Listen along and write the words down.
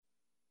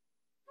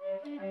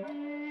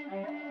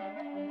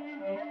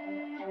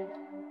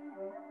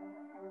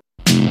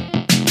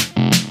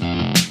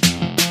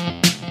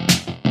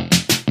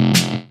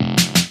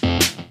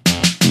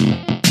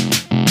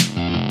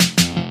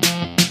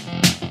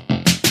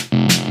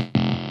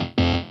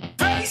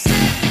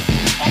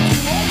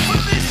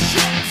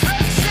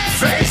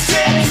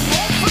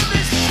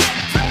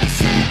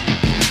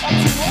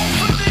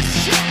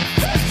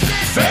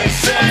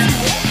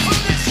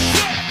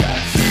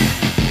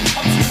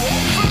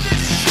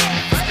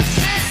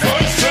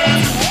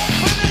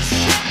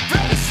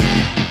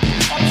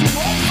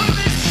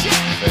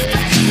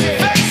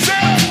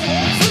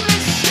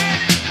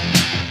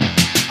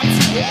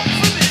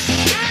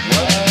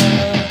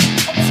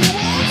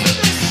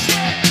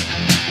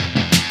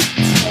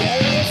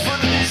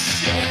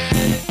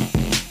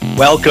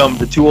Welcome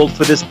to Too Old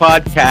for This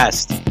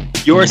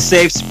podcast, your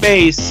safe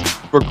space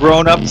for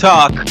grown-up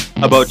talk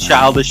about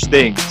childish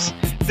things.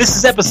 This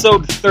is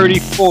episode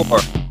 34,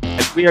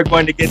 and we are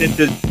going to get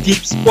into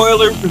deep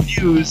spoiler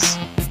reviews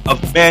of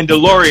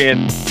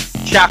Mandalorian,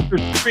 Chapter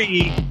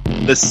 3,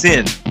 The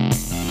Sin.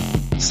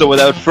 So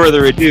without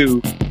further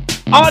ado,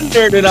 on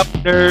Nerd It Up,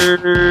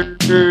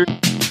 Nerd!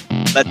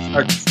 Let's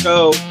start the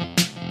show.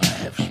 I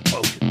have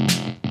spoken.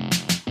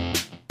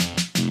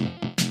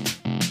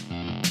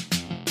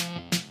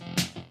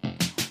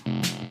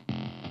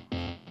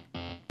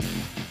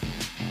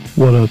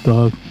 What up,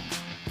 dog?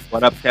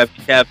 What up,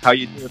 Kev? How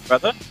you doing,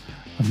 brother?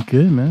 I'm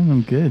good, man.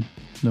 I'm good.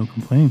 No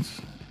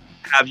complaints.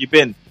 How have you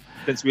been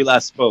since we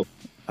last spoke?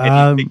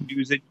 Any big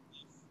news?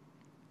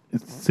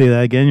 Say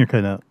that again. You're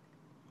cutting out.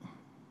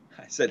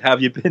 I said, how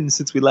have you been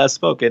since we last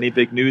spoke? Any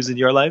big news in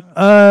your life?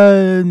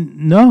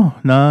 No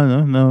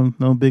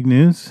big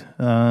news.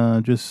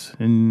 Just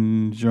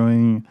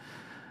enjoying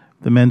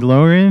The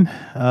Mandalorian.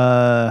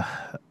 Other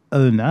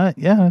than that,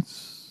 yeah,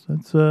 it's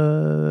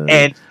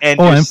and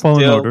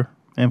Fallen Order.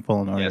 And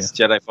Fallen Order. Yes,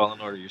 yeah. Jedi Fallen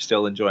Order. You're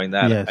still enjoying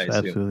that. Yes, I assume.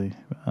 absolutely.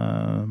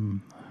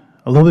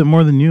 A little bit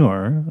more than you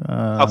are.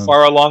 How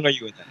far along are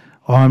you in that?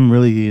 Oh, I'm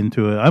really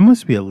into it. I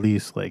must be at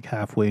least like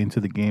halfway into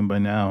the game by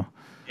now.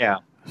 Yeah.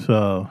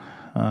 So,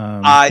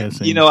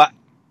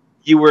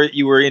 you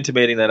were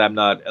intimating that I'm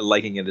not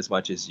liking it as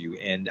much as you,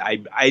 and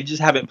I just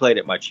haven't played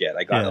it much yet.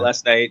 I got it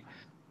last night,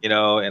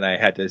 and I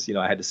had to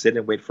sit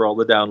and wait for all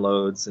the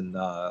downloads and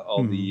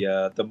all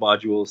the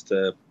modules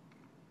to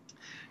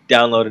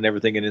download and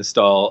everything and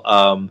install.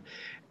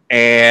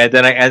 And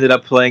then I ended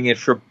up playing it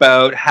for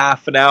about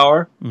half an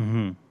hour.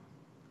 Mm-hmm.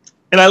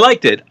 And I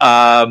liked it.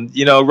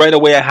 Right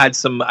away I had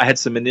some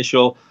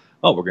initial.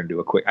 Oh, we're gonna do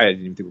a quick. I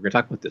didn't even think we were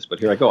gonna talk about this,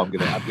 but here I go. I'm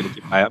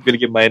gonna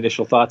give my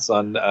initial thoughts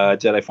on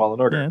Jedi Fallen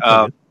Order.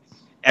 Yeah,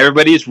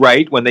 everybody is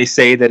right when they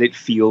say that it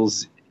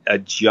feels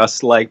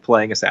just like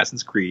playing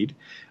Assassin's Creed.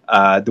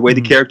 The way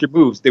the character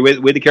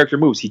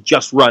moves, he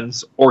just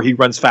runs or he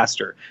runs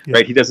faster. Yeah.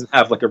 Right? He doesn't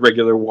have like a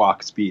regular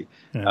walk speed.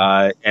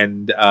 Yeah.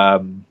 And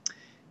the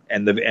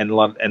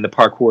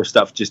parkour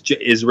stuff just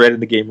is right in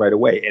the game right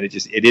away, and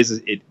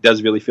it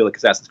does really feel like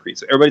Assassin's Creed.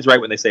 So everybody's right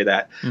when they say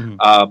that.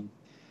 Mm-hmm.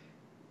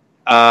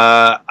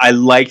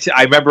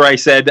 I remember I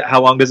said,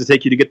 how long does it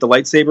take you to get the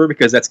lightsaber?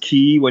 Because that's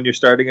key when you're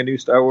starting a new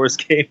Star Wars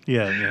game.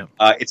 Yeah.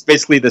 It's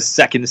basically the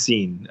second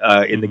scene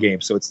in the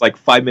game. So it's like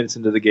 5 minutes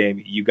into the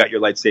game, you got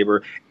your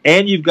lightsaber,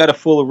 and you've got a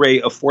full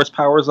array of force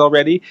powers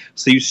already.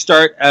 So you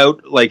start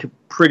out like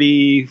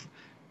pretty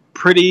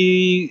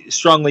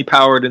strongly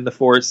powered in the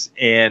force,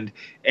 and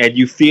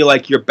you feel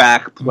like you're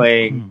back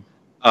playing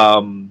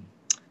what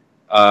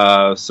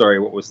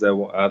was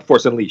the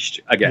Force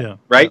Unleashed again,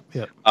 right?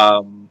 Yeah.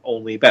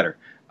 Only better.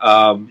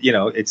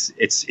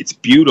 It's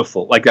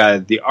beautiful. Like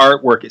the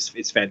artwork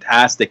is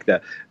fantastic.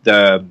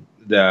 The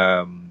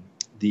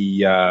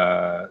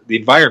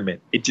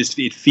environment,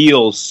 it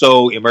feels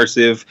so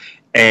immersive,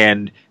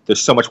 and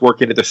there's so much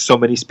work in it. There's so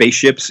many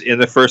spaceships in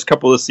the first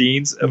couple of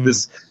scenes of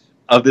this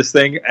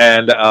thing,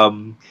 and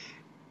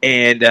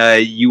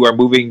you are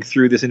moving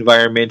through this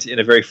environment in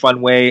a very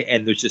fun way,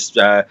 and there's just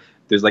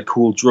there's like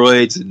cool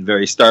droids and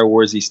very Star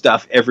Warsy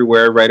stuff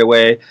everywhere right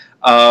away.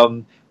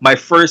 My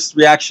first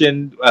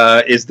reaction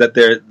is that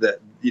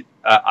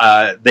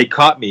they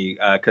caught me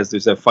because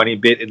there's a funny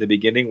bit in the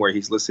beginning where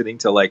he's listening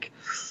to like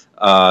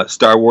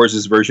Star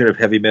Wars' version of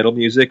heavy metal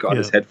music on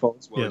his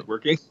headphones while he's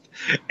working,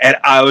 and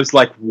I was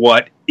like,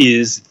 "What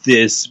is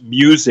this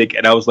music?"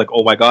 And I was like,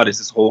 "Oh my god, is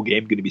this whole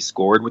game going to be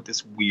scored with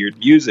this weird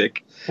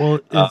music?" Well,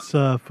 it's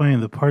funny.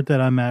 The part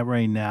that I'm at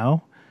right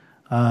now,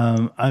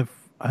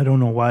 I don't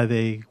know why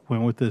they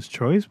went with this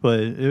choice, but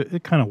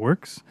it kind of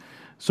works.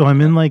 So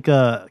I'm in like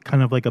a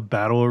kind of like a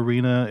battle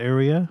arena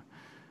area,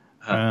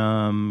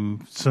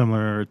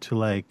 similar to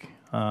like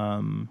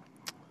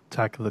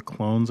Attack of the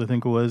Clones, I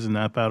think it was, in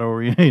that battle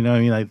arena. You know what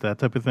I mean? Like that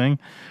type of thing,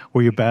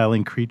 where you're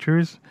battling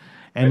creatures.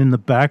 And in the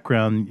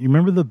background, you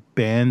remember the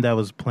band that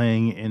was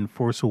playing in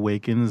Force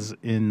Awakens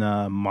in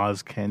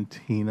Maz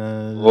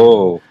Kanata?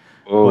 Oh,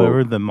 Oh,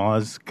 whatever, the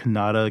Maz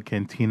Kanata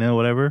Cantina,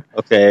 whatever.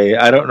 okay.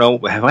 I don't know.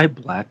 Have I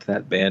blacked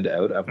that band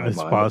out of my It's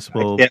mind?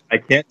 possible. I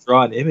can't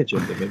draw an image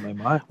of them in my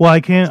mind. Well, I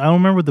don't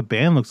remember what the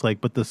band looks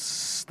like, but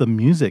the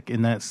music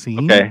in that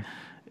scene Okay,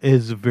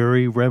 is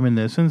very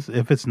reminiscent.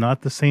 If it's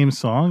not the same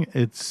song,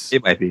 it's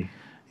it might be. I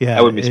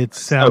yeah, wouldn't be it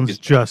surprised. I would be sounds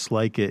just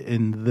like it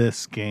in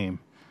this game.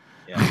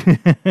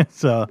 Yeah.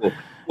 So Cool.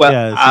 Well,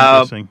 yeah,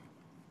 it's interesting.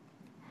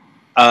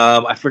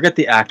 I forget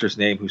the actor's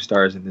name who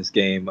stars in this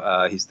game.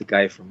 He's the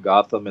guy from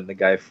Gotham and the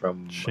guy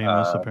from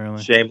Shameless,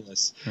 apparently.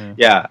 Shameless.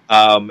 Yeah.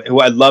 Who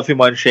I love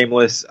him on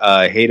Shameless.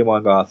 I hate him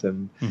on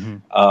Gotham.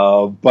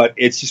 Mm-hmm. But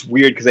it's just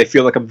weird because I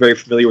feel like I'm very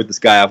familiar with this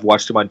guy. I've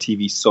watched him on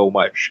TV so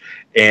much,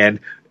 and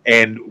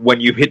when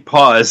you hit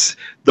pause,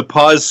 the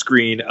pause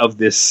screen of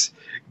this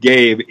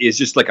game is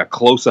just like a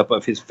close up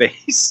of his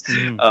face.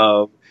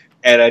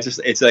 And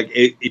it's like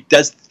it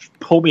does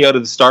pull me out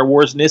of the Star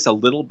Wars-ness a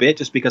little bit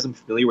just because I'm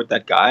familiar with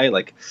that guy.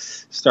 Like,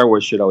 Star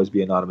Wars should always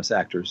be anonymous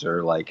actors,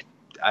 or like,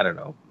 I don't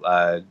know.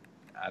 I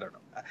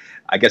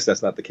guess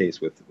that's not the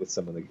case with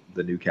some of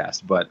the new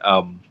cast, but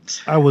I'm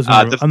not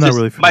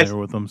really familiar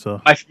with them,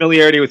 so my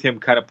familiarity with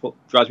him kind of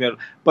draws me out.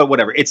 But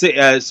whatever, it's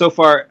so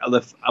far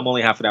I'm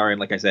only half an hour in,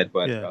 like I said,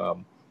 but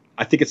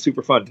I think it's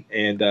super fun,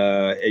 and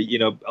a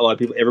lot of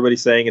people,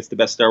 everybody's saying it's the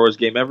best Star Wars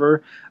game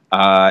ever.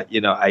 I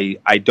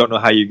don't know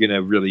how you're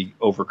gonna really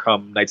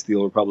overcome Knights of the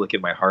Old Republic in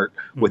my heart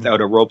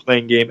without a role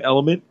playing game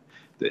element,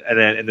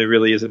 and there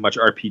really isn't much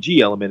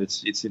RPG element.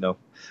 It's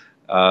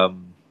I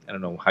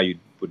don't know how you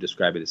would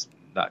describe it. It's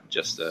not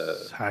just a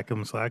hack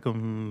 'em, slack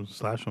 'em,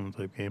 slash 'em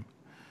type game.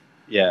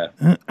 Yeah,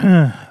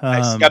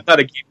 I'm not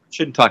a game. I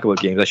shouldn't talk about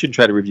games. I shouldn't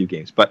try to review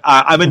games, but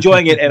I'm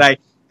enjoying it, and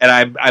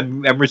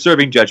I'm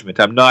reserving judgment.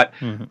 I'm not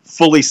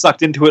fully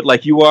sucked into it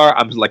like you are.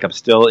 I'm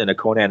still in a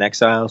Conan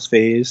Exiles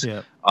phase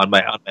on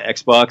my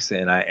Xbox,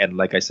 and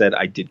like I said,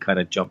 I did kind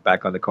of jump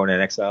back on the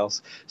Conan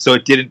Exiles, so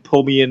it didn't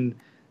pull me in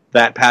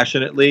that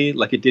passionately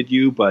like it did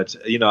you. But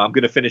I'm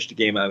going to finish the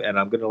game, and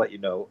I'm going to let you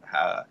know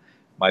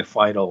my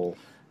final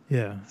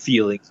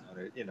feelings on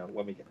it.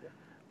 When we get there.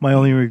 My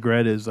only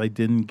regret is I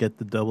didn't get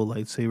the double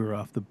lightsaber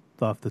off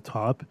the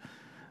top.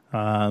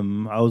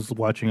 I was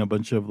watching a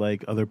bunch of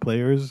like other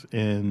players,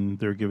 and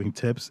they're giving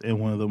tips, and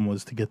one of them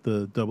was to get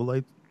the double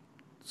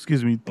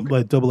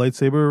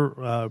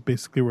lightsaber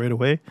basically right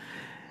away,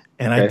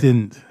 and I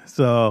didn't.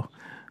 So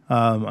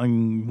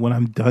when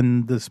I'm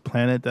done this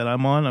planet that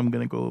I'm on, I'm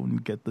gonna go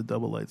and get the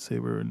double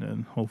lightsaber, and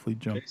then hopefully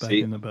jump back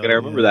in the battle. I'm gonna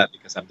remember that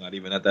because I'm not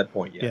even at that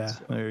point yet. Yeah,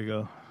 so. There you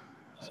go.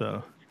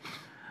 So,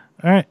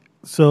 all right.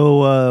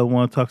 So,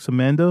 want to talk some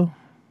Mando?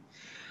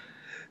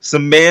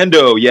 Some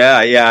Mando, yeah,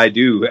 I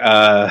do.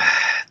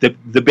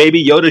 The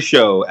Baby Yoda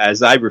show,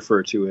 as I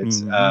refer to it,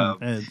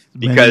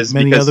 because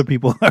many other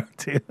people are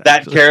too.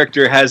 That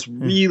character has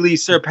really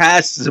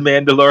surpassed the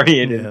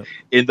Mandalorian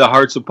in the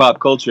hearts of pop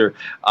culture.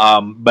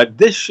 But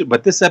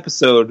this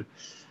episode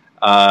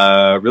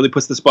really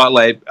puts the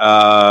spotlight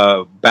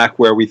back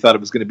where we thought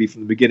it was going to be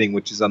from the beginning,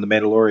 which is on the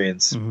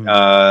Mandalorians,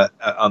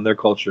 on their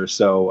culture.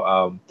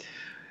 So.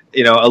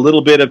 A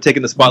little bit of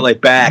taking the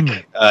spotlight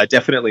back,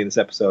 definitely in this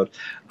episode.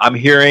 I'm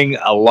hearing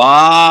a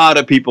lot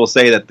of people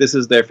say that this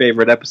is their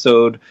favorite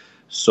episode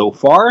so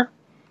far.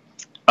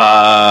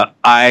 I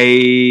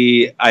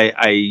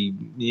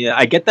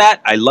get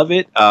that. I love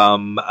it.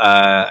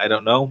 I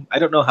don't know. I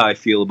don't know how I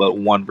feel about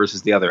one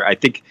versus the other. I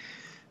think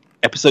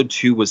episode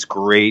 2 was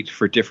great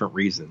for different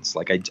reasons.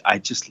 Like I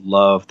just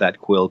love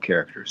that Quill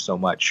character so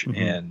much,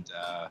 and.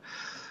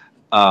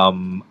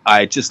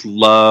 I just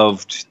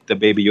loved the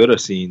Baby Yoda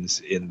scenes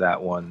in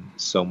that one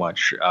so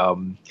much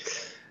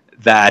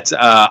that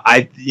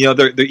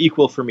they're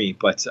equal for me.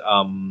 But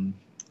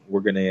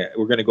we're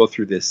gonna go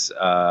through this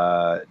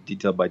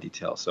detail by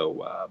detail.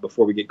 So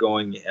before we get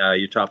going,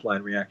 your top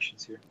line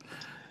reactions here.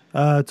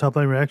 Top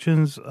line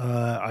reactions.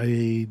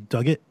 I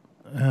dug it.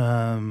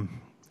 I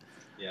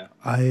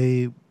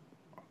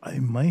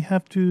might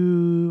have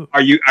to.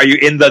 Are you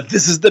in the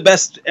this is the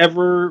best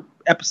ever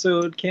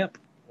episode camp?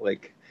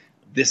 Like.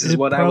 This is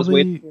what I was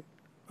waiting for.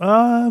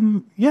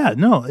 Yeah,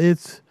 no,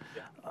 it's.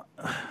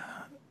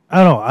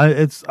 I don't know.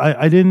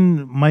 I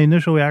didn't. My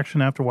initial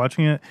reaction after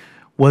watching it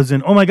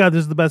wasn't, "Oh my god,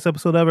 this is the best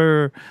episode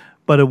ever,"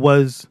 but it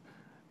was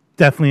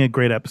definitely a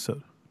great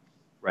episode.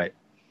 Right.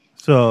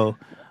 So.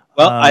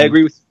 Well, I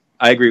agree with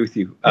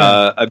you.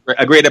 Yeah.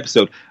 A great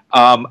episode.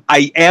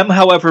 I am,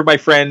 however, my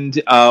friend,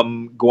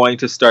 going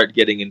to start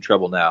getting in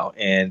trouble now,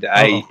 and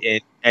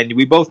and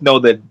we both know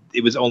that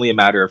it was only a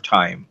matter of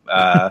time.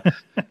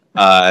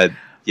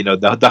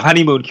 The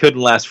honeymoon couldn't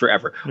last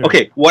forever. Yeah.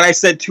 Okay, what I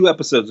said 2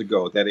 episodes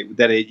ago that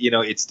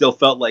it still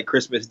felt like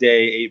Christmas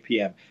Day, 8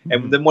 p.m.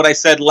 And then what I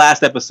said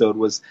last episode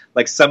was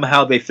like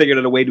somehow they figured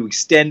out a way to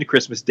extend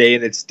Christmas Day,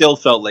 and it still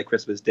felt like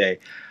Christmas Day.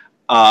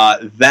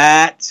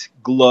 That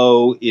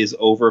glow is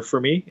over for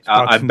me.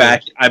 I'm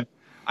back.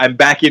 I'm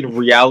back in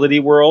reality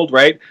world,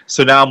 right?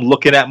 So now I'm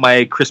looking at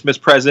my Christmas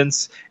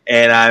presents,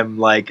 and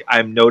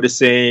I'm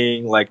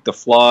noticing like the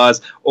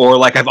flaws, or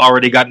like I've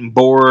already gotten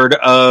bored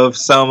of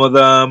some of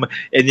them, and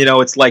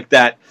it's like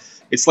that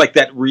it's like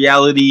that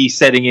reality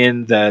setting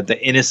in, the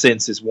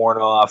innocence is worn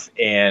off,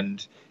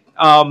 and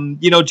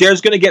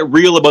Jared's going to get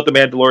real about the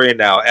Mandalorian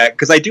now,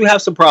 because I do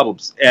have some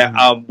problems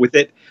with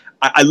it.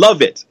 I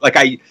love it. Like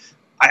I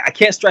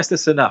can't stress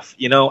this enough.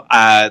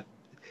 Because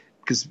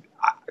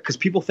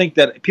people think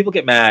that people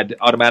get mad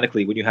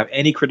automatically when you have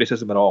any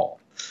criticism at all.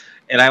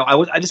 And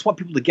I just want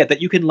people to get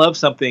that you can love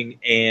something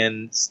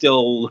and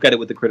still look at it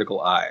with a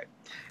critical eye.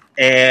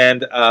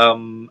 And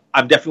I'm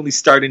definitely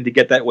starting to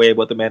get that way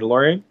about The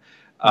Mandalorian.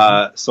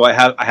 So I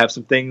have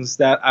some things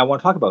that I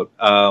want to talk about.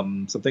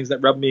 Some things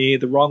that rub me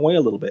the wrong way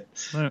a little bit.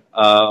 Right.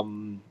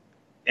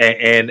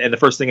 And the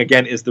first thing,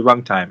 again, is the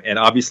runtime. And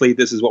obviously,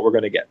 this is what we're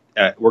going to get.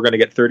 We're going to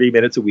get 30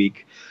 minutes a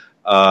week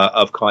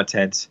of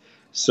content.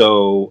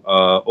 So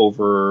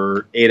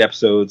over 8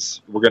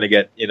 episodes, we're going to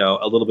get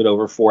a little bit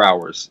over 4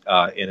 hours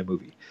in a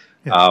movie.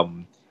 Yeah.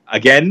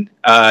 Again,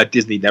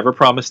 Disney never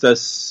promised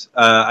us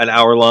an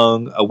hour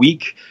long a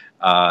week.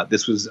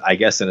 This was, I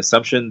guess, an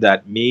assumption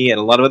that me and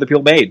a lot of other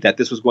people made, that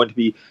this was going to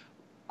be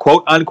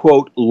quote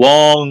unquote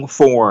long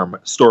form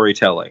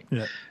storytelling.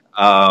 Yeah.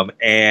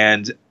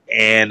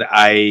 And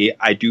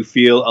I do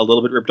feel a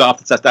little bit ripped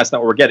off. That's not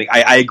what we're getting.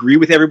 I agree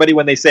with everybody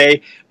when they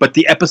say, but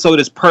the episode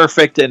is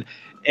perfect and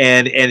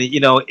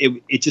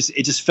it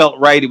just felt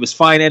right. It was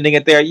fine ending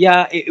it there.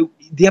 Yeah,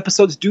 the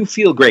episodes do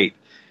feel great.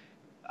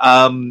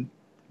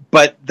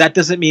 But that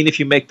doesn't mean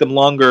if you make them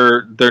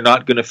longer, they're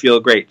not going to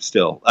feel great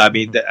still. I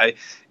mean,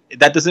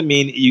 that doesn't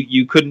mean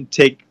you couldn't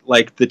take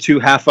like the 2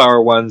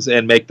 half-hour ones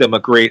and make them a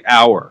great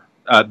hour,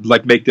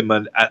 like make them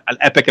an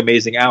epic,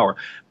 amazing hour.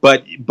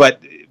 But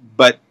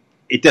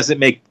it doesn't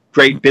make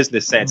great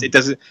business sense. It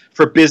doesn't,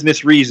 for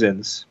business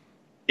reasons,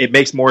 it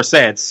makes more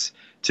sense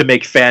to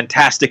make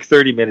fantastic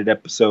 30-minute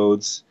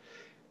episodes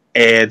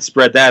and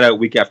spread that out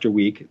week after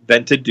week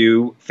than to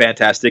do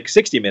fantastic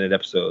 60-minute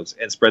episodes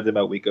and spread them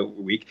out week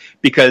over week,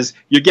 because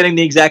you're getting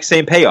the exact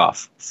same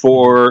payoff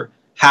for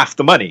half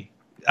the money.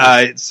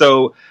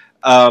 So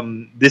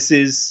this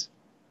is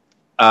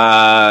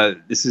once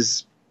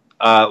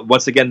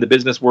again the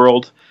business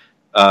world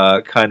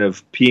kind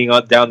of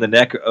peeing down the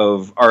neck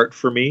of art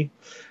for me.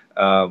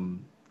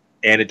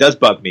 And it does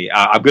bug me.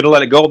 I'm going to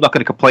let it go. I'm not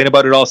going to complain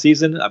about it all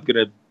season. I'm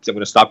going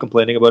to stop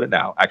complaining about it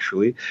now,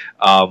 actually,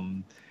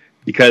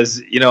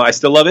 because I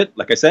still love it,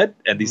 like I said,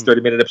 and these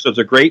 30-minute episodes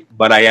are great.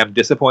 But I am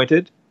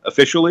disappointed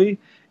officially,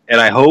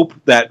 and I hope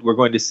that we're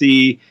going to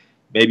see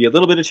maybe a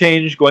little bit of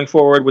change going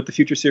forward with the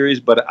future series.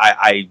 But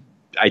I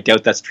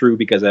doubt that's true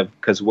because of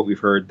what we've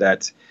heard,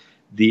 that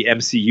the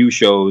MCU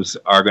shows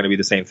are going to be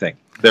the same thing.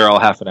 They're all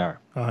half an hour.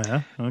 Oh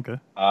yeah, okay.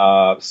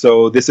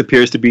 So this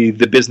appears to be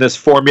the business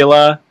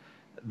formula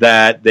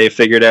that they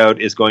figured out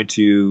is going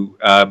to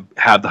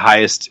have the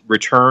highest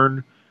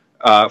return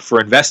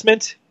for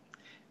investment,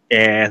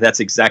 and that's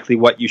exactly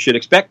what you should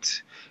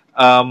expect.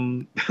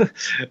 So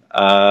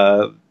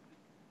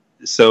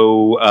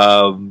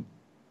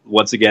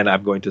once again,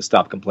 I'm going to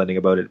stop complaining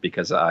about it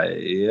because what are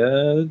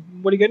you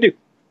going to do?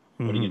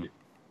 What are you going to do?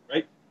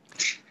 Right?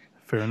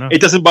 Fair enough.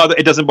 It doesn't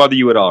bother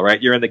you at all,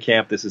 right? You're in the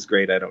camp. This is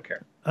great. I don't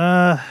care.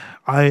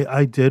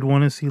 I did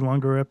want to see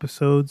longer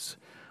episodes,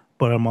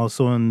 but I'm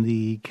also in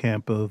the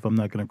camp of I'm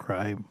not going to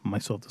cry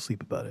myself to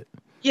sleep about it.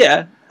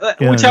 Yeah,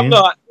 which I'm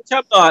not.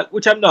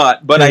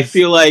 But I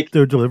feel like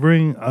they're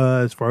delivering,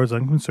 as far as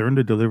I'm concerned,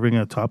 they're delivering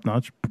a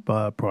top-notch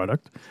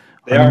product.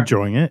 I'm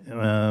enjoying it.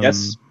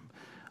 Yes.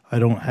 I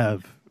don't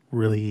have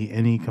really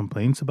any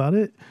complaints about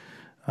it.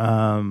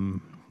 Other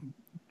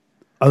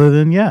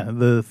than,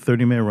 the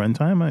 30-minute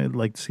runtime, I'd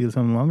like to see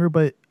something longer.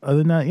 But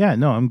other than that,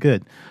 I'm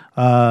good.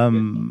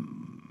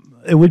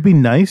 It would be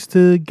nice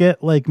to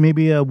get like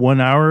maybe a 1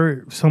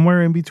 hour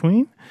somewhere in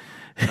between,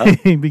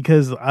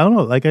 because I don't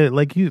know, like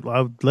you,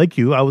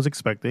 I was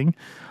expecting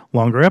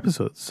longer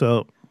episodes.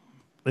 So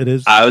it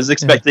is. I was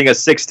expecting a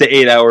 6 to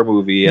 8 hour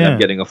movie, and I'm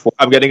getting a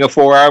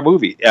 4 hour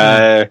movie.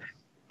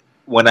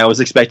 When I was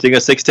expecting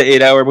a 6 to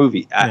 8 hour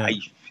movie, wow.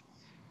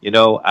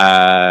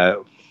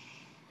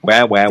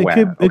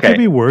 It could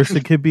be worse.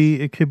 It could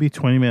be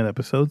 20-minute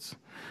episodes.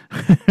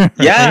 Right?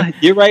 Yeah,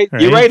 you're right.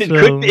 You're right.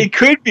 It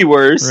could be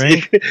worse.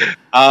 Right?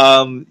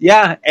 And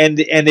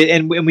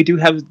we do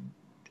have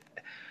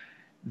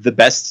the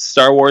best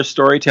Star Wars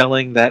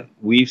storytelling that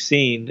we've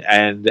seen,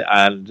 and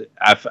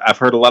I've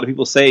heard a lot of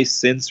people say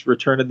since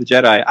Return of the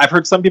Jedi. I've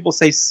heard some people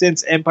say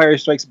since Empire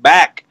Strikes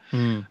Back.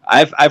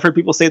 I've heard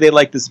people say they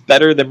like this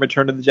better than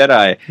Return of the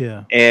Jedi.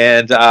 Yeah,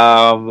 and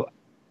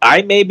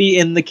I may be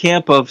in the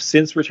camp of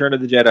since Return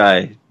of the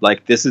Jedi.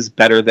 Like, this is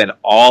better than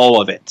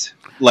all of it.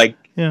 Like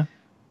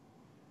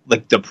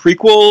the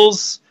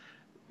prequels,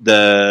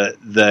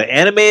 the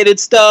animated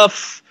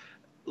stuff,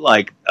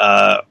 like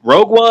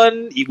Rogue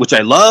One, which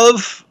I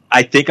love.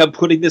 I think I'm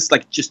putting this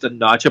like just a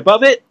notch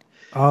above it.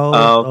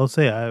 I'll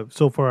say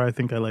so far I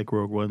think I like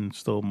Rogue One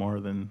still more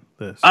than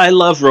this. I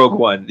love Rogue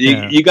One.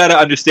 You got to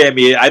understand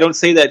me. I don't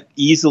say that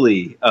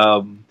easily.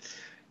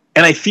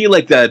 And I feel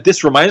like that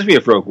this reminds me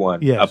of Rogue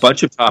One a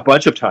bunch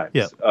of times.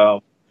 Yeah.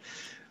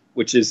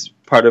 Which is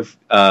part of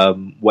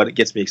what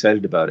gets me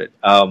excited about it.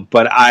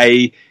 But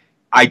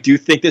I do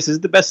think this is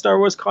the best Star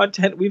Wars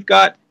content we've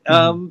got.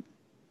 I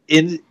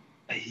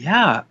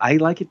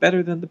like it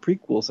better than the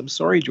prequels. I'm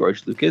sorry,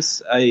 George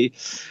Lucas. I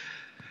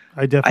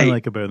definitely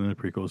like it better than the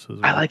prequels as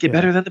well. I like it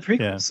better than the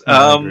prequels. Yeah,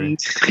 I agree.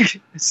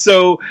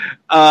 So,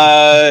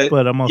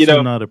 but I'm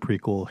also not a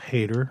prequel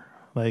hater.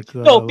 Like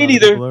no, me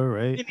neither.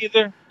 Right? Me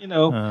neither. You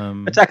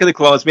know, Attack of the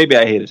Clones. Maybe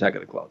I hate Attack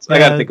of the Clones. I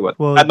got to think about it.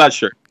 Well, I'm not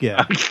sure.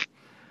 Yeah,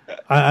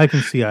 I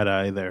can see eye to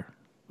eye there.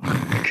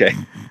 Okay,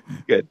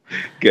 good.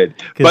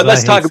 But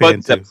let's talk about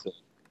this episode.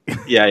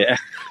 Yeah.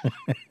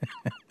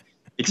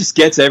 It just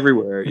gets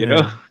everywhere, you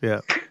know?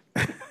 Yeah.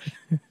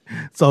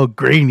 It's all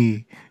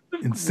grainy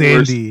and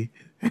sandy.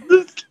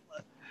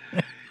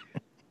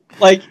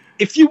 Like,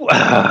 if you...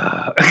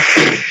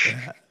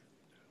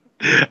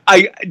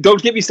 I don't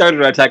get me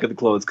started on Attack of the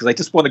Clones, because I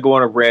just want to go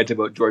on a rant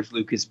about George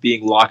Lucas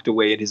being locked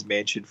away in his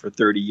mansion for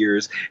 30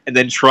 years and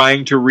then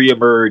trying to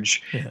reemerge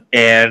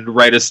and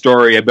write a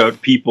story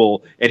about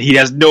people, and he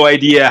has no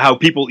idea how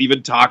people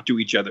even talk to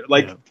each other.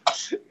 Like,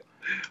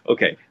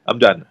 okay, I'm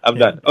done.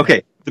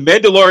 Okay, The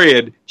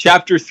Mandalorian,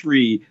 Chapter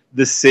 3,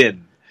 The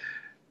Sin.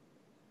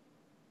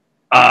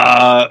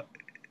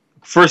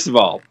 First of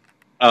all,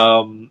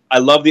 I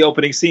love the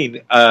opening scene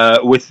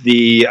with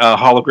the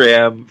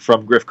hologram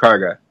from Griff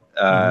Karga.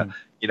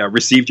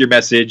 Received your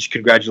message.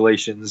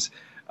 Congratulations.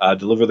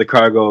 Deliver the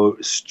cargo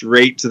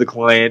straight to the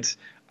client.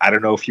 I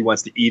don't know if he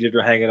wants to eat it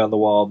or hang it on the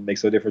wall.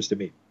 Makes no difference to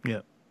me.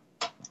 Yeah.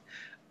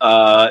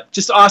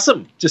 Just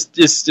awesome.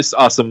 Just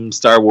awesome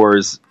Star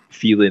Wars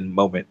feeling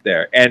moment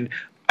there. And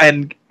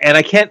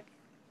I can't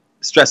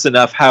stress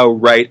enough how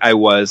right I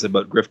was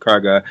about Griff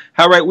Karga.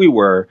 How right we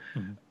were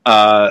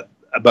about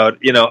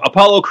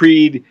Apollo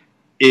Creed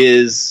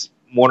is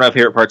one of my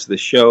favorite parts of the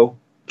show.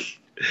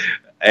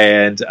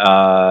 And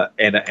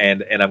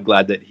I'm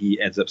glad that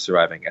he ends up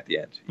surviving at the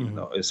end. Even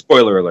though,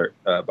 spoiler alert,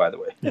 by the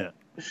way. Yeah,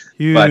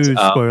 huge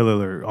spoiler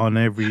alert on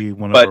every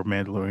one of our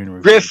Mandalorian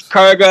reviews. Griff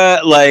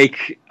Karga,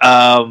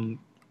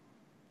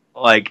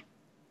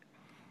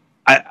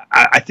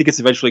 I think it's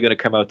eventually going to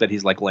come out that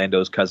he's like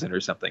Lando's cousin or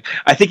something.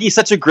 I think he's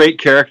such a great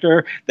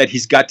character that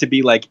he's got to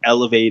be like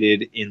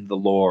elevated in the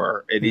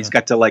lore, and he's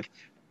got to like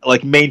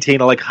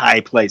maintain a high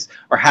place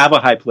or have a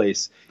high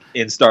place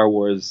in Star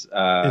Wars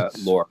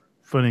lore.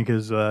 Funny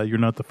because you're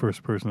not the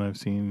first person I've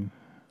seen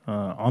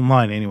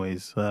online,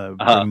 anyways.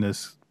 Bring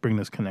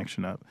this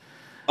connection up.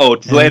 Oh,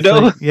 it's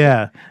Lando.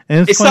 Yeah,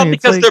 and it's not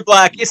because they're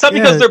black. It's not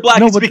because they're black.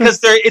 No,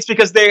 it's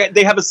because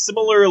they have a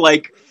similar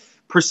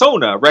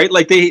persona, right?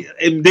 Like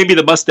maybe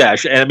the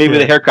mustache and maybe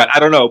the haircut. I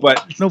don't know,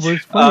 but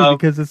it's funny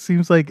because it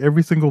seems like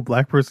every single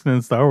black person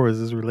in Star Wars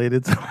is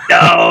related to.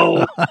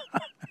 No,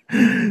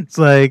 it's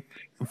like.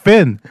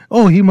 Finn.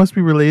 Oh, he must be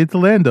related to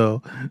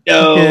Lando.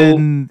 No, I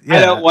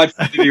don't want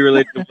Finn to be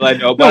related to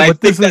Lando, but I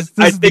think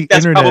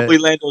that's probably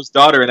Lando's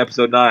daughter in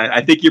Episode 9.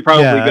 I think you're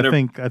probably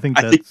going to. I think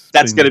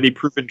that's going to be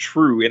proven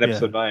true in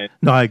Episode 9.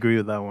 No, I agree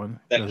with that one.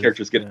 That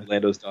character's going to be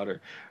Lando's daughter.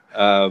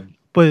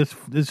 But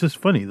it's just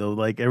funny though.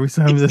 Like every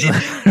time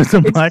there's a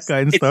black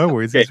guy in Star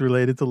Wars, he's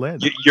related to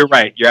Lando. You're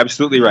right. You're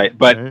absolutely right.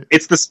 But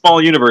it's the small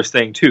universe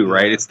thing too,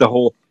 right? It's the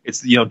whole.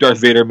 It's Darth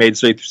Vader made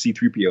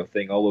C-3PO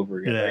thing all over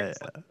again.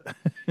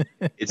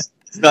 Right? It's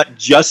not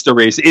just a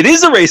racist. It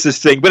is a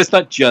racist thing, but it's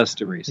not just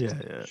a racist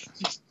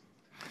thing.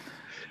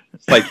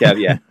 Slight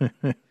caveat.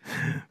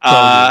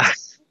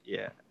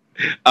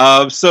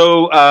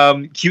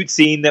 So cute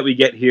scene that we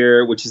get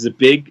here, which is a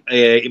big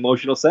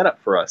emotional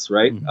setup for us,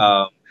 right?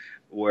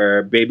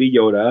 Where Baby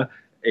Yoda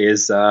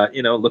is,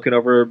 looking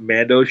over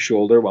Mando's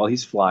shoulder while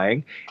he's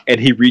flying, and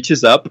he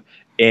reaches up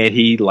and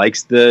he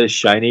likes the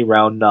shiny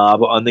round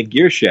knob on the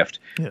gear shift,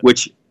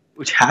 which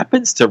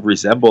happens to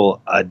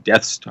resemble a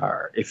Death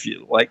Star. If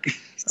you like,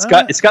 it's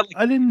got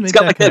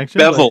that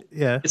bevel.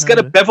 It's got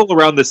a bevel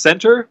around the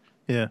center.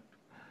 Yeah.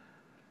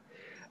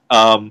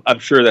 I'm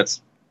sure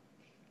that's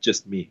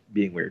just me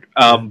being weird.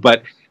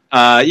 But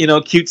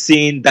cute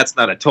scene. That's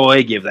not a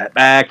toy. Give that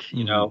back.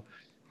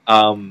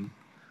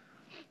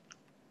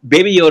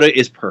 Baby Yoda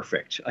is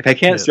perfect. Like I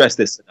can't stress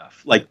this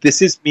enough. Like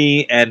this is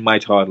me and my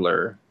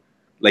toddler.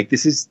 Like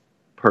this is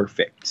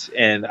perfect.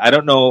 And I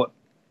don't know.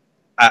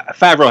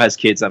 Favreau has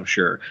kids, I'm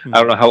sure. I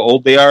don't know how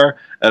old they are.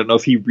 I don't know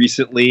if he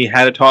recently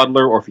had a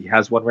toddler or if he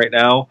has one right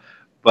now.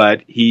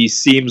 But he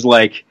seems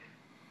like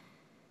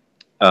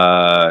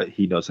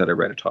he knows how to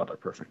write a toddler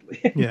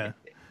perfectly. Yeah.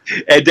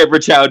 And Deborah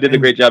Chow did a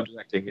great job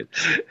directing it.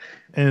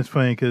 And it's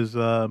funny because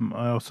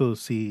I also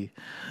see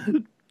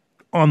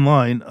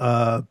online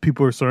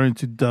people are starting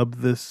to dub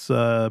this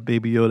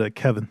Baby Yoda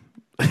Kevin.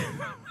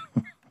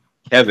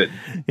 Kevin.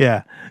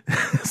 Yeah.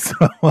 So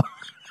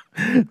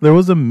there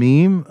was a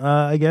meme,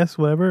 I guess,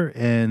 whatever,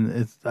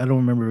 and I don't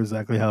remember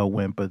exactly how it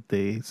went, but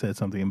they said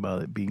something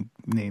about it being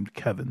named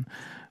Kevin.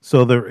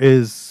 So there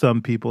is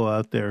some people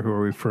out there who are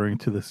referring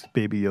to this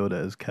Baby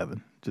Yoda as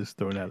Kevin. Just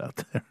throwing that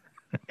out there.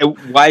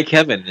 Why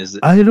Kevin? Is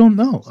it? I don't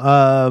know.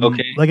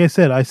 Okay. Like I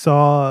said, I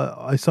saw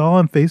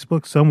on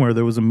Facebook somewhere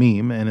there was a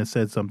meme and it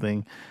said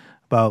something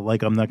about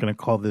I'm not going to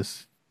call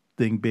this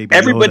thing Baby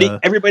Yoda.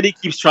 Everybody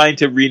keeps trying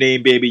to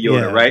rename Baby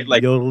Yoda, right?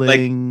 Like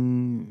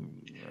yodeling.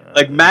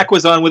 Like Mac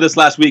was on with us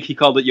last week. He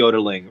called it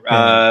yodeling.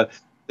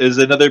 There's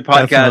another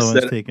podcast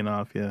that's taken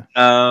off. Yeah.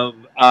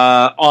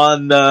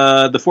 On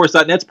the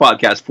Force.net's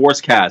podcast,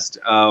 Forcecast.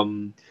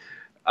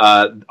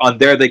 On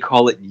there they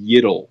call it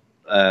yiddle.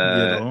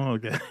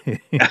 Okay.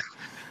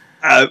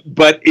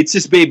 But it's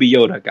just Baby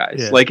Yoda, guys.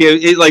 Yeah. Like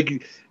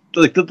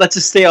let's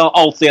just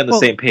all stay on the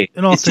same page.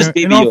 In all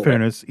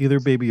fairness, either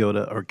Baby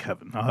Yoda or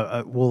Kevin.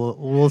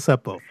 We'll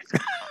accept both.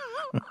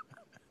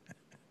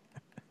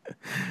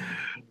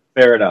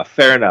 Fair enough.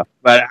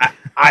 But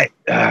I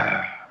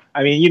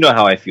mean, you know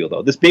how I feel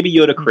though. This Baby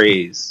Yoda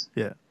craze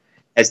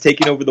has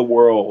taken over the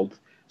world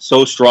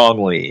so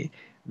strongly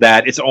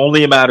that it's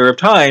only a matter of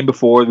time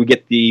before we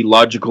get the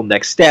logical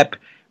next step,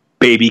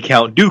 Baby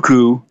Count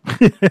Dooku.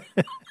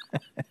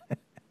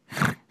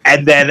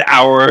 And then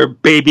our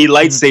baby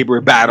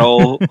lightsaber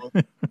battle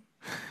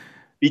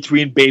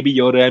between Baby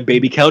Yoda and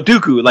Baby Count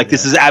Dooku. Like,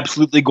 this is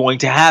absolutely going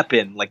to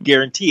happen. Like,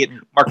 guarantee it.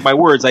 Mark my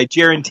words. I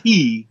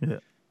guarantee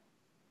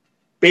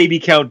Baby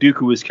Count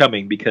Dooku is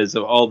coming because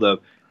of all the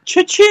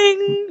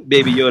cha-ching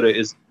Baby Yoda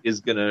is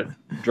going to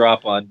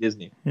drop on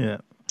Disney. Yeah.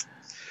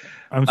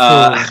 I'm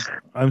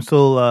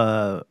still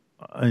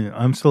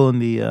in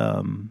the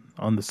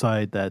on the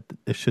side that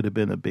it should have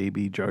been a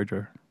baby Jar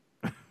Jar.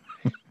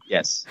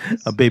 Yes.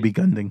 A baby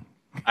Gunding.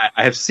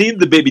 I have seen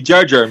the Baby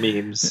Jar Jar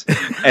memes,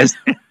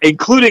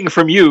 including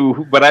from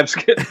you, but I've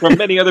from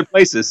many other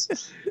places.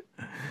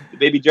 The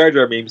Baby Jar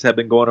Jar memes have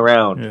been going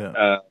around.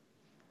 Yeah.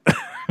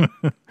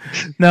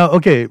 Now,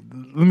 okay,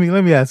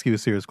 let me ask you a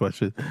serious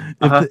question.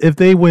 If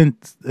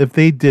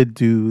they did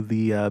do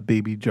the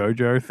Baby Jar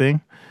Jar thing,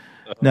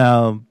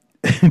 now,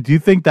 do you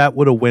think that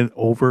would have went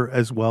over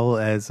as well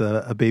as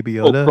a Baby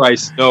Yoda? Oh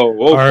Christ, no!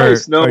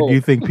 Christ, no! Or do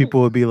you think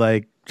people would be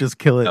like, just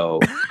kill it?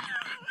 No.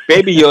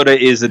 Baby Yoda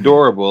is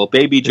adorable.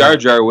 Baby Jar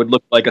Jar would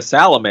look like a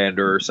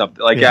salamander or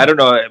something. Like I don't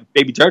know.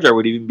 Baby Jar Jar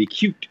would even be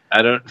cute.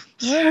 I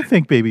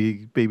think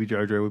baby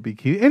Jar Jar would be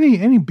cute.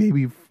 Any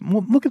baby.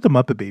 Look at the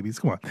Muppet Babies.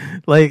 Come on,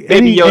 like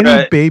Baby Yoda,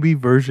 any baby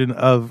version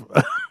of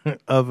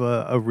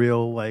a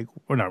real, like,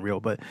 or not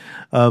real, but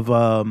of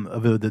an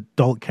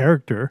adult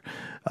character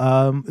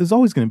is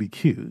always going to be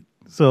cute.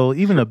 So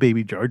even a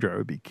Baby Jar Jar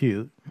would be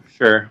cute.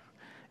 Sure,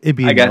 it'd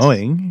be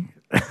annoying,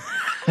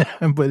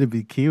 but it'd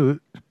be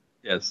cute.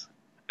 Yes.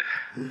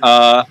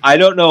 I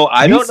don't know.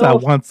 I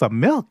want some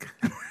milk.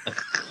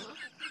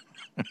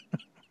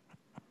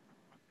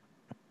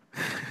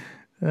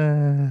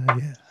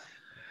 Yeah.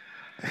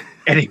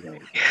 Anyway,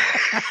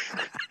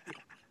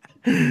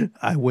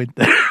 I went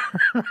there.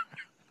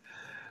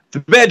 The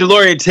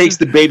Mandalorian takes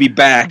the baby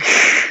back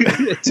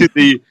to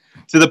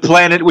the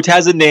planet, which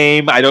has a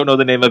name. I don't know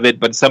the name of it,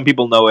 but some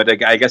people know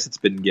it. I guess it's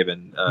been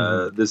given.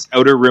 This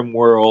Outer Rim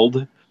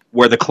world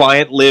where the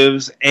client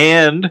lives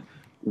and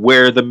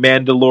where the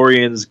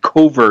Mandalorian's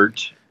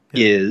covert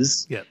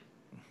is,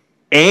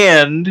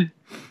 and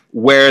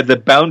where the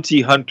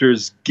Bounty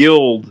Hunters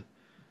Guild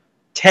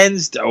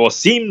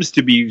seems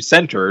to be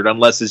centered,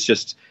 unless it's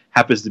just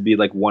happens to be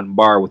like one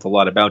bar with a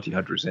lot of bounty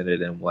hunters in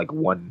it and like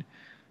one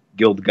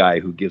guild guy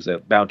who gives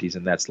out bounties,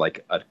 and that's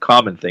like a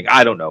common thing.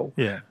 I don't know.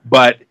 Yeah.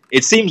 But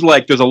it seems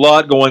like there's a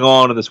lot going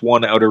on in this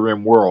one Outer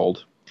Rim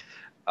world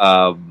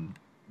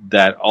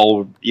that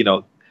all,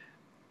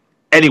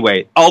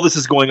 anyway, all this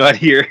is going on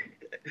here.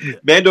 Yeah.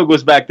 Mando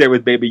goes back there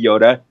with Baby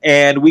Yoda,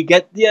 and we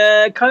get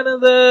kind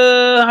of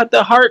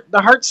the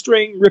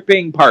heartstring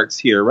ripping parts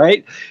here,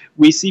 right?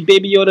 We see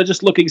Baby Yoda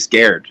just looking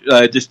scared.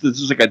 This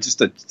is like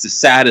the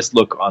saddest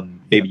look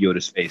on Baby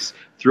Yoda's face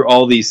through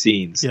all these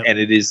scenes, and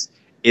it is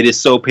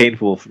so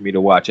painful for me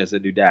to watch as a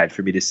new dad,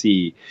 for me to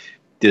see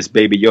this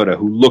Baby Yoda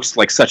who looks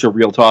like such a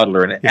real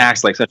toddler and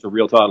acts like such a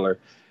real toddler,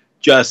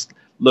 just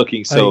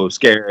looking so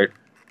scared.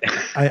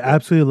 I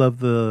absolutely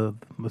love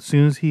as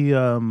soon as he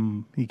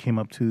came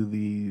up to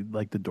the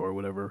door or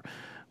whatever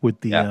with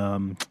the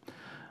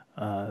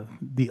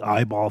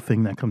eyeball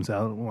thing that comes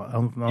out. I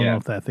don't know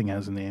if that thing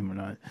has a name or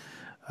not.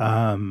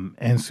 And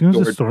as soon as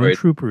the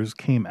stormtroopers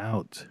came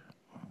out,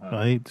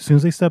 right, as soon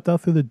as they stepped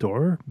out through the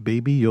door,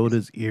 Baby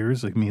Yoda's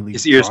ears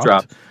immediately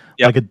dropped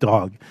like a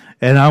dog,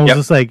 and I was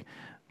just like,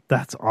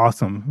 "That's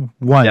awesome!"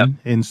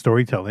 In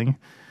storytelling,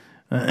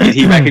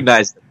 he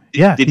recognized them.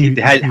 Yeah,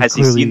 has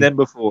he seen them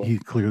before? He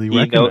clearly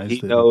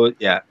recognized them.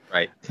 Yeah,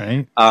 right.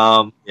 Right.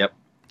 Yep.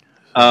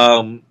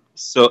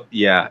 So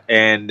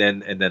and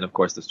then of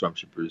course the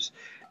stormtroopers,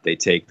 they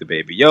take the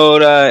Baby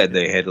Yoda and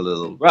they hit a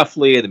little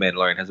roughly, and the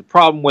Mandalorian has a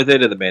problem with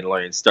it, and the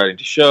Mandalorian's starting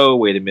to show,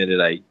 wait a minute,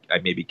 I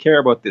maybe care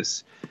about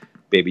this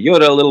Baby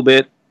Yoda a little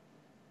bit.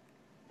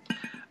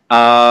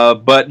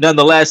 But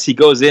nonetheless, he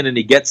goes in and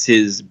he gets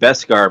his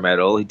Beskar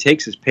medal. He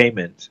takes his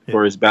payment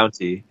for his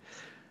bounty,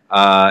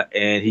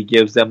 and he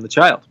gives them the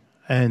child.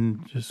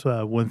 And just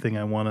one thing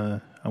I want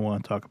to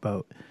talk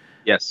about.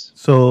 Yes.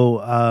 So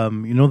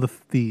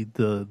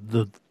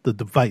the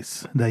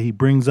device that he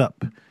brings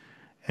up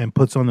and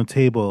puts on the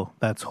table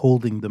that's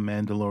holding the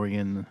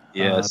Mandalorian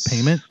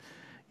payment.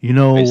 You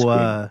know, Ice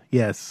cream.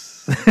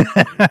 yes.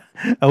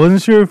 I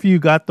wasn't sure if you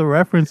got the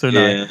reference or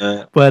Yeah.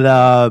 not, but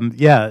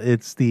yeah,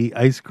 it's the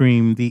ice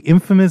cream, the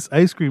infamous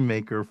ice cream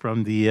maker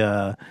from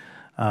the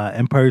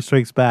Empire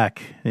Strikes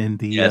Back in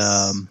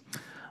Yes.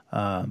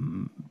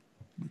 the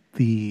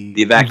The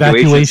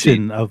evacuation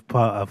scene. evacuation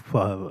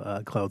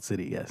of Cloud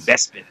City. Yes.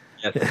 Bespin.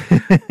 Yes.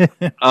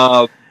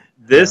 Uh, Yeah.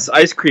 this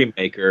ice cream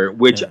maker,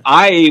 which Yeah.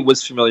 I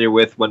was familiar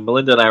with when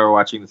Melinda and I were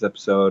watching this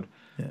episode,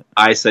 Yeah.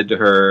 I said to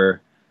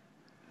her,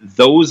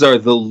 "Those are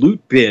the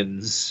loot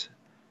bins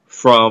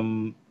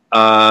from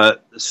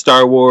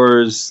Star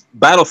Wars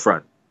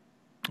Battlefront.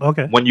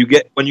 Okay. When you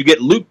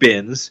get loot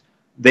bins,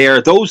 they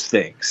are those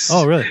things.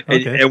 Oh, really?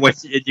 Okay. And when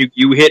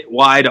you hit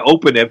Y to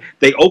open them,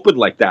 they open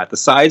like that. The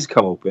sides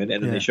come open,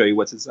 and then Yeah. they show you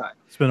what's inside.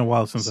 It's been a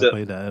while since I So,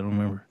 played that. I don't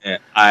remember.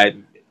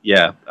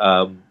 yeah.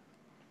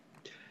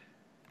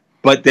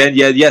 But then,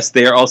 yes,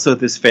 they are also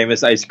this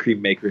famous ice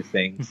cream maker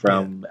thing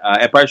from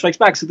Empire Strikes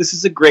Back. So this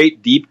is a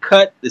great deep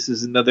cut. This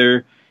is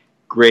another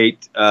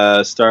great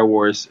Star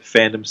Wars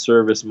fandom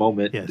service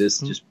moment. Yes. This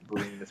just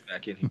bringing this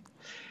back in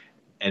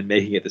and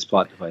making it this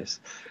plot device.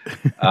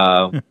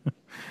 Um,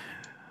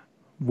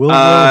 Will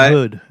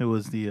Hood. It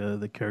was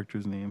the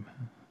character's name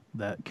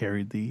that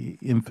carried the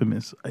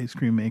infamous ice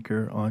cream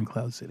maker on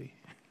Cloud City.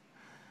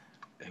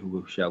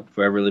 who shall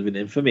forever live in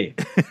infamy.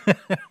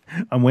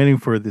 I'm waiting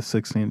for the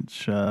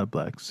 6-inch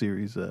Black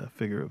Series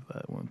figure of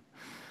that one.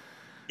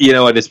 You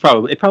know, it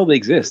probably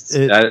exists.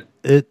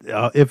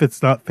 If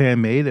it's not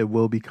fan made, it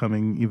will be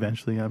coming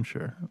eventually, I'm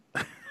sure.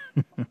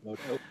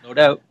 No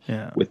doubt.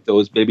 Yeah. With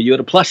those Baby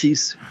Yoda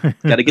plushies,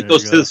 got to get There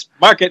those you to go. this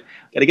market.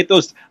 Got to get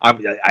those.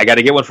 I got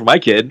to get one for my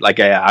kid. Like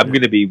I'm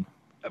going to be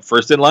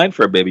first in line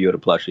for a Baby Yoda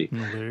plushie.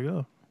 Well, there you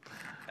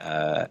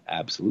go.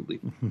 Absolutely.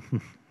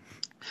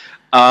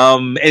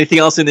 Anything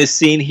else in this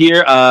scene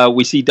here?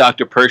 We see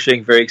Dr.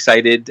 Pershing very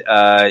excited.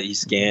 He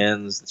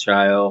scans the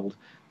child.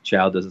 The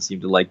child doesn't seem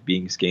to like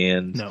being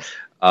scanned. No.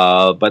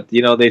 But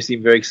they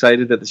seem very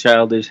excited that the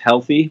child is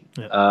healthy.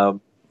 Yeah.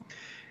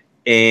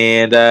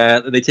 And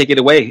they take it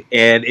away,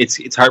 and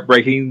it's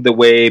heartbreaking the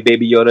way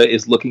Baby Yoda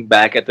is looking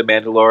back at the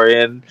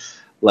Mandalorian.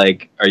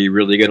 Like, are you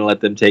really going to let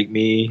them take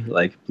me?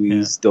 Like,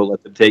 please don't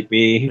let them take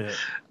me. That's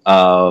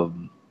how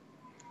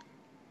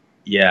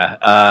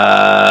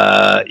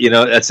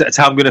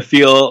I'm going to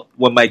feel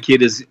when my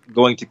kid is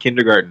going to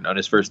kindergarten on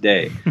his first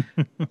day.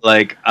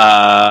 Like,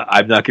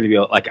 I'm not going to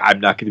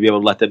be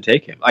able to let them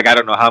take him. Like, I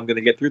don't know how I'm going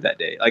to get through that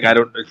day. Like, I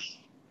don't.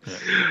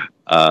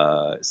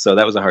 So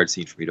that was a hard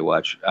scene for me to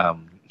watch.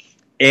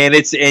 And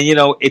it's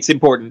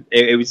important.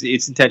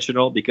 It's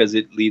intentional because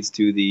it leads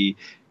to the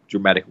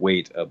dramatic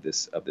weight of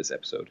this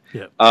episode.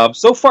 Yeah.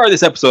 So far,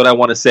 this episode, I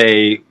want to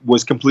say,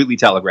 was completely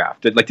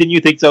telegraphed. Like, didn't you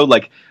think so?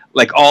 Like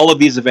all of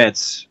these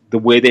events, the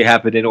way they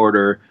happened in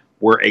order,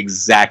 were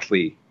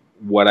exactly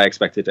what I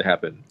expected to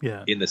happen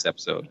in this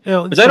episode.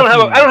 Yeah, which I don't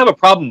have a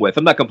problem with.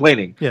 I'm not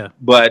complaining. Yeah.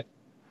 But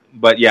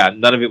yeah,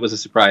 none of it was a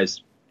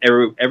surprise.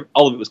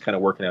 All of it was kind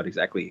of working out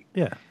exactly.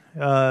 Yeah.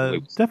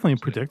 Definitely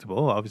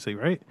predictable, obviously,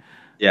 right?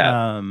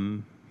 Yeah.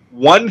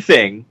 One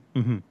thing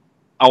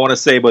I want to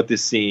say about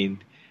this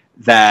scene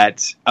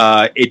that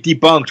it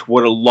debunked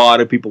what a lot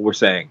of people were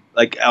saying.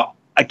 Like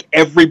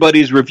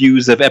everybody's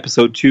reviews of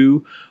episode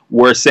 2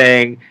 were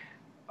saying,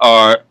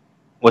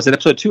 was it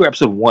episode 2 or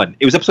episode 1?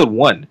 It was episode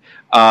 1.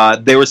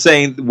 They were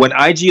saying when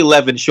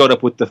IG-11 showed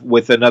up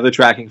with another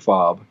tracking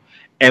fob,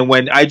 and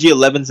when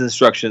IG-11's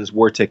instructions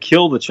were to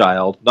kill the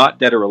child, not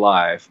dead or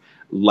alive,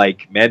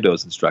 like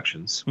Mando's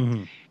instructions.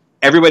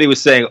 Everybody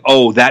was saying,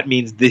 "Oh, that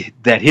means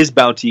that his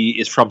bounty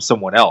is from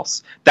someone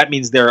else. That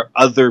means there are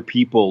other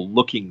people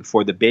looking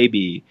for the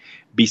baby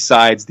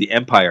besides the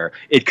Empire.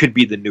 It could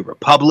be the New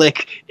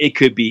Republic. It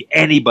could be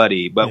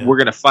anybody. But we're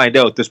going to find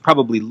out. There's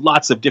probably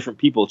lots of different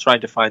people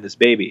trying to find this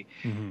baby."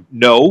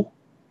 No,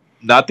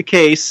 not the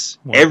case.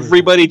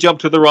 Everybody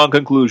jumped to the wrong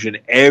conclusion.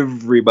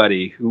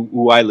 Everybody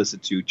who I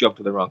listened to jumped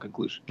to the wrong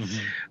conclusion.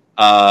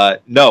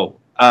 No.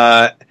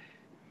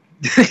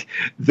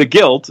 The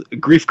Guild,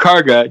 Grief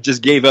Karga,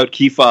 just gave out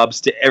key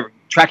fobs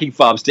tracking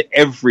fobs to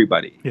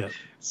everybody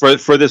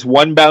for this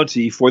one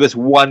bounty, for this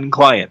one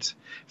client,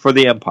 for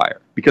the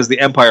Empire, because the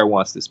Empire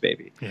wants this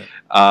baby.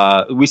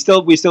 We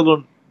still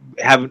don't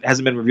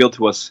hasn't been revealed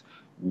to us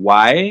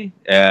why.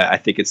 I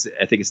think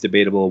it's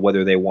debatable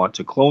whether they want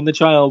to clone the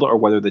child or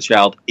whether the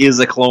child is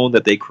a clone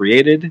that they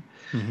created.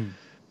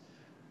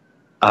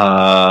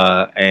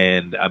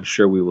 And I'm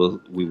sure we will.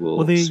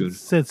 Well, they soon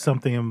said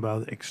something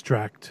about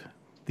extract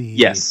the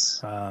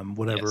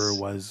whatever it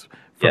was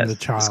from the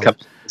child.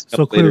 This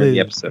comes later in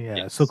the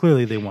episode. So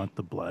clearly they want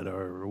the blood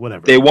or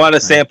whatever. They want a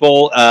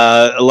sample.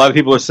 A lot of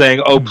people are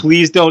saying, "Oh,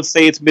 please don't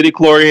say it's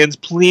midichlorians.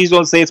 Please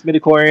don't say it's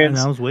midichlorians." And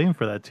I was waiting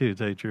for that too, to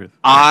tell you the truth.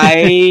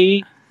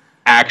 I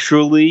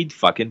actually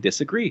fucking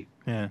disagree.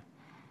 Yeah.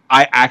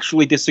 I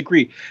actually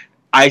disagree.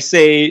 I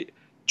say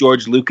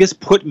George Lucas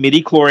put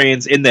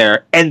midichlorians in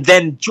there, and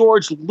then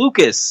George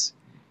Lucas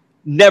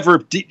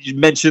never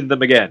mentioned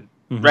them again,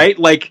 right?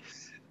 Like,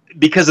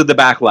 because of the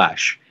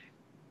backlash.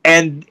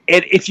 And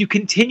if you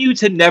continue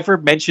to never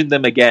mention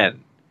them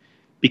again,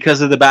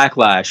 because of the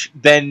backlash,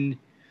 then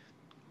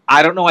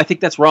I don't know. I think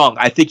that's wrong.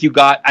 I think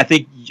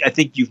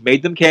you've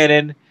made them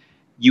canon.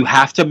 You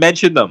have to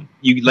mention them.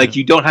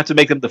 You don't have to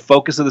make them the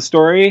focus of the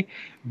story.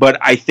 But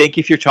I think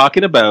if you're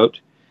talking about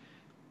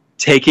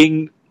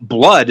taking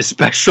blood,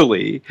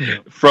 especially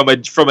from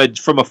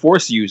a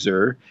Force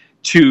user,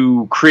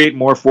 to create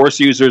more Force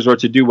users or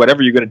to do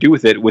whatever you're going to do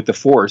with it with the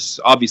Force,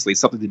 obviously it's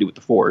something to do with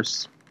the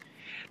Force,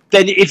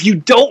 then if you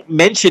don't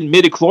mention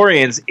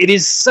midichlorians, it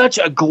is such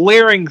a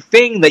glaring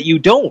thing that you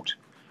don't,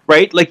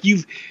 right? Like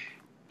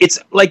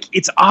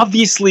it's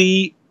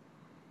obviously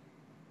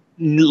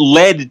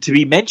led to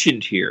be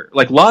mentioned here,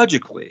 like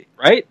logically,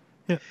 right?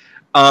 Yeah.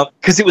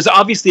 Because it was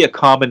obviously a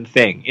common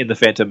thing in the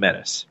Phantom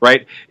Menace,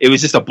 right? It was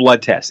just a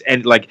blood test,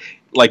 and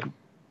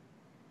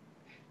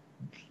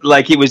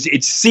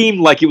it seemed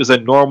like it was a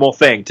normal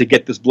thing to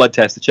get this blood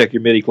test to check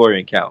your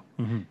midichlorian count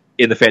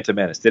in the Phantom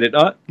Menace. Did it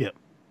not? Yeah,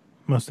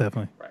 most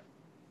definitely. Right.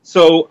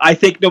 So I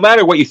think no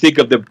matter what you think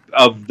of the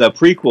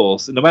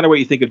prequels, no matter what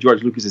you think of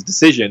George Lucas's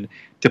decision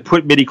to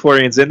put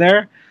midichlorians in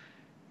there,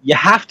 you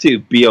have to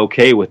be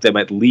okay with them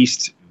at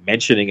least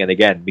mentioning it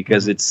again,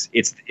 because it's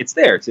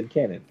there, it's in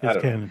canon.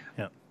 It's canon.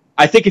 Yeah.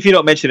 I think if you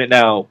don't mention it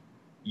now,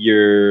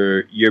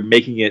 you're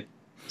making it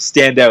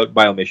stand out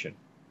by omission.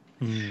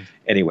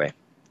 Anyway.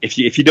 If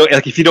you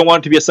don't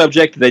want it to be a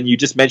subject, then you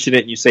just mention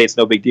it and you say it's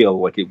no big deal.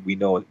 We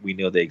know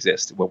they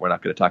exist, but we're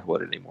not going to talk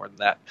about it any more than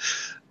that.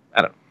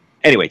 I don't know.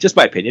 Anyway, just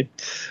my opinion.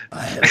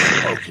 I have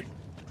spoken.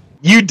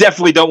 You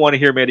definitely don't want to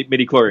hear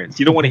midichlorians.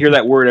 You don't want to hear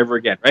that word ever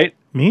again, right?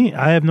 Me,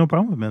 I have no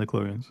problem with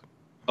midichlorians.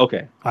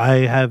 Okay.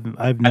 I've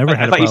never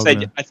had a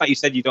problem. I thought you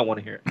said you don't want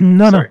to hear it.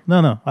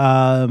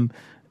 No.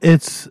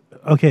 It's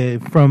okay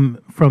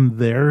from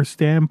their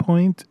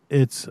standpoint.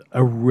 It's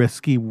a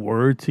risky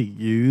word to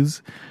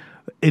use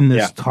in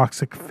this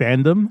toxic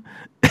fandom.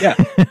 Yeah.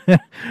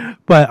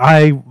 But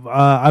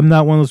I'm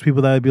not one of those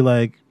people that would be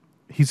like,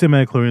 he said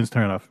midichlorians,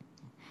 turn it off.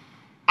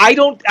 I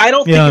don't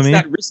think it's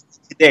that risky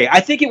today. I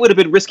think it would have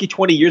been risky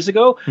 20 years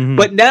ago,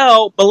 but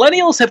now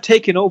millennials have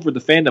taken over the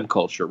fandom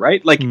culture,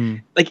 right? Like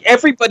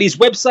everybody's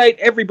website,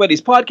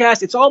 everybody's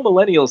podcast, it's all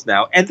millennials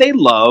now, and they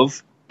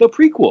love the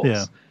prequels.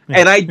 Yeah.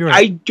 And I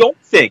don't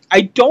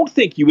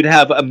think you would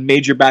have a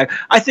major back.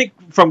 I think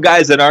from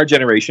guys in our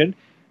generation,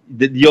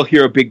 you'll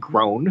hear a big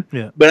groan.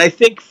 Yeah. But I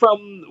think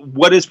from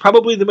what is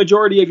probably the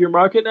majority of your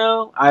market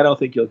now, I don't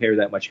think you'll hear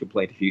that much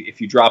complaint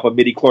if you drop a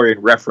midichlorian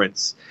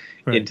reference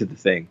into the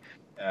thing.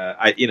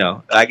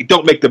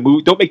 Don't make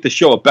the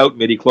show about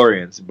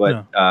midichlorians,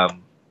 but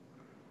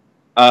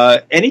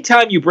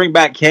anytime you bring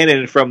back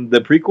canon from the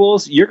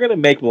prequels, you're going to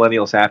make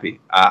millennials happy.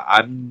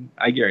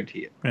 I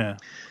guarantee it. Yeah.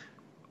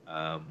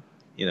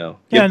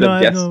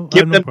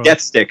 Give them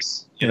death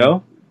sticks. You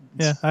know.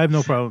 Yeah, I have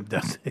no problem with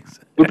death sticks.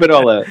 Whip it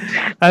all out.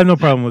 I have no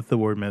problem with the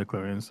word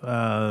midichlorians.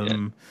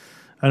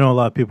 I know a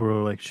lot of people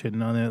were like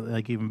shitting on it,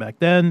 like even back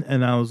then,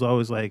 and I was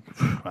always like,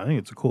 I think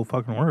it's a cool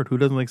fucking word. Who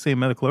doesn't like saying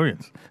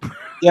midichlorians?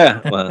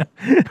 Yeah, well,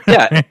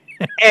 yeah,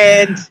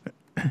 and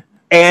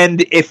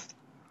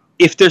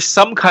if there's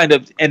some kind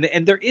of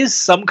and there is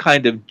some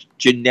kind of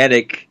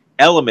genetic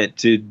element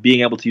to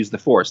being able to use the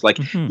Force. Like,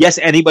 yes,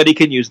 anybody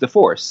can use the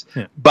Force,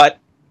 but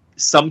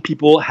some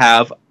people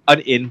have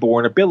an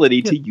inborn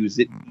ability to use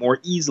it more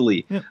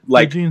easily. Yeah.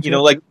 Like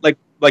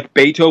like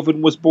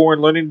Beethoven was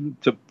born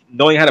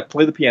knowing how to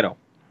play the piano.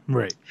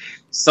 Right.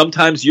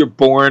 Sometimes you're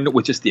born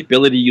with just the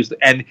ability to use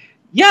and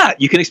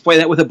you can explain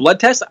that with a blood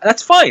test.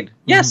 That's fine.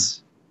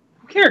 Yes.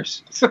 Who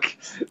cares?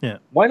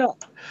 Why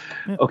not?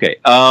 Yeah. Okay.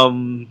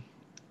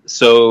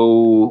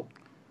 So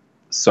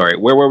sorry,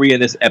 where were we in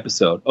this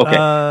episode?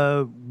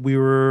 Okay. We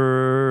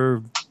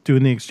were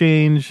doing the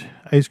exchange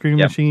ice cream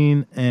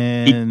machine,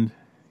 and he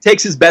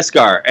takes his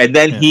Beskar, and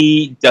then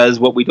he does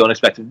what we don't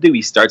expect him to do.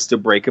 He starts to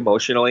break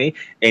emotionally,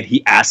 and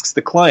he asks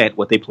the client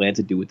what they plan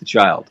to do with the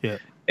child. Yeah.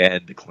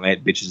 And the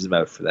client bitches him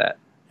out for that.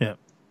 Yeah.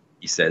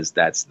 He says,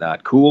 "That's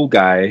not cool,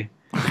 guy.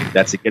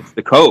 That's against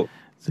the code.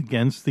 It's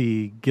against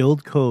the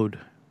guild code."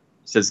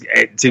 He says,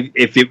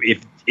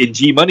 if in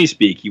G Money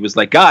speak, he was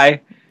like,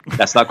 "Guy,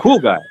 that's not cool,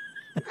 guy.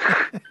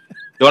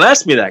 Don't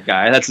ask me that,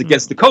 guy. That's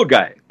against the code,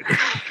 guy."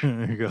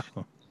 There you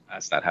go.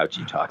 That's not how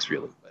G talks,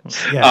 really. But,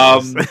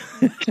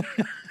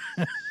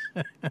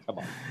 come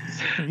on.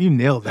 You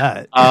nailed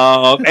that.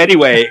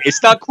 Anyway,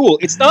 it's not cool.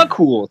 It's not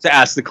cool to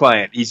ask the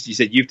client. He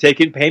said, "You've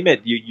taken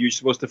payment. You're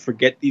supposed to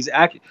forget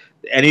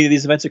any of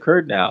these events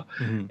occurred now."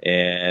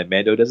 And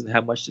Mando doesn't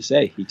have much to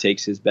say. He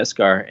takes his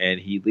Beskar and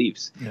he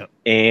leaves. Yep.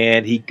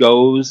 And he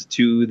goes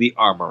to the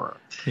armorer.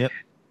 Yep.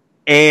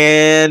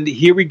 And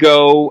here we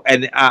go.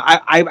 And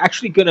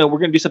we're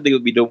gonna do something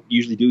that we don't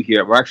usually do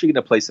here. We're actually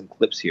gonna play some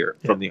clips here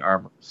from the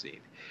armor scene,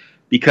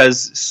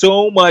 because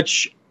so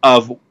much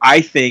of,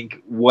 I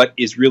think, what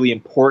is really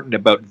important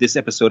about this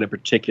episode in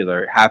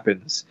particular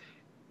happens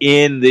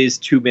in these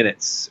 2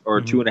 minutes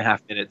or 2.5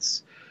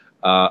 minutes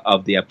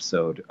of the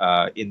episode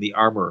in the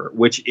armorer,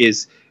 which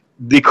is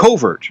the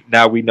covert.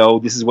 Now we know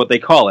this is what they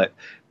call it.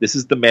 This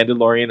is the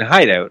Mandalorian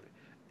hideout.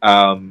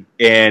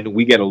 and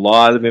we get a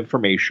lot of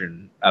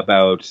information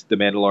about the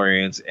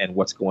Mandalorians and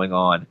what's going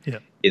on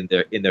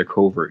in their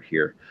covert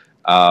here.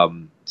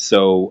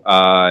 So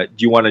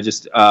do you want to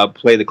just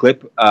play the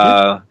clip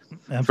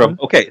from?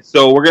 Okay,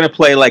 so we're gonna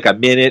play like a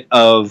minute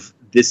of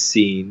this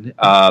scene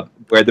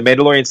where the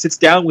Mandalorian sits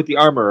down with the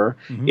armorer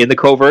in the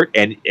covert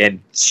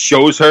and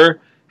shows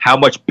her how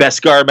much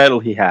Beskar metal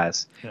he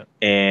has,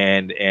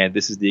 and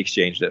this is the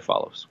exchange that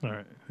follows. All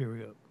right, here we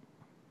go.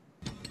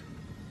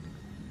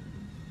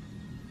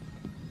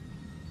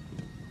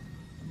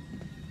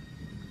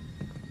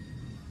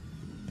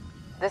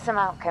 This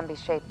amount can be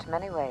shaped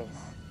many ways.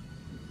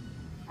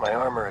 My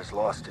armor has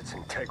lost its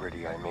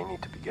integrity. I may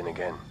need to begin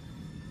again.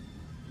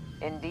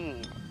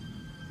 Indeed.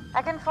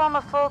 I can form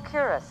a full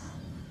cuirass.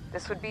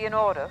 This would be in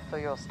order for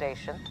your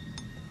station.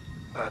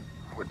 That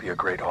would be a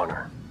great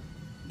honor.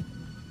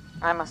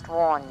 I must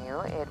warn you,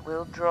 it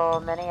will draw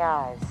many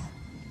eyes.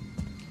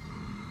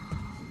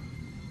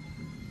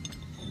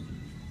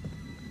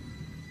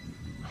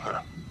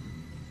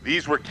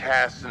 These were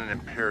cast in an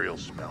Imperial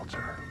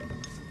smelter.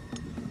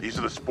 These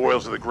are the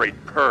spoils of the Great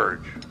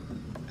Purge.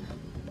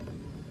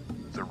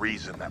 The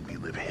reason that we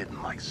live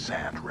hidden like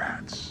sand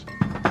rats.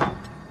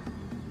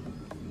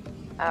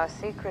 Our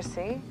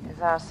secrecy is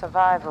our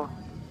survival.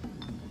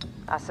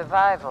 Our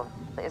survival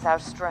is our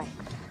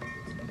strength.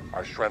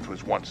 Our strength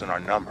was once in our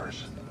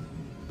numbers.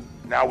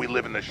 Now we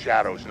live in the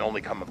shadows and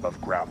only come above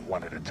ground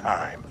one at a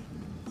time.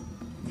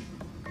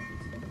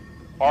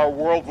 Our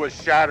world was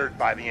shattered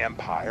by the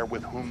Empire,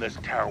 with whom this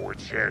coward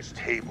shares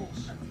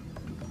tables.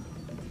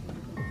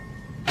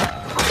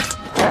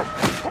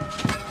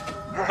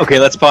 Okay,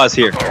 let's pause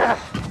here.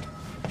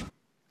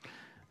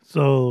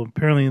 So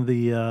apparently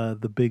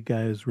the big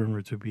guy is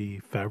rumored to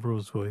be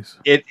Favreau's voice.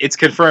 It's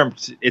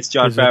confirmed. It's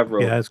Jon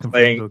Favreau it's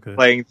confirmed.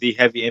 playing the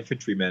heavy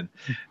infantryman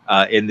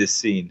in this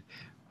scene.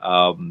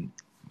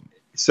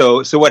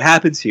 So what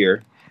happens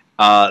here?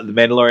 The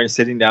Mandalorian is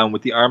sitting down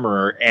with the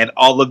armorer and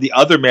all of the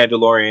other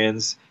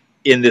Mandalorians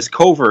in this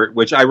covert,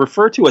 which I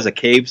refer to as a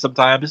cave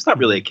sometimes. It's not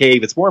really a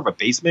cave. It's more of a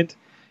basement.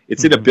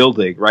 It's in a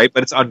building, right?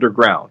 But it's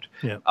underground.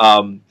 Yeah.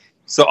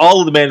 So all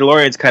of the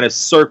Mandalorians kind of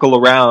circle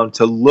around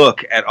to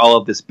look at all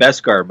of this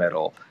Beskar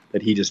metal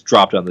that he just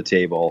dropped on the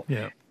table.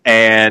 Yeah.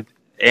 And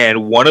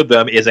one of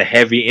them is a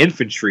heavy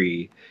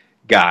infantry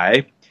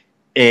guy.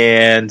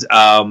 And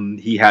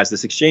he has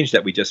this exchange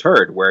that we just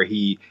heard where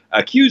he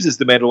accuses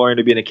the Mandalorian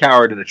of being a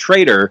coward and a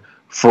traitor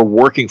for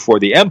working for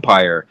the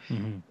Empire.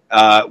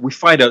 We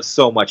find out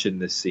so much in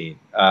this scene.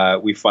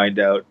 We find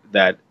out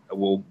that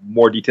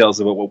more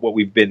details about what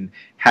we've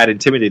had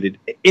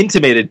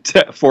intimated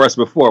for us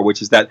before,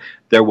 which is that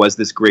there was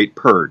this great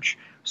purge.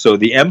 So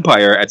the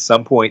Empire at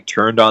some point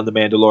turned on the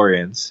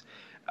Mandalorians,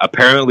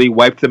 apparently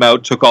wiped them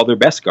out, took all their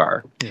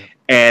Beskar,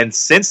 and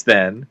since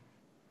then,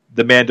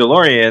 the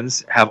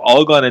Mandalorians have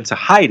all gone into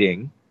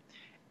hiding,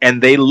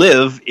 and they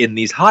live in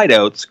these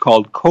hideouts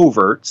called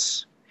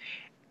coverts,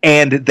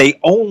 and they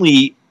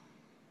only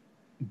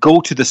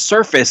go to the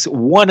surface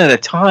one at a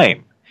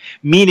time,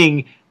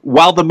 meaning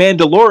while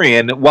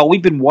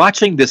we've been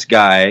watching this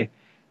guy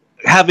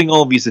having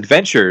all of these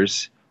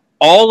adventures,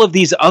 all of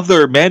these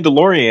other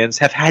Mandalorians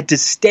have had to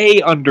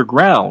stay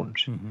underground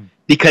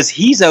because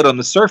he's out on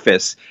the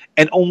surface,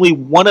 and only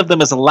one of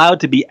them is allowed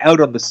to be out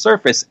on the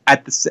surface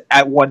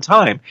at one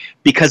time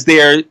because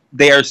they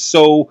are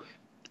so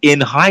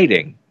in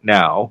hiding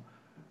now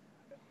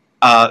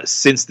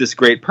since this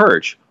great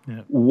purge. Yeah.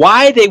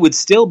 Why they would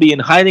still be in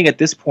hiding at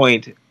this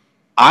point,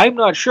 I'm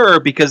not sure,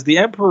 because the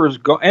Empire's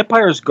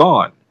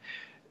gone.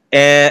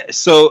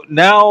 So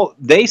now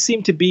they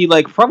seem to be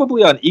like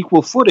probably on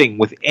equal footing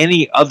with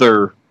any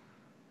other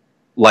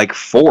like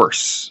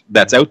force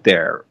that's out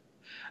there,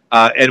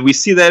 and we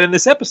see that in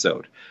this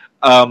episode.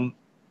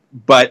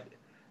 But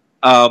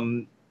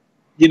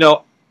you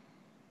know,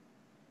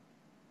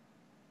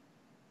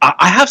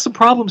 I have some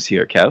problems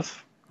here, Kev,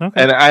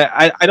 and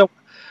I don't.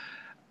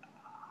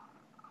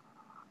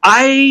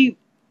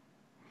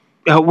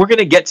 We're going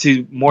to get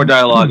to more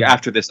dialogue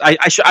after this. I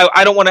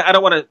don't want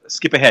to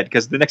skip ahead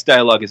because the next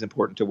dialogue is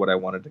important to what I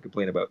wanted to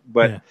complain about.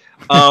 But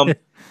I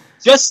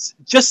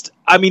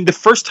mean, the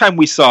first time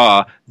we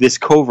saw this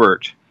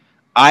covert,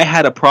 I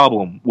had a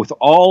problem with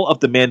all of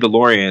the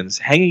Mandalorians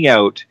hanging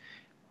out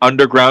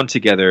underground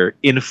together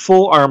in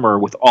full armor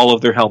with all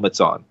of their helmets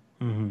on.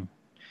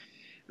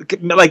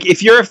 Like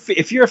if you're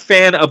a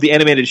fan of the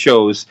animated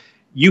shows,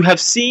 you have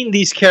seen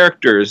these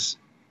characters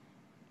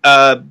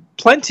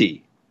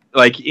plenty.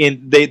 Like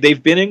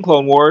they've been in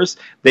Clone Wars,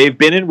 they've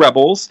been in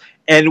Rebels,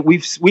 and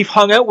we've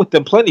hung out with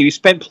them plenty. We've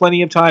spent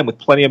plenty of time with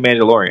plenty of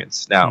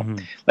Mandalorians now.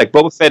 Like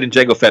Boba Fett and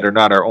Jango Fett are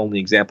not our only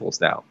examples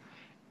now.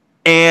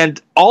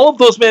 And all of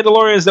those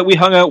Mandalorians that we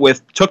hung out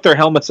with took their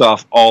helmets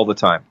off all the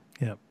time.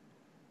 Yep.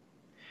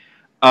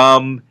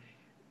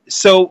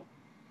 So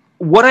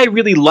what I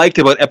really liked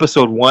about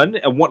Episode 1,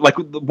 and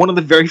one of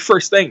the very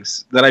first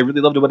things that I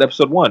really loved about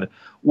Episode 1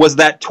 was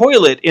that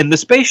toilet in the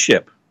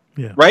spaceship.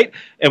 Yeah. Right?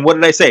 And what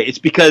did I say? It's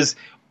because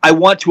I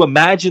want to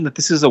imagine that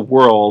this is a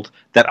world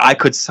that I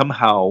could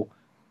somehow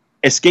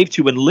escape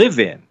to and live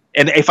in.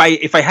 And if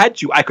I had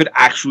to, I could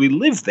actually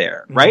live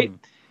there, right?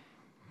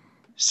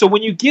 So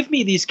when you give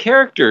me these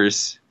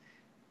characters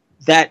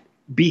that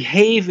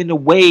behave in a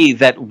way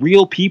that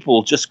real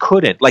people just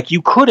couldn't, like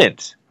you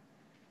couldn't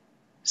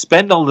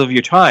spend all of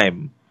your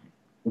time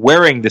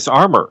wearing this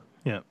armor.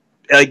 Yeah.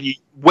 Like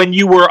when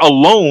you were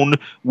alone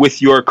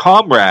with your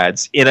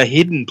comrades in a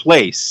hidden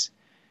place,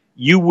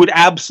 you would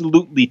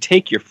absolutely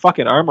take your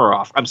fucking armor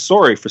off. I'm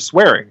sorry for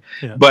swearing,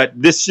 but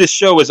this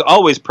show is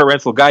always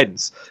parental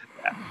guidance.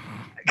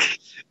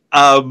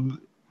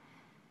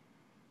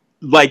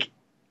 Like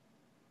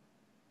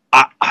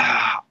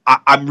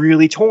I'm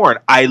really torn.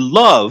 I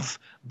love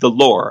the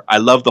lore. I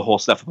love the whole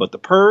stuff about the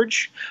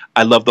Purge.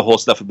 I love the whole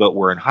stuff about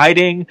we're in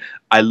hiding.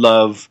 I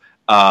love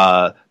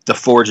the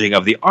forging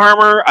of the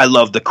armor. I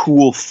love the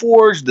cool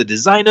forge, the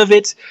design of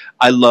it.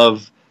 I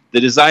love the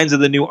designs of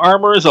the new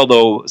armors,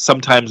 although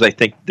sometimes I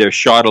think they're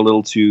shot a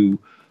little too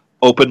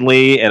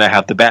openly, and I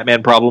have the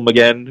Batman problem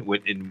again,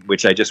 in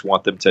which I just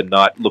want them to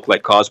not look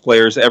like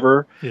cosplayers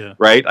ever. Yeah.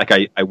 Right? Like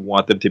I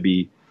want them to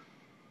be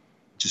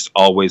just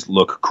always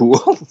look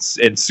cool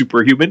and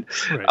superhuman.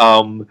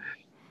 Right.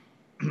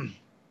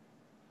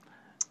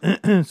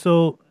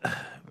 So,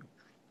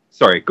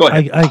 sorry, go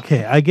ahead.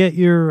 I get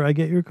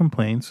your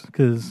complaints,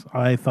 because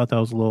I thought that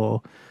was a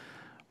little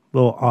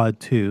odd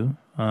too.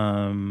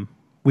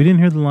 We didn't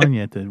hear the line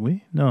yet, did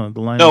we? No, the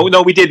line.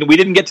 No, we didn't. We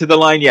didn't get to the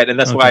line yet, and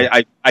that's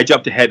why I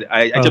jumped ahead.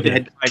 I jumped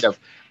ahead, kind of.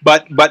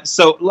 But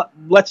so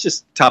let's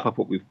just top up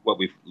what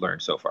we've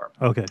learned so far.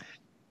 Okay.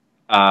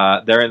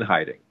 They're in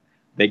hiding.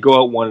 They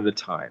go out one at a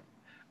time.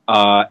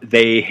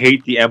 They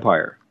hate the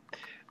Empire.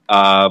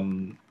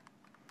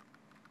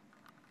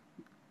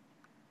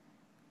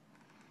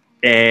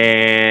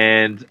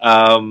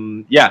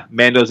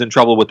 Mando's in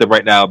trouble with them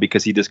right now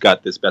because he just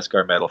got this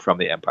Beskar medal from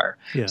the Empire.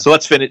 Yeah. So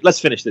let's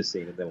finish this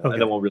scene, and then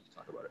we'll really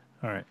talk about it.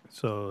 All right.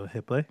 So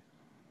hit play.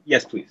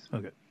 Yes, please.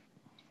 Okay.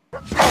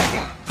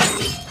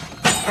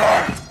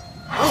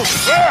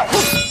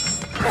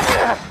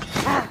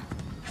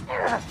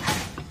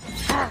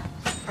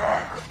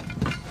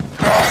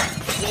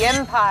 The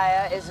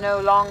Empire is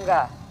no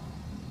longer,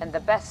 and the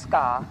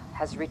Beskar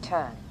has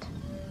returned.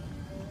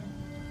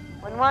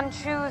 When one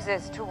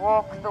chooses to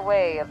walk the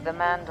way of the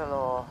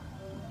Mandalore,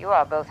 you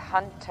are both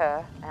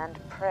hunter and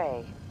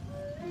prey.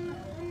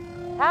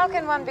 How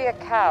can one be a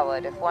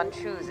coward if one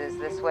chooses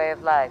this way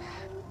of life?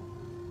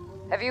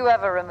 Have you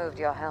ever removed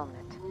your helmet?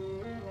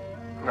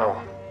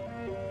 No.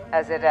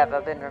 Has it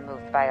ever been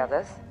removed by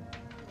others?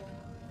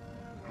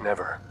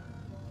 Never.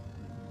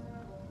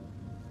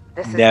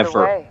 This is Never. the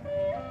way.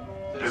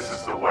 This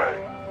is the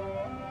way.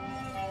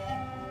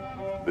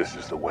 This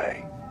is the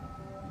way.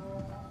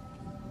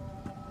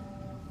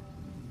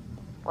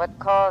 What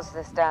caused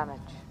this damage?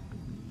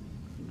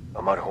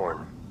 A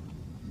Mudhorn.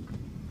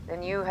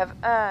 Then you have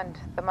earned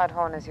the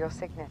Mudhorn as your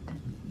signet.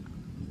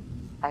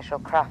 I shall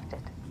craft it.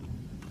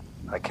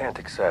 I can't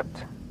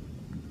accept.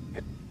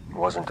 It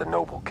wasn't a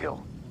noble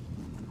kill.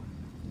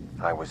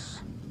 I was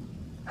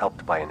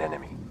helped by an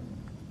enemy.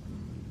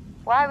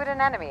 Why would an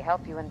enemy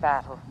help you in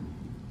battle?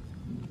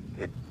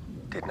 It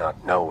did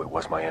not know it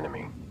was my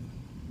enemy.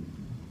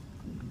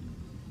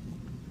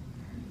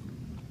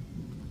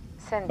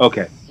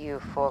 Since you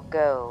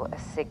forego a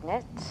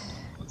signet,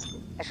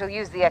 I shall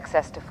use the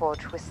excess to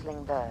forge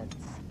whistling birds.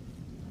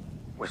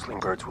 Whistling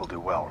birds will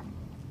do well.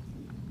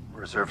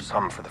 Reserve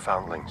some for the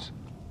foundlings.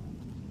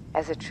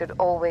 As it should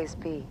always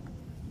be.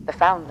 The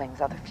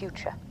foundlings are the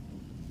future.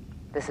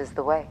 This is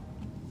the way.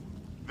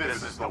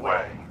 This is the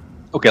way.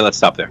 Okay, let's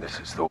stop there. This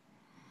is the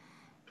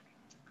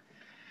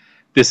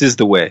This is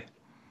the way.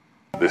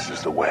 This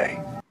is the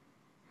way.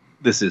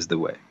 This is the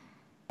way.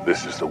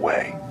 This is the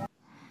way.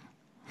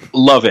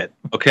 Love it.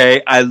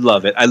 Okay, I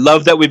love it. I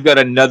love that we've got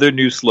another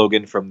new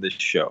slogan from this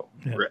show.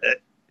 Yeah.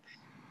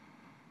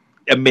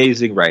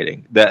 Amazing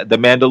writing. The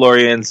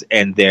Mandalorians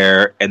and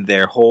their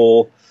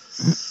whole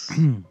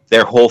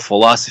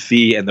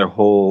philosophy and their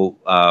whole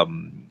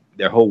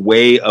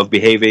way of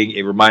behaving.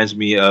 It reminds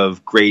me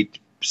of great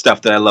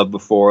stuff that I loved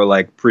before,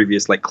 like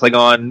previous, like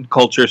Klingon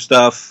culture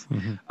stuff,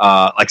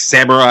 like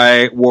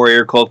samurai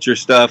warrior culture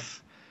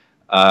stuff.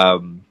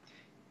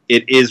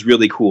 It is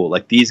really cool.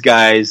 Like, these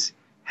guys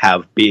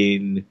have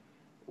been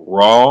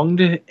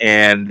wronged,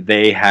 and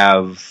they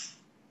have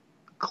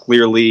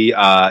clearly,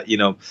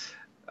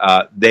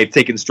 they've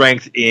taken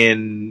strength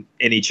in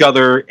each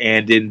other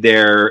and in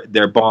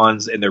their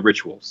bonds and their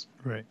rituals.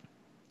 Right.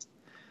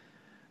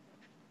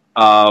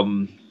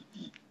 The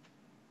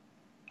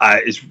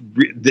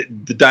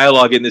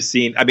dialogue in this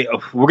scene. I mean,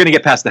 we're going to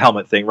get past the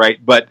helmet thing, right?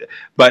 But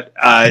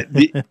I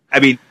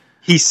mean,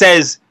 she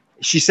says,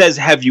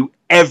 "Have you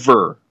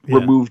ever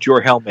removed your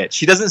helmet?"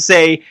 She doesn't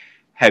say,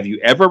 "Have you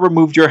ever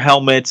removed your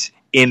helmet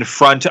in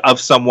front of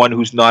someone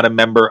who's not a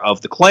member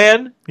of the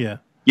clan?" Yeah.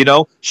 You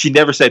know, she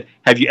never said,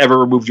 "Have you ever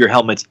removed your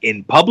helmet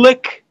in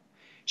public?"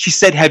 She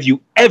said, "Have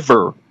you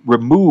ever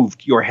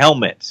removed your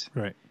helmet?"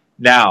 Right.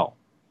 Now,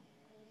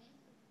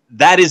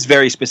 that is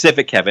very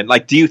specific, Kevin.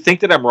 Like, do you think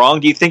that I'm wrong?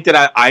 Do you think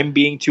that I'm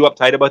being too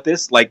uptight about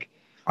this? Like,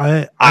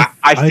 I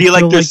feel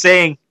like they're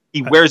saying,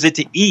 He wears it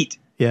to eat.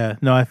 Yeah,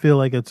 no, I feel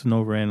like it's an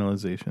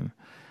overanalyzation.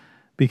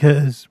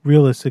 Because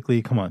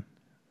realistically, come on.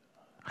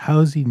 How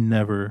does he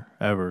never,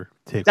 ever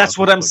take That's off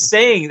what his I'm fucking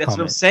saying. That's what I'm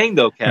helmet? saying,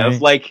 though,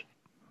 Kev. Right.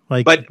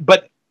 Like,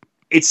 but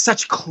it's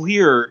such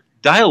clear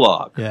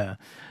dialogue. Yeah.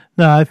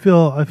 No, I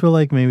feel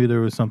like maybe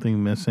there was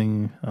something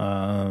missing.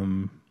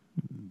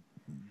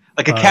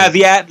 Like a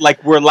caveat,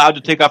 like we're allowed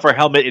to take off our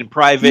helmet in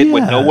private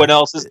when no one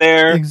else is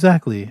there.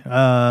 Exactly.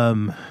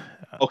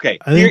 Okay,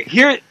 I think-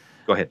 here.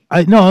 Go ahead.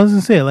 I was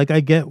gonna say, like,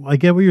 I get what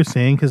you're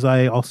saying, because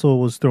I also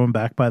was thrown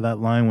back by that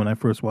line when I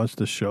first watched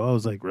the show. I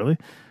was like, really?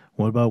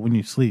 What about when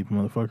you sleep,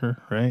 motherfucker?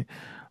 Right?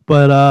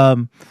 But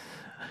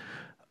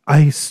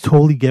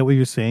totally get what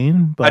you're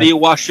saying. But How do you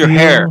wash your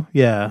hair?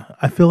 Yeah,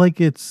 I feel like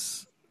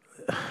it's.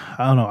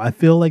 I don't know. I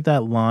feel like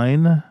that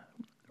line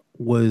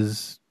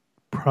was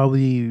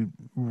probably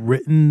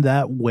written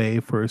that way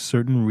for a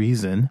certain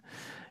reason.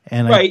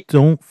 And Right. I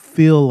don't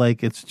feel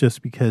like it's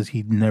just because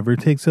he never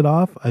takes it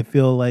off. I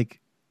feel like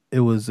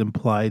it was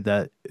implied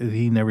that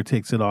he never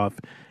takes it off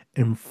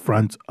in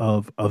front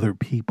of other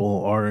people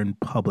or in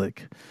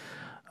public.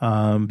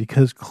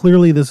 Because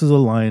clearly this is a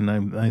line,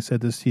 I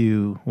said this to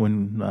you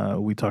when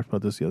we talked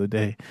about this the other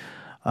day.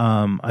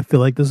 I feel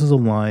like this is a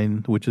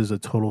line which is a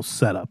total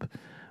setup,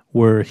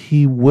 where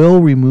he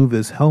will remove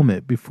his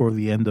helmet before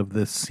the end of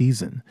this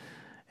season.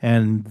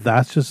 And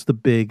that's just the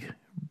big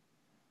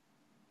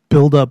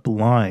build-up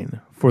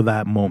line for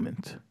that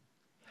moment.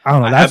 I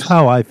don't know. That's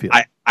how I feel.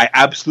 I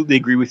absolutely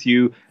agree with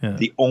you. Yeah.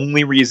 The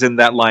only reason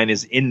that line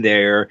is in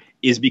there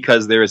is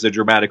because there is a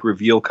dramatic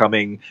reveal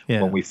coming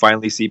when we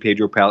finally see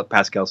Pedro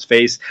Pascal's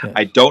face. Yes.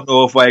 I don't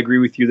know if I agree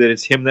with you that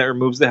it's him that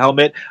removes the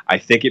helmet. I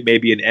think it may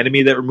be an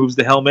enemy that removes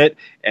the helmet,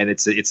 and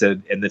it's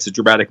a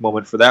dramatic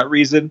moment for that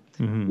reason.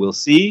 Mhm. We'll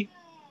see.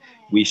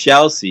 We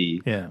shall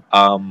see. Yeah.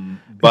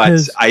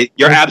 But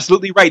you're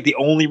absolutely right. The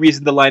only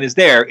reason the line is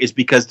there is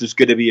because there's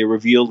going to be a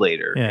reveal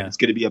later, Yeah. and it's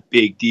going to be a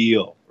big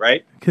deal,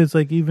 right? Because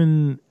like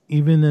even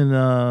in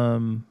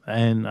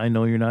and I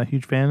know you're not a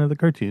huge fan of the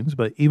cartoons,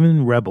 but even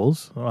in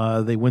Rebels,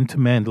 they went to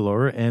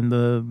Mandalore and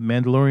the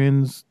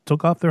Mandalorians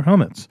took off their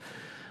helmets.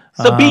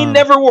 Sabine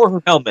never wore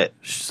her helmet.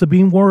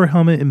 Sabine wore her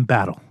helmet in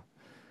battle.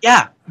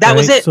 Yeah, that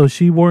was right? it. So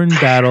she wore in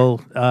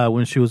battle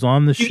when she was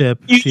on the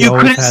ship. You she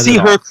always couldn't had see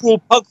it her off. cool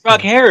punk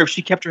rock hair if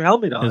she kept her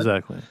helmet on.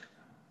 Exactly.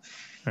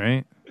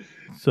 Right.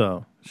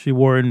 So she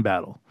wore it in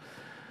battle.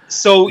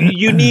 So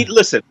you need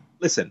listen.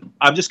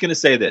 I'm just going to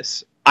say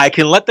this. I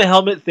can let the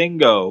helmet thing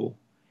go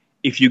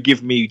if you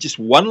give me just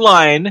one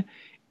line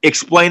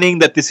explaining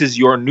that this is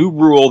your new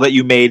rule that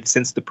you made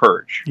since the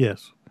Purge.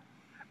 Yes.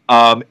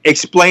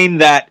 Explain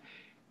that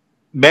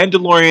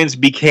Mandalorians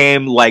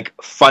became like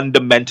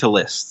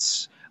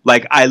fundamentalists.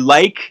 Like I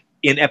like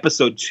in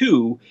episode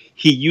 2,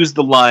 he used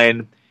the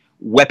line,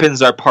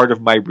 "Weapons are part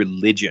of my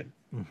religion."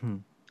 Mm-hmm.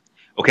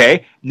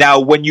 Okay? Now,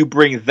 when you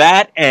bring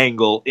that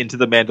angle into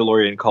the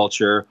Mandalorian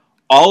culture,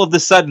 all of a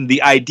sudden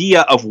the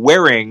idea of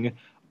wearing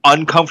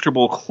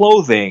uncomfortable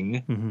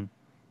clothing Mm-hmm.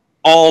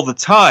 all the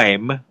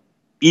time,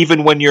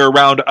 even when you're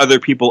around other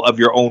people of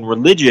your own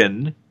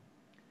religion,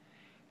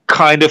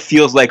 kind of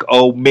feels like,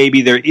 oh,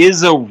 maybe there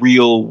is a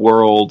real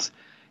world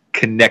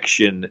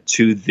connection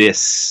to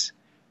this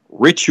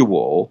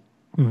ritual.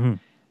 Mm-hmm.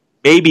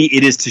 Maybe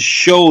it is to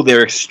show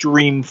their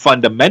extreme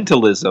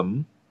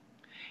fundamentalism,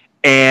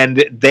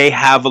 and they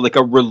have like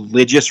a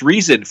religious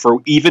reason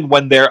for even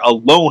when they're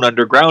alone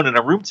underground in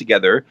a room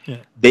together,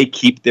 they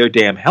keep their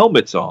damn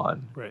helmets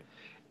on. Right.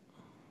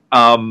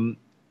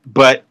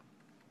 But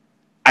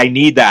I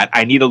need that.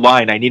 I need a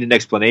line. I need an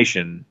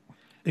explanation.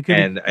 It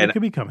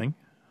could be coming.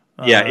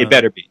 Yeah, it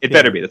better be. It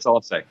better be. That's all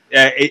I'm saying.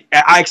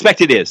 I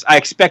expect it is. I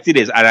expect it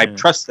is, and I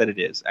trust that it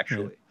is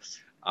actually.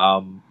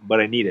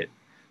 But I need it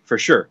for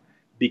sure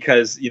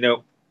because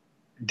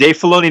Dave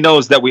Filoni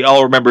knows that we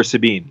all remember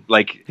Sabine.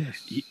 Like,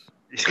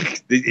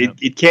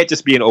 it can't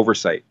just be an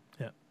oversight.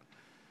 Yeah.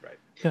 Right.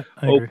 Yeah.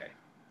 I agree.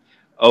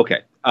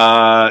 Okay.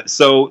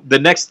 So the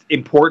next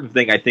important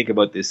thing I think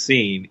about this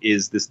scene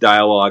is this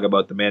dialogue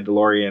about the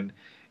Mandalorian,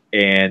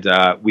 and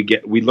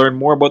we learn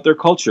more about their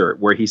culture.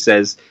 Where she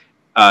says,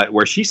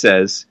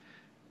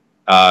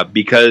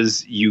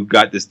 because you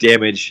got this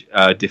damage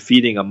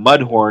defeating a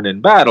mudhorn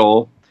in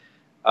battle,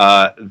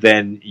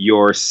 then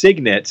your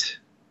signet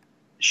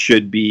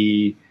should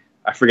be,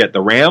 I forget,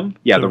 the ram?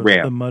 Yeah, the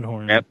ram. The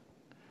mudhorn. Ram.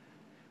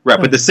 Right,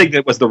 but the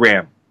signet was the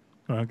ram.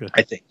 Oh, okay.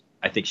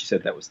 I think she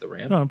said that was the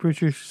ram. No, I'm pretty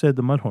sure she said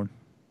the mudhorn.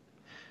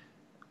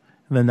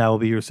 And then that will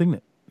be your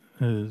signet.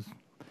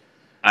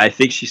 I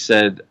think she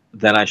said,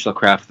 "Then I shall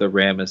craft the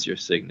ram as your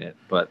signet."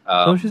 But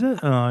so she said,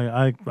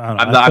 I don't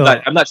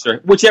know. I'm not sure.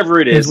 Whichever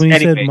it is. When you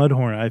anyway, said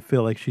mudhorn, I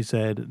feel like she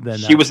said, "Then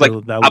she was like,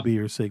 that would be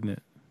your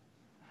signet."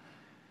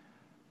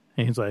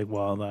 And he's like,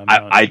 "Well,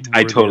 I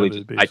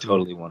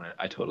totally want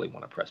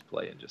to press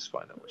play and just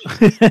find out what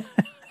she said.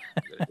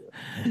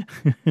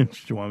 Do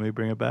you want me to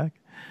bring it back?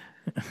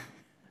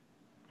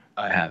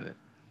 I have it.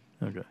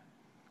 Okay.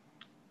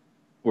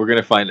 We're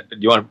gonna find.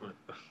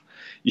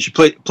 You should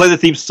play the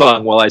theme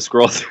song while I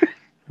scroll through.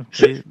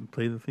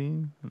 Play the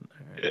theme.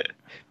 Right.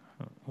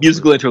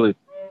 Musical interlude.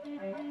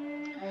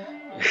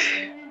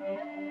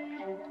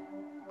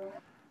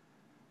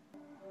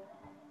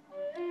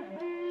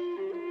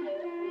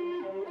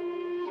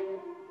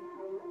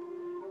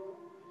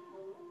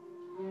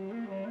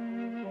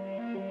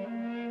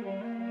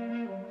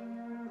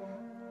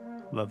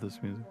 Love this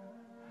music.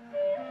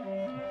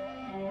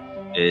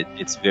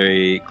 It's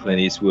very Clint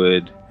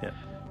Eastwood. Yeah.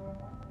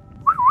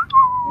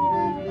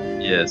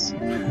 Yes.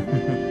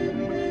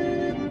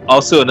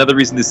 Also, another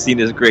reason this scene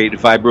is great: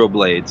 vibro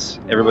blades.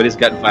 Everybody's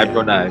got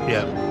vibro knives.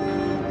 Yeah.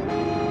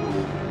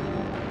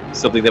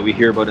 Something that we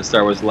hear about in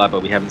Star Wars a lot,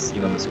 but we haven't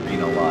seen on the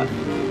screen a lot.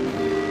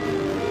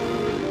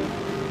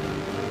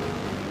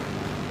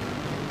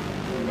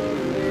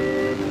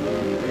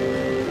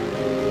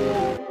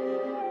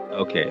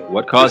 Okay,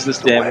 what caused this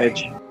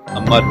damage?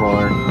 A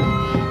Mudhorn.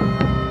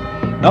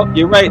 Oh,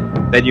 you're right.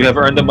 Then you have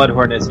earned the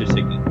Mudhorn as your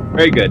signet.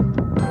 Very good.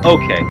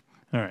 Okay.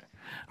 All right.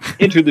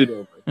 Interlude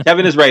over.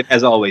 Kevin is right,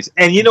 as always.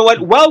 And you know what?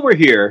 While we're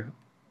here,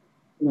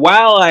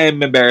 while I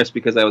am embarrassed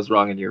because I was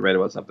wrong and you're right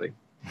about something,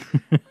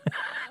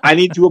 I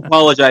need to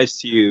apologize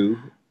to you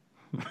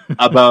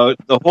about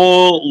the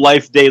whole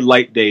Life Day,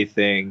 Light Day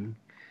thing.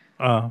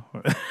 Oh.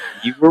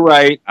 You were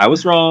right. I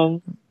was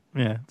wrong.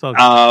 Yeah, it's all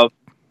good.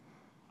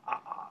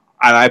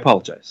 And I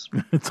apologize.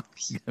 It's all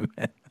good,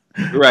 man.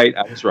 You're right.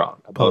 I was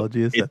wrong.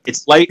 Apology is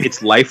It's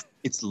life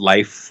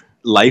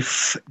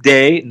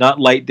day, not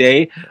light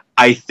day.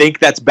 I think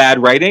that's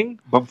bad writing.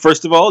 But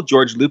first of all,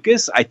 George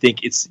Lucas, I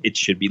think it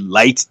should be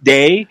light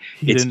day.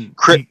 He didn't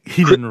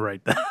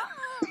write that.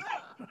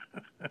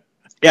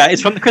 Yeah,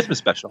 it's from the Christmas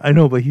special. I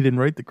know, but he didn't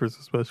write the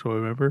Christmas special,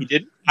 remember? He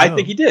did? No. I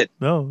think he did.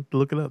 No,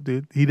 look it up,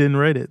 dude. He didn't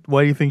write it.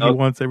 Why do you think he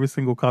wants every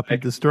single copy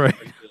destroyed?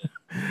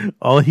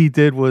 All he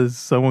did was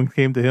someone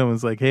came to him and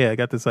was like, hey, I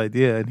got this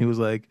idea. And he was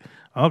like,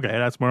 okay,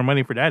 that's more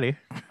money for daddy.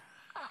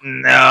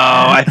 No,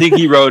 I think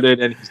he wrote it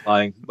and he's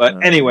lying.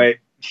 But anyway.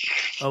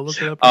 I'll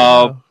look it up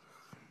right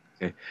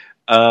now.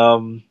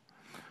 Okay.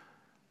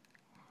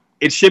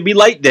 It should be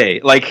light day.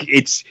 Like,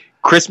 it's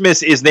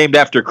Christmas is named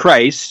after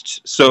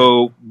Christ,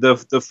 so the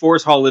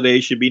Force holiday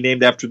should be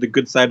named after the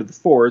good side of the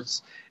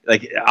Force.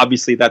 Like,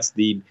 obviously that's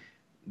the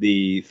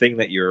thing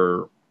that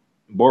you're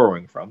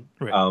borrowing from.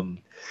 Right.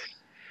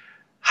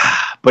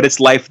 But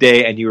it's Life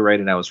Day, and you were right,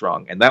 and I was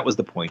wrong, and that was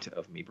the point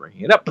of me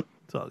bringing it up.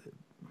 It's all good.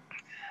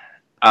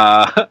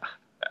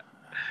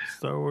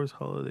 Star Wars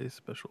Holiday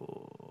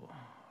Special.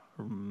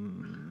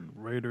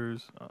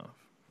 Raiders.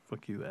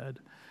 Fuck you, Ad.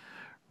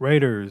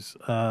 Raiders.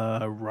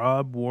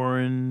 Rob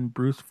Warren,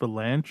 Bruce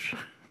Valanche.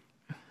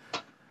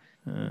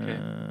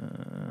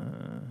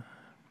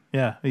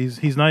 Yeah,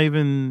 he's not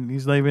even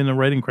a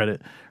writing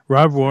credit.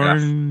 Rob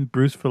Warren,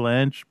 Bruce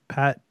Valanche,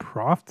 Pat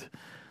Proft,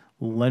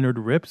 Leonard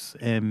Rips,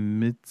 and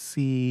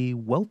Mitzi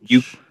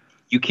Welch.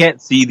 You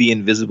can't see the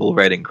invisible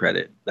writing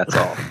credit. That's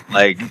all.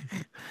 Like,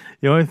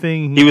 the only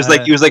thing he was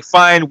like,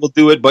 fine, we'll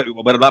do it, but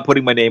I'm not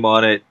putting my name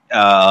on it.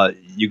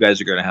 You guys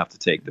are gonna have to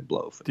take the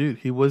blow. Dude,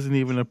 he wasn't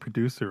even a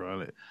producer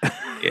on it.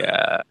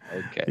 Yeah.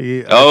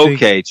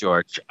 Okay.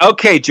 George.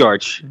 Okay,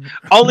 George.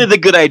 Only the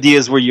good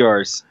ideas were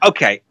yours.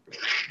 Okay.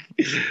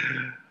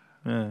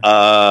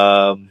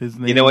 Yeah.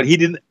 You know what?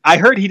 I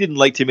heard he didn't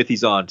like Timothy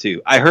Zahn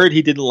too. I heard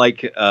he didn't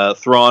like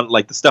Thrawn,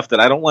 like the stuff that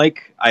I don't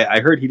like. I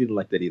heard he didn't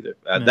like that either.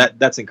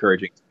 That's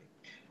encouraging to me.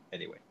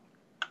 Anyway.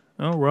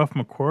 Oh, Ralph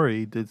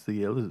McQuarrie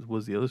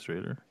was the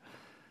illustrator.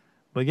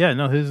 But yeah,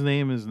 no, his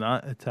name is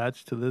not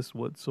attached to this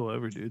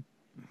whatsoever, dude.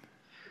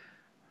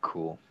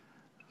 Cool.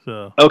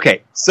 So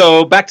okay,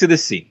 so back to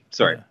this scene.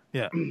 Sorry.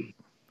 Yeah.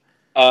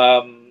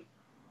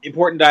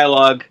 Important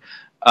dialogue.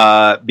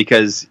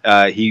 Because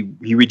he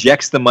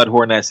rejects the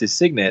Mudhorn as his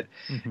signet,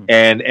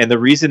 and the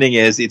reasoning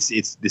is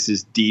this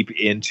is deep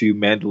into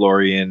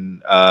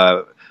Mandalorian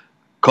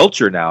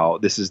culture now.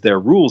 This is their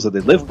rules that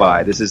they live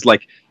by. This is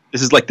like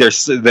their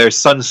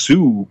Sun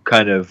Tzu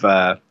kind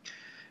of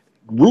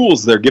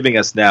rules they're giving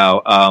us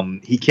now.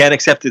 He can't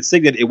accept its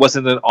signet. It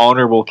wasn't an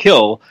honorable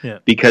kill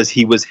because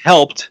he was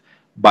helped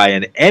by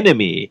an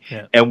enemy,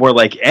 and we're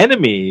like,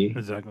 enemy.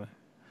 Exactly.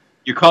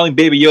 You're calling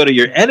Baby Yoda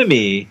your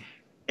enemy.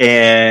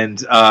 And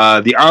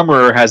the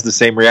armorer has the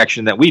same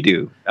reaction that we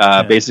do.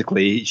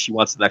 Basically, she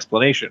wants an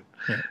explanation.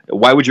 Yeah.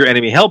 Why would your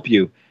enemy help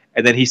you?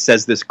 And then he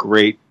says this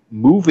great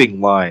moving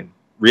line.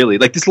 Really,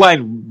 like, this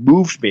line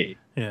moved me.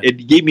 Yeah.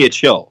 It gave me a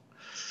chill.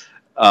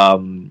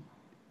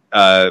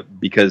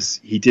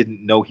 Because he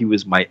didn't know he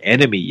was my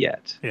enemy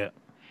yet. Yeah.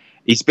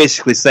 He's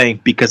basically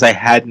saying, because I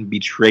hadn't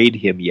betrayed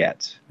him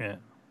yet. Yeah.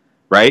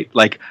 Right?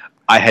 Like,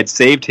 I had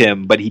saved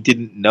him, but he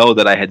didn't know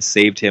that I had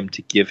saved him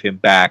to give him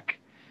back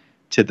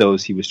to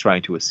those he was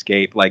trying to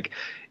escape. Like,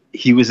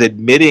 he was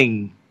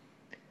admitting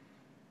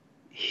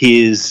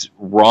his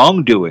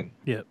wrongdoing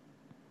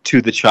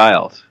to the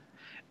child.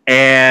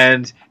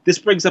 And this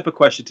brings up a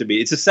question to me.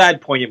 It's a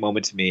sad, poignant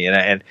moment to me,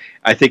 and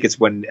I think it's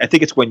when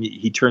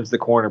he turns the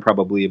corner,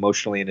 probably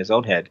emotionally in his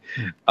own head,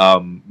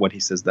 when he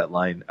says that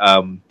line.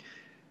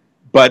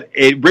 But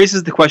it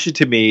raises the question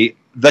to me.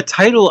 The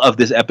title of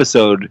this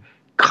episode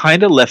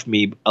kind of left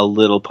me a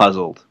little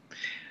puzzled.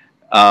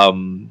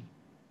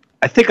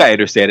 I think I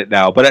understand it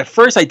now, but at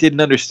first I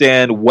didn't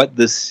understand what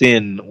the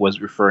sin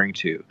was referring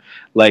to.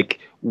 Like,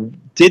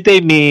 did they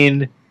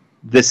mean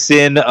the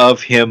sin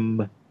of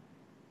him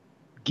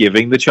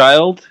giving the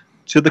child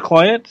to the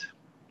client?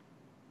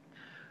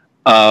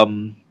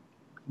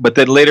 But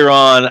then later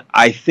on,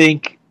 I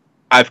think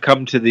I've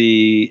come to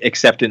the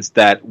acceptance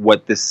that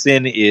what the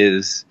sin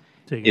is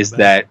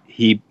that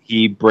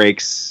he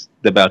breaks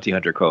the bounty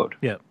hunter code.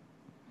 Yeah,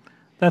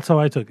 that's how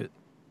I took it.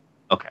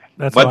 Okay,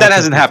 That's but how that I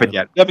hasn't took it, happened too.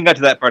 yet. We haven't got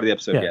to that part of the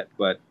episode Yeah. yet.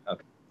 But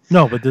okay,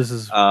 No, but this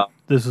is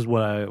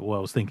what I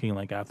was thinking.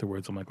 Like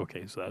afterwards, I'm like,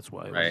 okay, so that's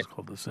why it was Right.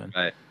 called the sin.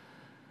 right,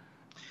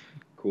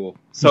 cool.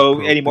 So,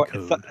 broke any the more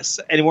code.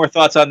 any more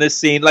thoughts on this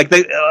scene? Like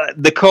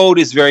the code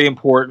is very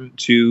important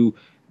to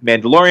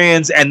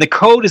Mandalorians, and the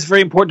code is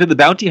very important to the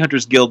Bounty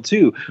Hunters Guild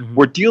too. Mhm.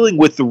 We're dealing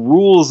with the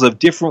rules of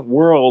different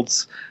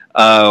worlds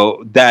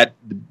that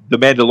the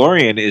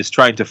Mandalorian is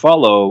trying to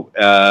follow,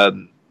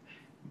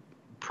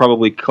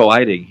 probably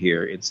colliding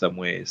here in some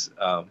ways.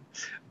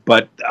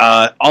 But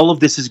all of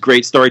this is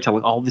great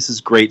storytelling. All of this is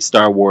great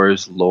Star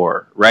Wars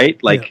lore,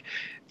 right? Like,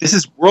 this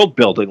is world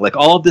building. Like,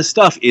 all of this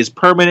stuff is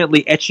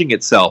permanently etching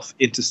itself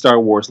into Star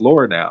Wars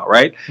lore now,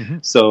 right?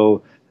 Mhm.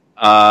 So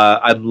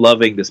I'm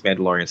loving this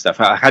Mandalorian stuff.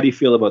 How do you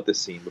feel about this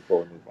scene before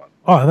we move on?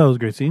 Oh, I thought it was a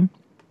great scene.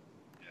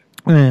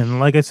 And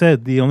like I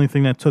said, the only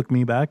thing that took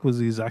me back was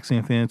the exact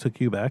same thing that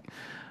took you back.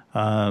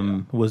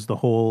 Was the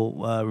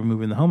whole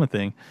removing the helmet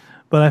thing.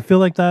 But I feel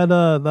like that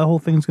whole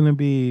thing's going to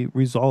be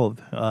resolved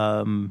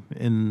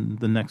in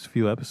the next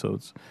few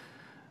episodes.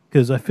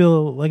 Because I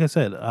feel, like I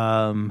said,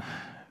 I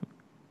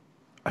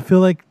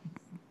feel like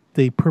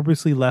they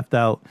purposely left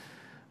out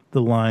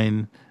the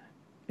line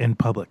in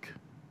public.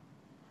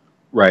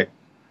 Right.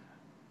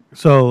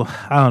 So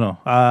I don't know.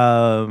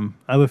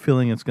 I have a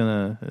feeling it's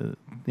gonna,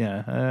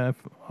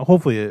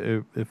 hopefully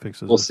it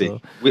fixes. We'll it, see.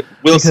 so.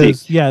 We'll see.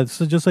 Because, yeah,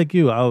 so just like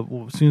you,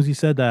 as soon as he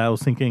said that, I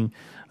was thinking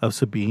of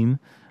Sabine.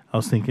 I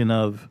was thinking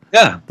of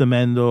Yeah. the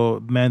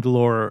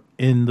Mandalore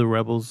in the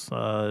Rebels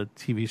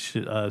TV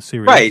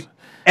series. Right.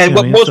 And You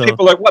know what what I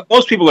mean? what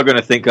most people are going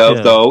to think of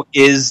Yeah. though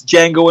is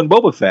Jango and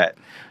Boba Fett,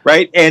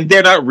 right? And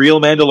they're not real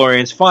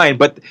Mandalorians, fine,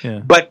 but Yeah.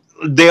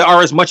 they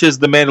are as much as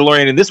the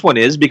Mandalorian in this one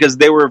is, because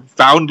they were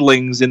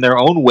foundlings in their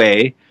own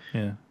way.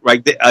 Yeah.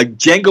 Right,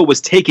 Jango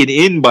was taken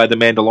in by the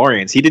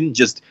Mandalorians. He didn't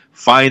just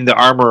find the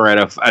armor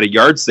at a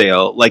yard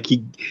sale. Like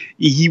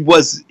he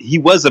was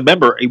a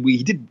member.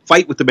 He did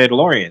fight with the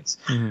Mandalorians.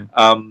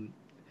 Mhm.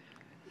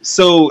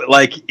 So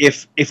like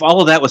if all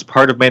of that was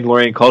part of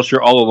Mandalorian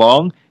culture all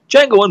along,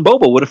 Jango and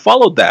Boba would have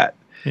followed that.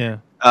 Yeah.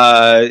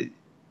 So-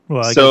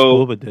 Well, I guess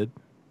Boba did.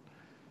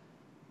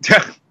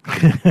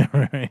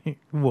 Right.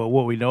 Well,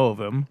 what we know of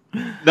him.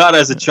 Not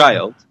as a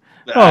child.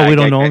 Oh, we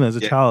don't know him as a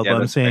child, yeah, but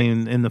I'm that's right.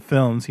 saying in the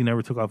films, he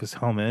never took off his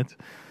helmet.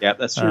 Yeah,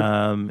 that's true.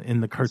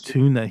 In the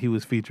cartoon that he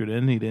was featured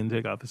in, he didn't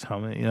take off his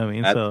helmet. You know what I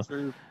mean? That's So,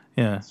 true.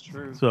 yeah. That's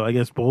true. So I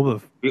guess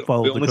Boba We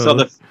followed only the saw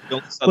code. we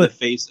only saw But- the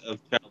face of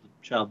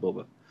child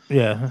Boba.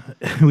 Yeah,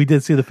 we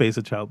did see the face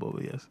of Child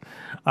Boba, yes.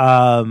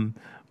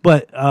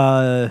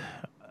 But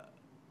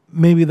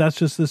maybe that's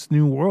just this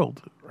new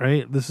world,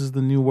 right? This is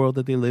the new world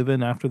that they live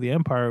in after the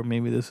Empire.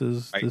 Maybe this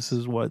is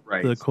Right. what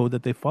Right. the code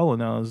that they follow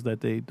now is,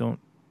 that they don't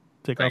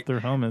take off Right. their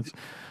helmets.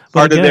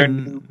 Part of their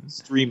again, new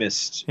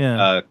extremist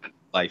Yeah.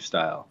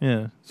 lifestyle.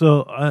 Yeah.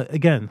 So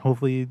again,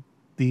 hopefully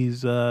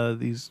these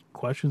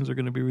questions are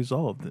going to be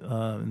resolved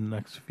in the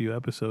next few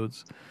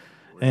episodes.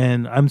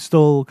 And I'm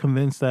still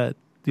convinced that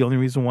the only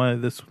reason why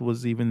this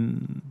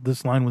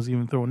line was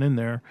even thrown in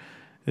there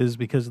is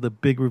because of the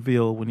big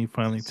reveal when he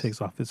finally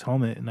takes off his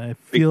helmet. And I Big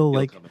feel deal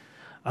like, coming.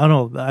 I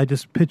don't know, I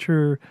just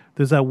picture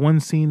there's that one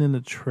scene in the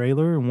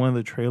trailer, in one of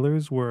the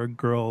trailers, where a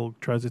girl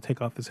tries to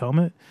take off his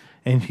helmet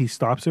and he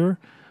stops her.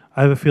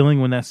 I have a feeling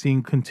when that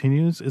scene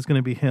continues, it's going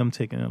to be him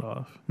taking it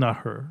off, not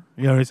her.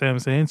 You know what I'm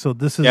saying? So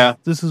this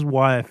is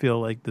why I feel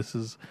like this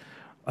is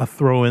a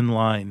throw-in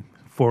line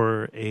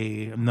for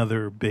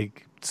another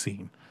big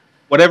scene.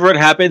 Whatever it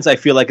happens, I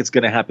feel like it's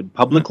going to happen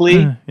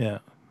publicly Yeah.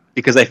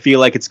 because I feel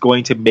like it's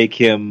going to make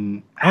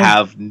him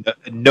have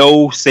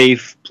no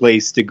safe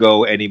place to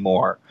go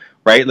anymore.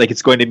 Right? Like,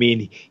 it's going to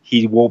mean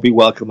he won't be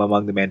welcome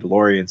among the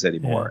Mandalorians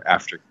anymore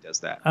after he does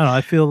that. I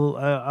don't know.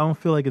 I don't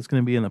feel like it's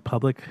going to be in a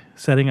public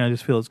setting. I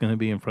just feel it's going to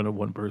be in front of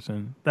one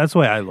person. That's the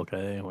way I look at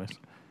it, anyways.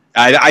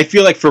 I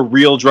feel like for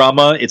real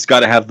drama, it's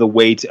got to have the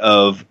weight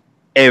of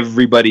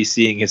everybody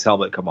seeing his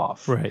helmet come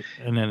off. Right.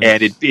 And then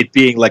It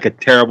being like a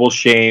terrible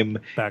shame.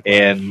 backlash.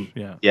 And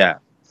yeah.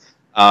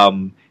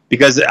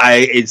 Because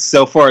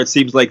so far it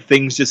seems like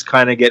things just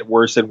kind of get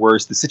worse and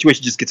worse. The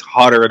situation just gets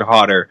hotter and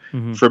hotter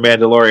Mhm. for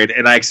Mandalorian,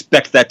 and I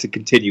expect that to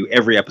continue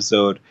every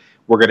episode.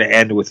 We're going to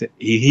end with it.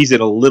 He's in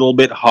a little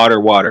bit hotter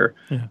water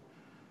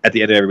at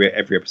the end of every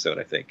episode,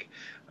 I think.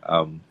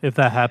 If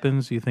that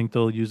happens, you think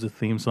they'll use the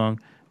theme song,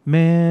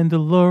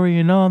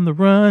 Mandalorian on the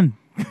run?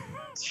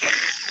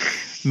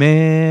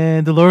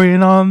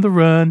 Mandalorian on the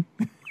run.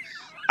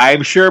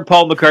 I'm sure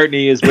Paul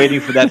McCartney is waiting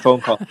for that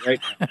phone call right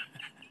now.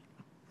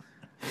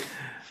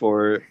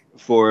 For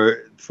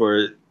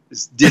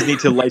Disney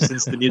to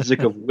license the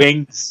music of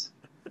Wings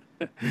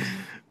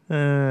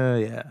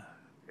Yeah.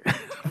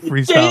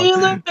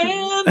 Freestyle.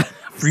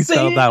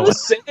 Freestyle that one.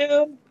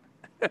 Sam.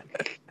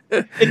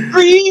 And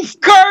Grief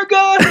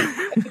Karga,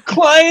 and the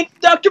client,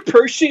 Dr.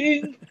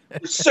 Pershing,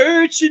 we're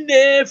searching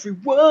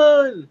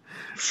everyone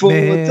for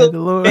the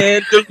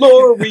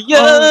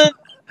Mandalorian.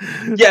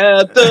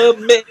 Yeah,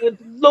 the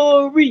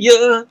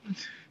Mandalorian.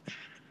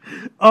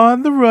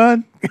 On the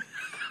run.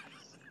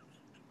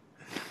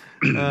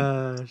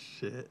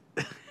 Shit.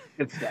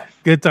 Good stuff.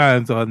 Good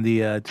times on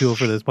the tool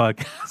for this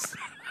podcast.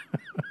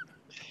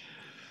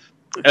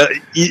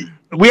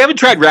 We haven't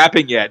tried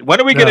rapping yet. When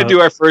are we going to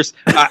do our first?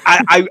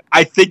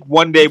 I think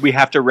one day we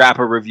have to rap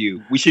a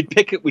review. We should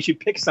pick it. We should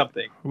pick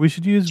something. We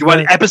should use. Do you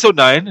want episode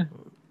 9?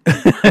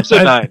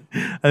 Episode 9.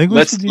 I think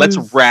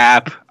let's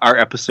wrap our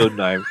episode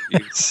 9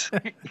 reviews.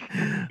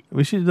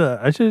 We should.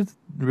 I should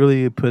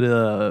really put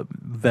a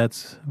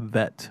vet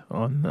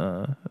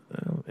on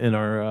in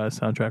our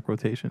soundtrack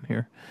rotation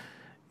here.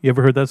 You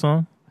ever heard that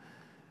song?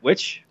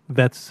 Which?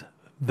 Vet.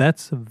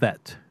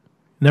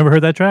 Never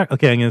heard that track?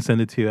 Okay, I'm gonna send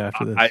it to you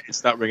after this.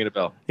 It's not ringing a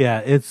bell. Yeah,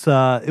 it's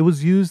it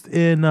was used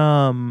in.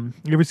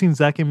 You ever seen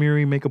Zack and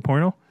Miri make a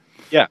porno?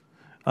 Yeah.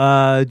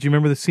 Do you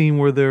remember the scene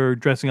where they're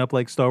dressing up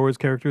like Star Wars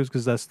characters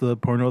because that's the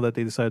porno that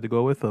they decided to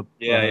go with?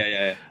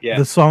 Yeah.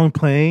 The song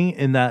playing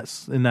in that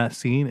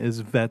scene is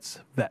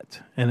Vet's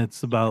Vet, and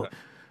it's about.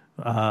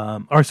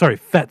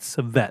 Fet's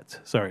Vet.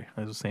 Sorry,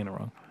 I was saying it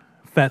wrong.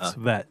 Fet's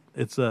Vet.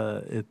 It's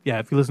if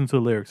you listen to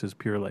the lyrics, it's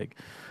pure like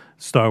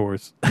Star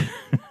Wars.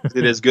 Is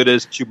it as good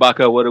as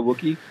Chewbacca? What a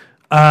Wookiee?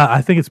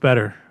 I think it's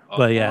better,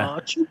 but yeah,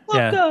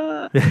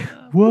 Chewbacca. Yeah.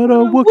 What a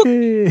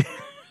Wookiee!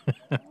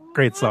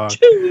 Great song.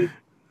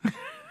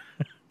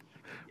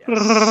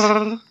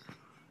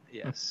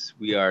 Yes,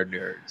 we are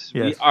nerds. Yes.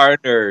 We are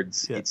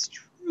nerds. Yes. It's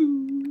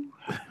true.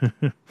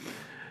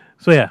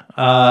 So yeah,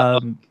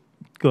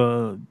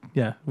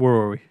 where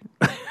were we?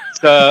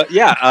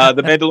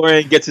 The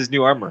Mandalorian gets his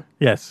new armor.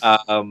 Yes.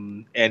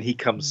 And he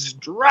comes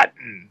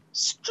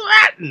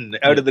strutting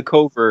out of the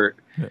covert,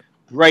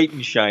 bright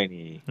and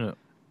shiny. Yeah.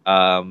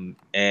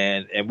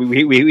 And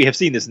we have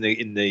seen this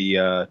in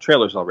the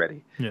trailers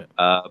already. Yeah.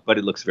 But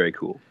it looks very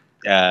cool.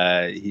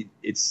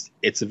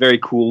 It's a very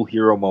cool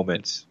hero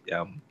moment,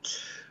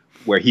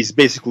 where he's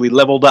basically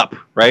leveled up,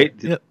 right?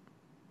 Yep.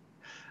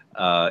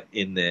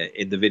 In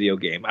the video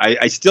game,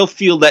 I still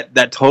feel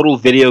that total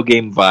video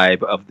game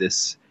vibe of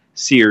this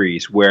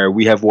series, where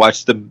we have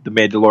watched the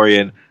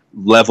Mandalorian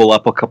level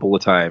up a couple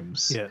of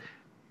times,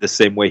 the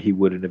same way he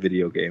would in a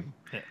video game,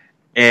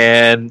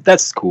 and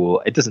that's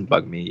cool. It doesn't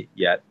bug me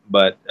yet,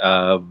 but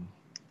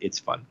it's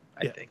fun.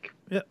 I think.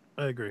 Yeah,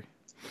 I agree.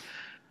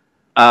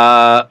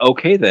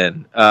 Okay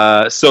then.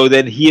 So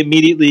then he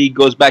immediately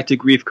goes back to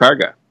Grief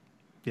Karga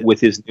with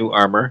his new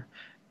armor.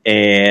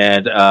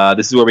 And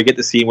this is where we get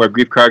the scene where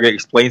Grief Karga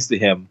explains to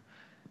him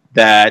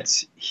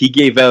that he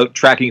gave out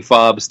tracking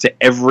fobs to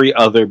every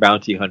other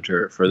bounty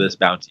hunter for this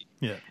bounty.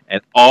 Yeah.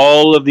 And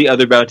all of the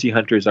other bounty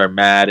hunters are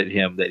mad at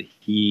him that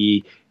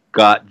he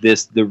got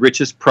the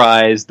richest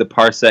prize the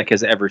Parsec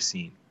has ever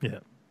seen. Yeah.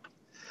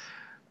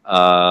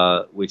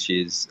 Which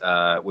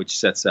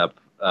sets up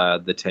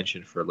the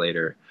tension for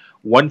later.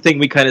 One thing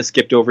we kind of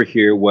skipped over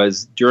here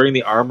was during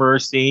the armor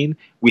scene,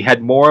 we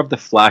had more of the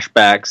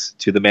flashbacks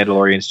to the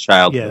Mandalorian's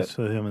childhood. Yes,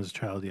 so him as a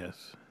child, yes.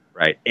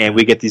 Right. And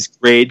we get these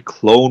great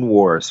Clone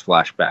Wars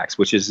flashbacks,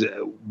 which is,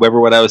 remember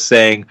what I was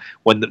saying,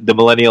 when the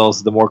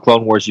millennials, the more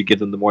Clone Wars you give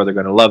them, the more they're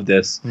going to love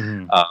this.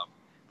 Mm-hmm.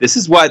 This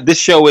is what this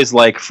show is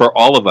like for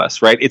all of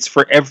us, right? It's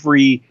for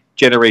every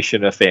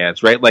generation of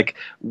fans, right? Like,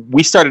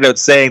 we started out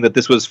saying that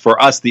this was for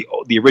us, the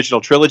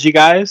original trilogy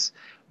guys,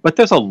 but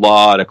there's a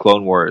lot of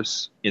Clone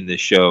Wars in this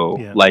show.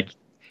 Yeah. Like,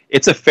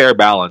 it's a fair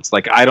balance.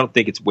 Like, I don't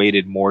think it's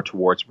weighted more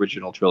towards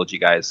original trilogy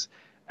guys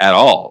at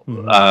all.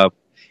 Mm-hmm.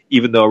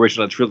 Even though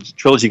original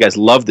trilogy guys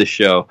love this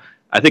show,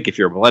 I think if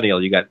you're a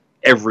millennial, you got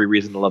every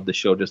reason to love the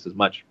show just as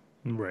much.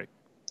 Right.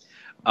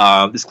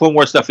 This Clone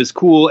Wars stuff is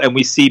cool, and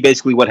we see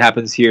basically what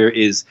happens here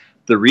is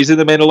the reason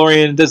the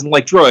Mandalorian doesn't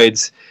like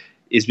droids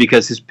is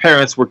because his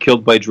parents were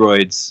killed by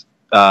droids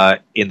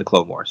in the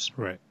Clone Wars.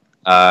 Right.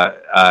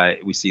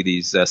 We see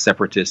these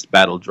separatist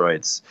battle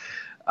droids.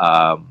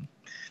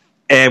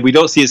 And we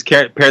don't see his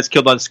parents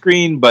killed on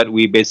screen, but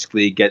we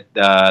basically get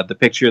the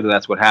picture that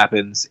that's what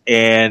happens.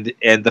 And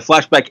the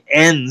flashback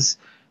ends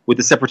with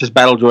the separatist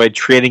battle droid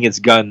training its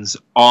guns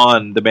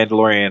on the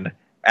Mandalorian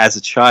as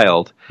a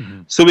child.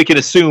 Mm-hmm. So we can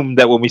assume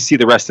that when we see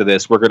the rest of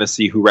this, we're going to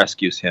see who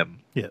rescues him.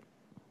 Yeah.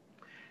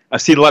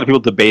 I've seen a lot of people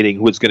debating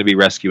who is going to be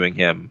rescuing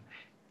him.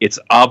 It's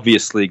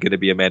obviously going to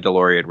be a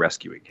Mandalorian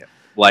rescuing him.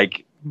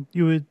 Like,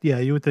 you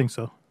would think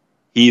so.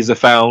 He's a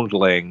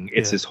foundling.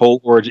 It's his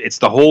whole origin. It's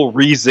the whole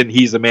reason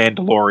he's a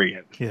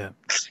Mandalorian. Yeah.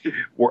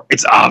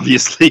 It's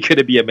obviously going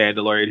to be a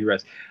Mandalorian who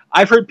rescues.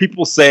 I've heard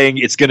people saying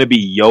it's going to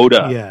be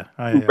Yoda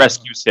who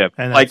rescues him.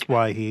 And that's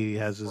why he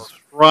has his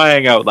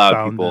crying out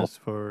loud people.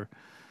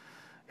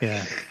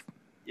 Yeah,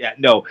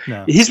 no.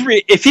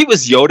 If he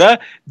was Yoda,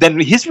 then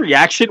his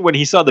reaction when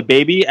he saw the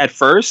baby at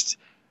first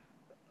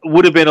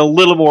would have been a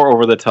little more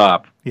over the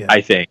top,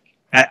 I think.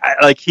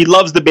 Like he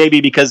loves the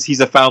baby because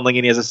he's a foundling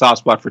and he has a soft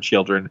spot for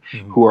children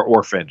who are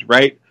orphaned,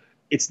 right?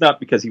 It's not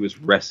because he was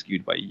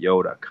rescued by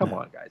Yoda. Come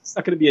on, guys. It's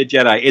not going to be a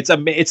Jedi. It's a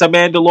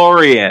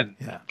Mandalorian.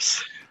 Yeah.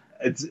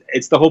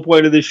 It's the whole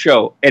point of this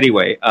show.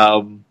 Anyway,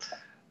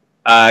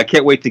 I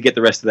can't wait to get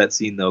the rest of that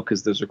scene though,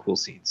 because those are cool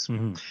scenes.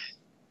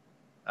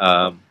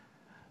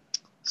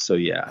 So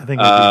yeah, I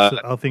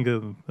think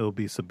it'll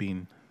be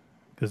Sabine,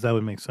 because that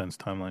would make sense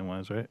timeline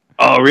wise, right?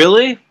 Oh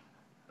really?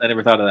 I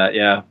never thought of that.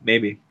 Yeah,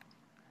 maybe.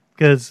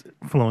 Because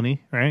Filoni,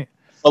 right?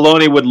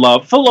 Filoni would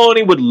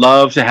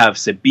love to have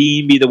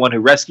Sabine be the one who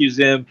rescues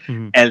him,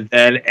 and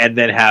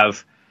then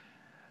have,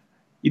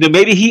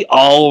 maybe he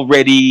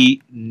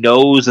already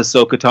knows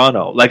Ahsoka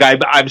Tano. Like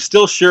I'm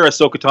still sure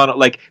Ahsoka Tano.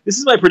 Like this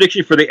is my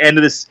prediction for the end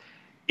of this.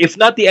 If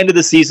not the end of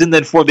the season,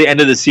 then for the end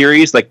of the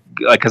series. Like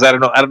because I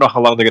don't know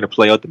how long they're going to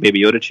play out the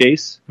Baby Yoda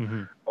chase,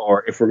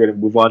 or if we're going to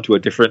move on to a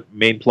different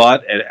main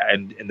plot,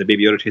 and the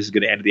Baby Yoda chase is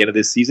going to end at the end of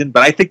this season.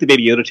 But I think the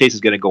Baby Yoda chase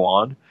is going to go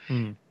on.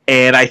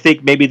 And I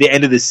think maybe the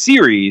end of the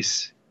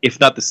series, if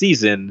not the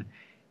season,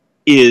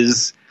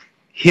 is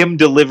him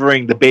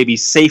delivering the baby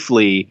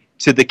safely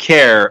to the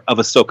care of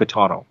Ahsoka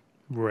Tano.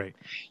 Right.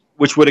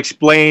 Which would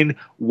explain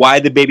why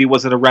the baby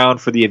wasn't around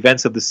for the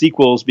events of the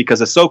sequels,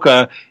 because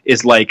Ahsoka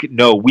is like,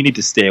 no, we need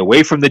to stay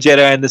away from the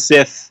Jedi and the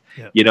Sith.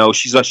 Yep.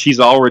 She's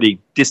already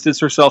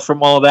distanced herself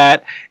from all of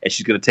that, and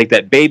she's going to take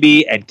that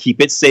baby and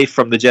keep it safe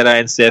from the Jedi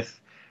and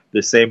Sith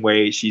the same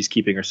way she's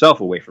keeping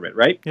herself away from it,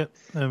 right? Yep,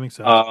 that makes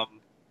sense.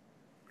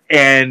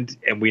 And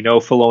we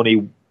know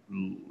Filoni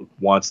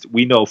wants to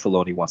bring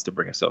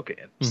Ahsoka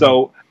in.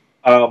 So,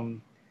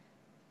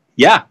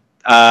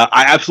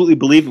 I absolutely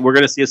believe we're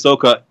going to see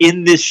Ahsoka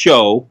in this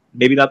show.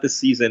 Maybe not this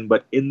season,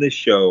 but in this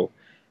show.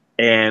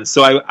 And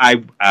so I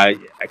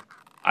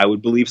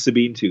would believe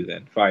Sabine too.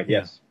 Then fine,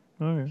 yes.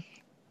 Okay.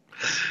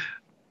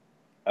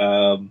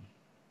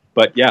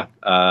 But yeah,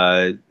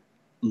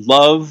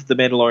 love the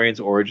Mandalorian's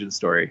origin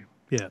story.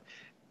 Yeah.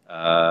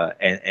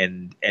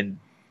 And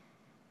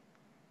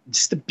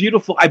just a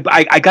beautiful.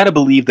 I gotta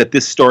believe that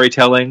this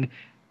storytelling,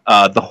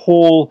 the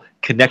whole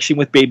connection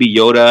with Baby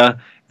Yoda,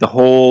 the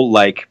whole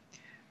the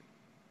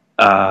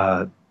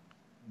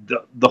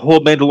whole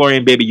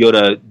Mandalorian Baby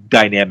Yoda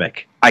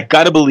dynamic. I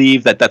gotta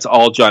believe that that's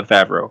all Jon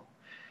Favreau,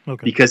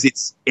 because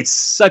it's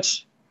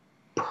such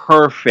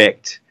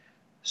perfect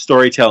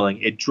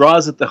storytelling. It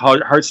draws at the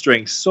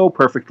heartstrings so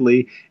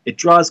perfectly. It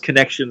draws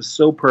connections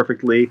so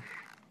perfectly.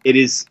 It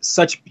is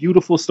such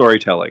beautiful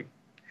storytelling.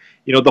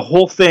 The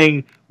whole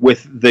thing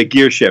with the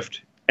gear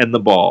shift and the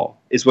ball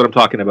is what I'm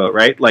talking about,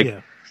 right?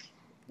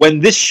 When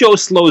this show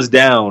slows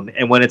down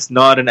and when it's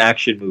not an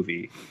action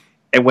movie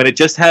and when it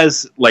just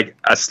has like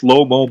a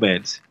slow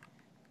moment,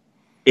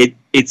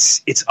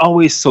 it's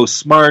always so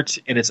smart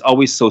and it's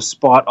always so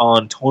spot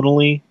on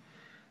tonally.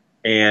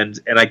 And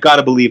I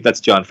gotta believe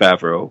that's Jon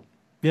Favreau.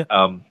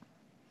 Yeah.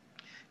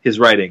 His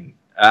writing,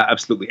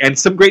 absolutely. And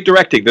some great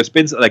directing. There's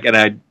been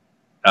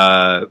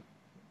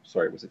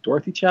sorry, was it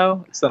Dorothy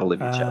Chow? It's not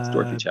Olivia Chow. It's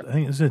Dorothy Chow. I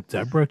think is it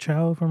Deborah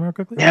Chow, if I remember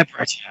correctly.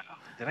 Deborah Chow.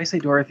 Did I say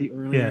Dorothy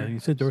earlier? Yeah, you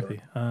said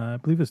Dorothy. I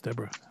believe it's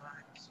Deborah.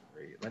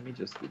 Sorry, let me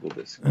just Google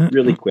this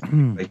really quick. I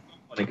don't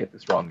want to get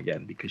this wrong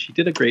again because she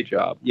did a great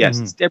job. Yes,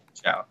 it's Deborah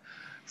Chow.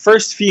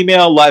 First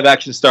female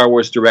live-action Star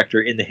Wars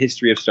director in the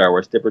history of Star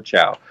Wars, Deborah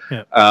Chow.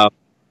 Yeah.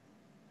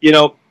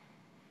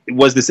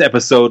 Was this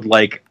episode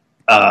like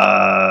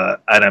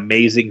an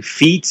amazing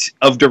feat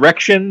of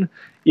direction?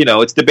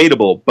 It's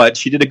debatable, but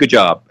she did a good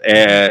job,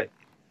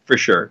 for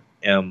sure.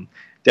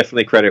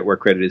 Definitely credit where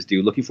credit is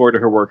due. Looking forward to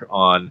her work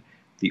on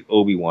the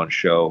Obi-Wan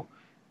show.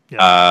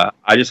 Yeah.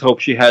 I just hope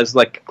she has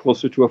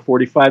closer to a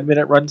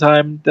 45-minute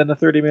runtime than a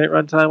 30-minute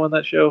runtime on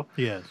that show.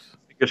 Yes.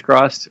 Fingers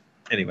crossed.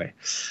 Anyway.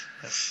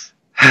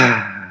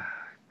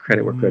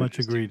 Credit where credit much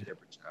is agreed. Due.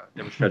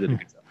 Deborah Chow did a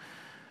good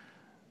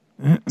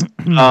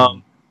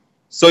job.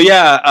 So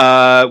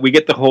yeah, we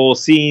get the whole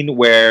scene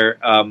where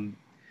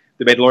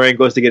the Mandalorian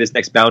goes to get his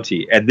next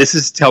bounty, and this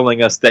is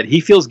telling us that he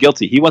feels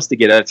guilty. He wants to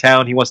get out of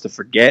town. He wants to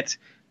forget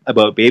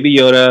about Baby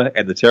Yoda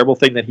and the terrible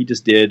thing that he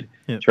just did,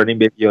 turning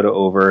Baby Yoda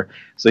over.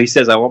 So he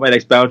says, I want my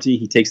next bounty.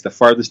 He takes the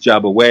farthest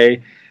job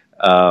away.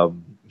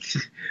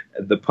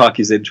 The puck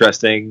is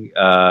interesting.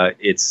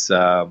 It's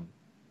a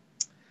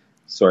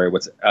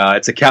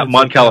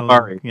Mon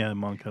Calamari. Yeah,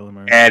 Mon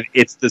Calamari. And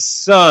it's the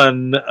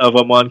son of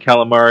a Mon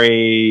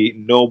Calamari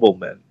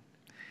nobleman.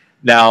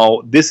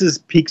 Now, this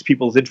piques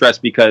people's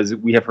interest because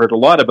we have heard a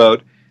lot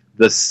about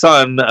the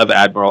son of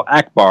Admiral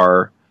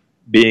Akbar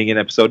being in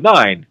Episode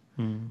 9.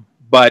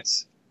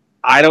 But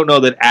I don't know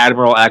that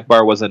Admiral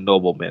Akbar was a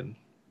nobleman.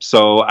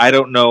 So I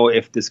don't know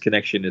if this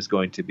connection is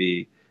going to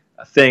be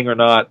a thing or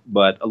not,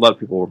 but a lot of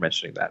people were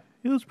mentioning that.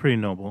 He was pretty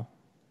noble.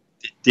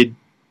 Did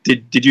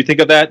you think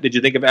of that? Did you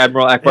think of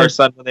Admiral Akbar's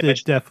son when they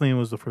mentioned it? Definitely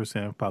was the first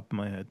thing that popped in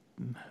my head.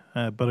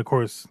 But of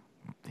course,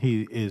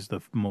 he is the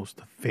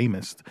most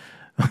famous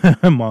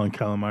Mon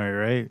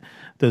Calamari, right?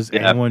 Does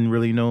anyone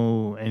really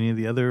know any of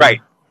the other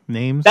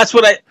names? That's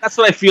what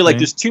I feel like.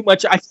 There's too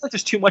much. I feel like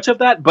there's too much of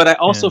that, but I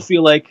also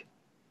feel like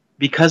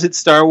because it's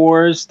Star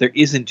Wars, there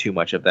isn't too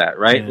much of that,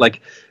 right?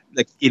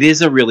 like it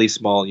is a really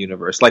small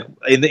universe. Like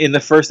in the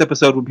first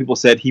episode when people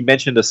said he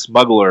mentioned a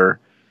smuggler,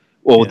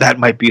 well, that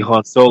might be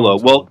Han Solo.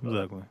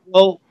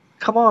 Well,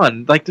 come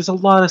on, like there's a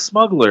lot of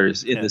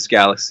smugglers in this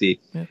galaxy,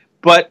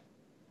 but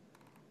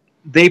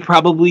they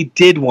probably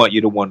did want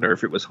you to wonder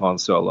if it was Han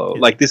Solo.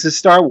 Like this is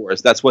Star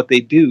Wars, that's what they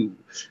do,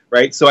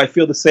 right? So I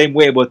feel the same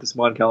way about this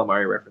Mon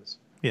Calamari reference.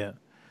 Yeah.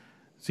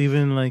 It's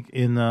even like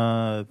in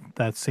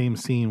that same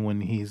scene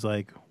when he's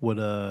like, what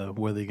are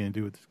they going to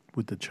do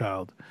with the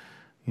child?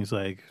 He's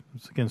like,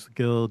 it's against the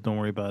guild, don't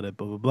worry about it,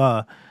 blah, blah,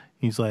 blah.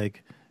 He's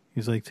like,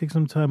 take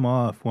some time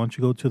off. Why don't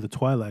you go to the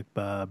Twilight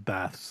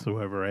baths or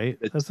whatever, right?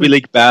 That's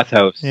Twi'lek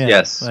bathhouse,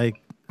 yes.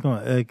 Like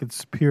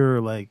it's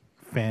pure like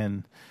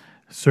fan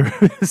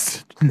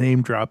service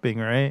name dropping,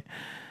 right?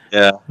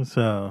 Yeah.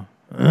 So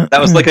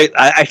that was like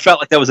I felt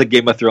like that was a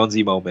Game of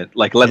Thronesy moment.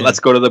 Like let's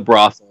go to the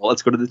brothel,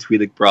 let's go to the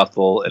Twi'lek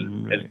brothel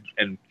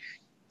and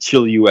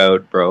chill you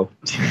out, bro.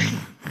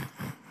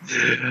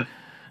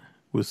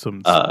 With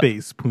some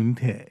space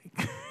poontang.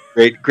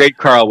 Great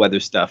Carl Weather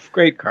stuff.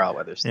 Great Carl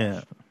Weather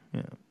stuff.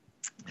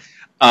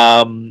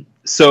 Yeah.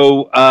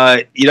 So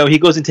he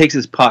goes and takes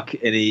his puck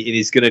and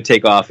he's going to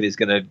take off and he's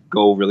going to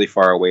go really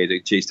far away to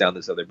chase down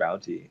this other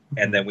bounty.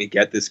 And then we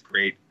get this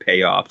great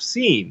payoff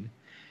scene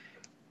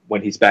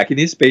when he's back in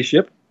his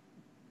spaceship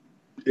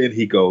and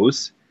he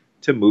goes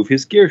to move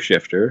his gear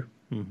shifter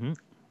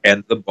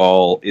and the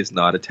ball is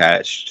not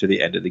attached to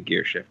the end of the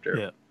gear shifter.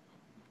 Yeah.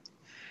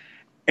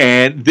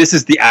 And this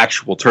is the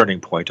actual turning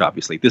point,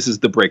 obviously. This is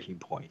the breaking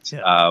point.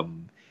 Yeah.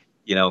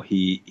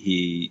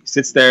 He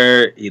sits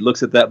there, he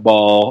looks at that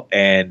ball,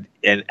 and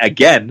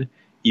again,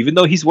 even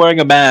though he's wearing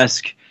a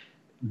mask,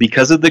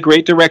 because of the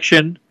great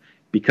direction,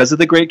 because of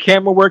the great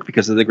camera work,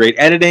 because of the great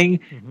editing,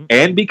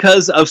 and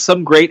because of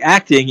some great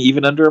acting,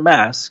 even under a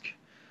mask,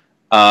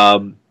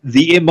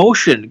 the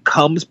emotion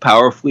comes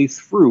powerfully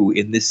through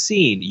in this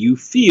scene. You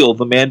feel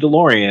the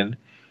Mandalorian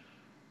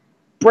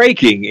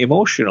breaking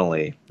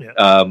emotionally.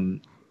 Yeah.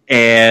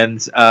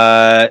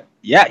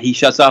 He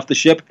shuts off the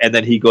ship, and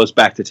then he goes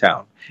back to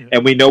town. Yep.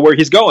 And we know where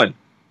he's going.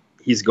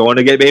 He's going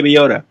to get Baby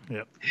Yoda.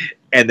 Yep.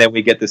 And then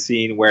we get the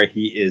scene where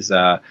he is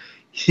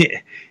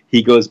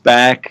he goes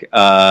back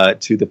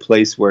to the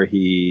place where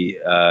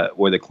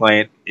where the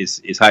client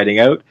is hiding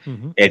out,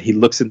 and he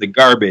looks in the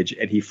garbage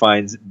and he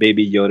finds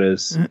Baby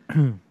Yoda's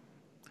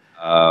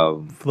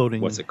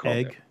floating what's it called?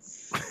 Egg.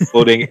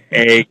 Floating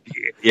egg.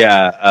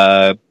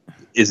 Yeah.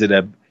 Is it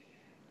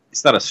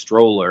it's not a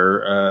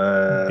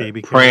stroller.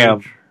 Baby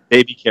pram. carriage.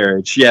 Baby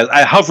carriage. Yeah,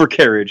 a hover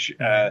carriage.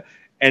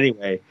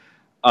 Anyway,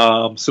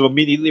 so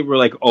immediately we're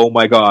like, oh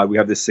my god, we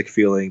have this sick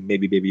feeling.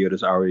 Maybe Baby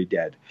Yoda's already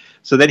dead.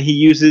 So then he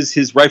uses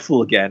his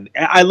rifle again.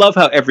 I love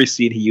how every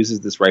scene he uses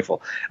this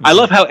rifle. I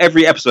love how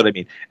every episode,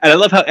 and I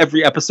love how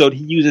every episode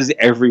he uses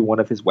every one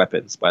of his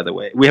weapons, by the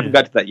way. We haven't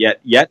got to that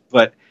yet,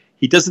 but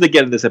he does it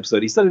again in this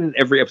episode. He's done it in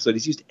every episode.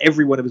 He's used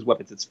every one of his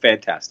weapons. It's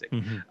fantastic.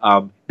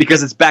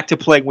 Because it's back to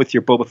playing with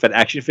your Boba Fett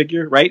action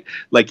figure, right?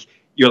 Like,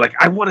 you're like,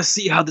 I want to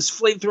see how this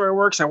flamethrower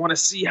works. I want to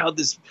see how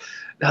this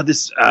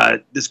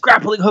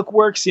grappling hook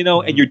works,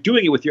 and you're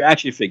doing it with your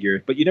action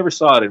figure, but you never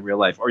saw it in real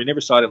life, or you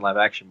never saw it in live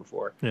action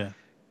before. Yeah.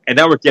 And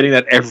now we're getting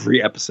that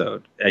every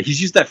episode. He's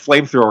used that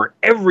flamethrower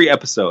every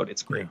episode.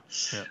 It's great.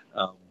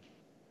 Yeah.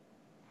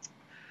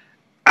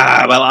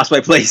 I lost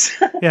my place.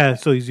 Yeah,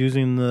 so he's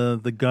using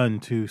the gun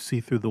to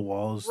see through the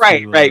walls.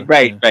 Right.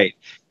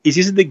 He's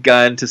using the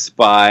gun to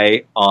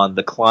spy on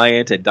the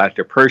client and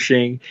Dr.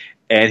 Pershing,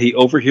 and he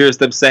overhears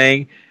them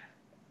saying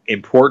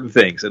important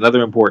things.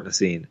 Another important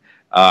scene.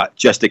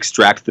 Just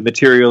extract the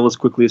material as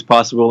quickly as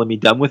possible and be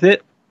done with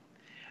it.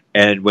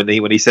 And when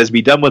he says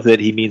be done with it,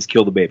 he means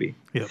kill the baby.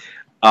 Yep.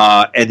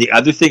 And the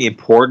other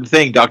important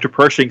thing, Dr.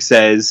 Pershing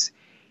says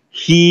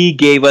he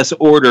gave us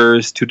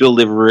orders to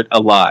deliver it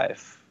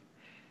alive.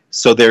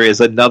 So there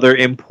is another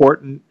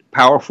important,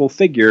 powerful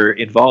figure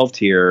involved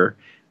here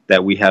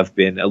that we have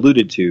been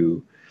alluded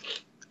to.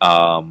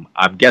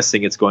 I'm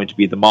guessing it's going to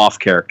be the Moff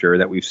character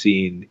that we've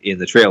seen in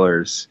the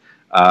trailers,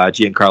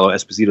 Giancarlo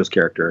Esposito's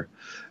character.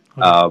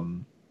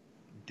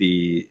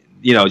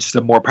 Just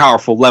a more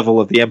powerful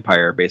level of the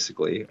Empire,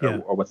 basically,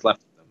 or what's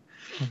left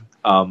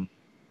of them.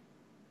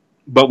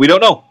 But we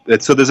don't know.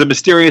 So there's a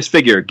mysterious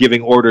figure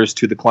giving orders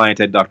to the client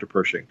and Dr.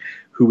 Pershing,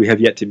 who we have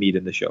yet to meet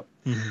in the show.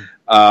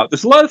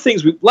 There's a lot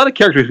of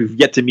characters we've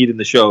yet to meet in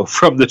the show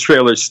from the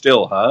trailers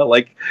still, huh?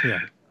 Like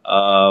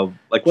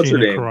what's Gina her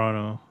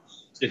name?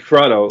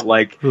 Carano,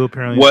 like, who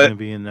apparently is going to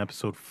be in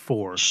episode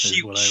 4.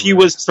 She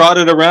was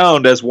trotted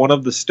around as one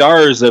of the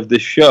stars of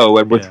this show,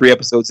 and we're 3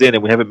 episodes in,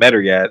 and we haven't met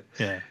her yet.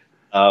 Yeah.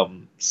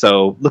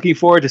 So looking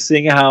forward to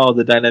seeing how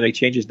the dynamic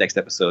changes next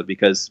episode,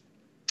 because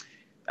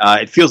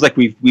it feels like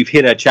we've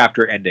hit a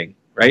chapter ending,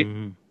 right?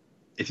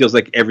 It feels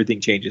like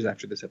everything changes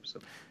after this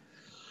episode.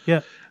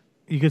 Yeah,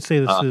 you could say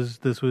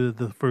this was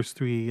the first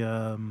 3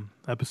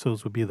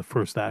 episodes would be the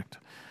first act.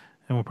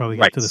 And we'll probably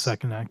get to the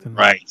second act in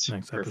the next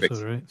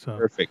episode, right? So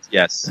perfect.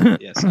 Yes,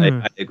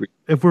 I agree.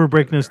 If we were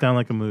breaking this down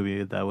like a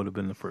movie, that would have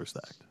been the first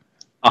act.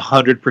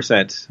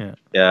 100%.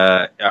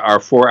 Yeah. Our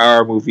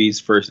 4-hour movie's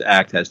first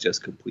act has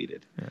just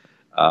completed.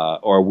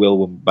 or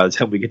will by the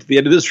time we get to the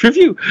end of this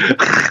review.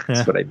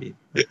 That's what I mean.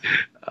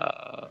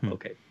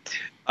 Okay.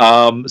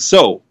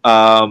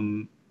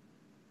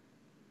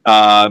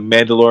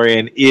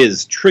 Mandalorian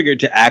is triggered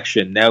to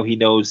action. Now he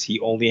knows he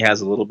only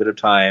has a little bit of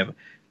time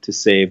to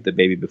save the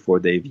baby before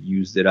they've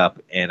used it up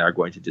and are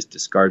going to just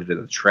discard it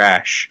in the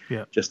trash,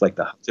 just like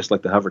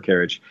the hover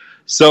carriage.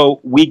 So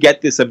we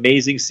get this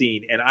amazing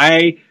scene, and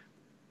I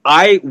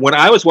when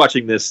I was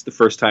watching this the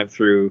first time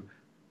through,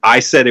 I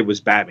said it was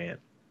Batman.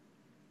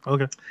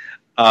 Okay.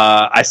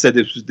 I said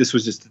this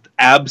was just an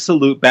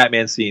absolute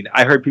Batman scene.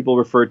 I heard people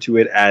refer to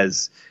it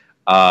as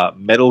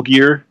Metal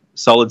Gear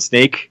Solid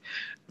Snake.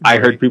 Right. I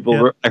heard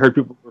people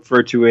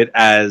refer to it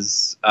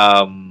as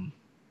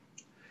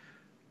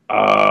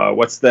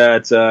what's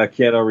that?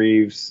 Keanu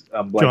Reeves.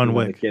 John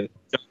Wick. John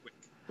Wick.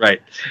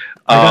 Right.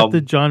 I got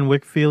the John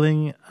Wick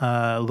feeling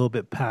a little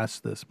bit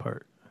past this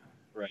part.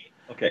 Right.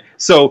 Okay.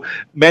 So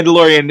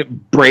Mandalorian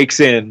breaks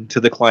into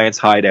the client's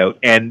hideout,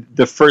 and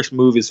the first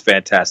move is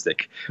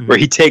fantastic, where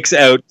he takes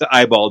out the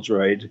eyeball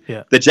droid,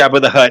 the Jabba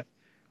the Hutt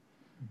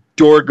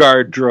door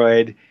guard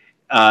droid,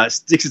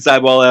 sticks its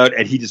eyeball out,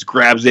 and he just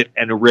grabs it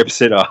and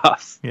rips it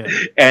off. Yeah.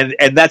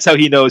 And that's how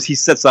he knows. He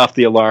sets off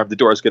the alarm. The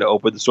door is going to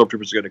open. The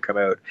stormtroopers are going to come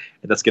out,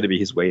 and that's going to be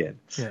his way in.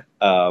 Yeah.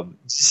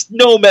 Just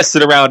no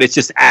messing around. It's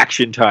just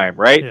action time,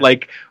 right? Yeah.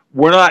 Like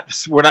we're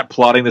not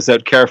plotting this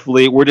out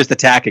carefully. We're just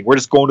attacking. We're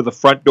just going to the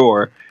front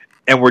door,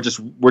 and we're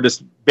just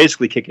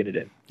basically kicking it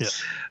in.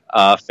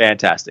 Yeah.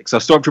 Fantastic. So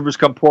stormtroopers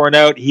come pouring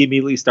out. He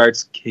immediately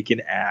starts kicking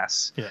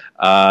ass.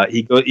 Yeah.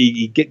 He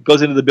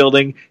goes into the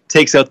building,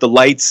 takes out the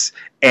lights,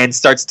 and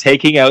starts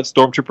taking out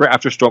stormtrooper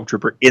after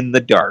stormtrooper in the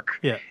dark.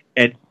 Yeah.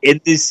 And in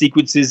these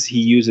sequences, he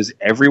uses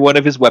every one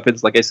of his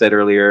weapons. Like I said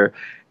earlier,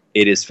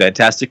 it is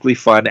fantastically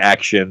fun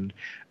action.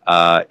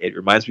 It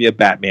reminds me of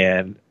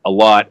Batman a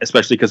lot,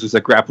 especially because there's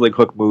a grappling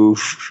hook move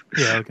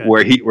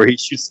where he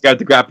shoots the guy with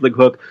the grappling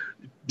hook,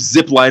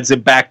 zip lines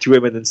him back to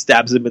him, and then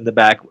stabs him in the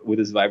back with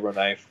his vibro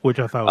knife, which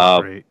I thought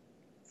was great.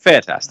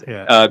 Fantastic.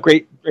 Yeah.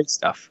 Great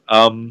stuff.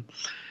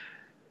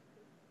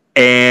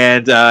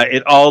 And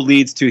it all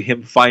leads to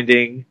him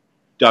finding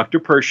Dr.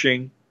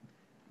 Pershing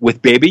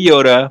with Baby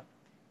Yoda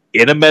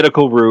in a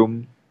medical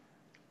room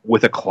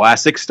with a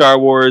classic Star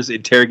Wars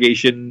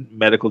interrogation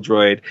medical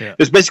droid. Yeah.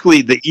 There's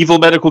basically the evil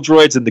medical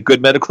droids and the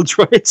good medical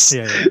droids.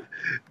 Yeah.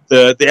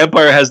 The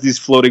Empire has these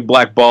floating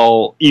black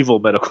ball evil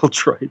medical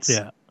droids.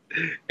 Yeah.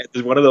 And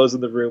there's one of those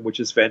in the room, which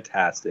is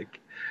fantastic.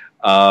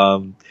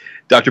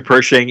 Dr.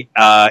 Pershing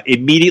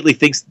immediately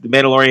thinks the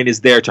Mandalorian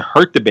is there to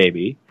hurt the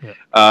baby,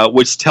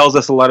 which tells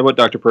us a lot about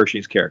Dr.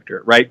 Pershing's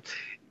character, right?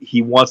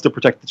 He wants to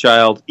protect the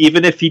child.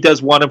 Even if he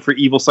does want him for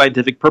evil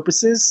scientific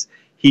purposes,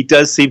 he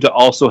does seem to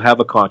also have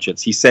a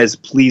conscience. He says,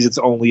 please, it's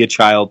only a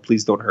child.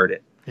 Please don't hurt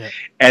it. Yeah.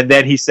 And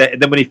then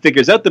when he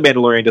figures out the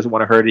Mandalorian doesn't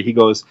want to hurt it, he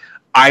goes,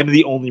 I'm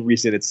the only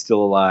reason it's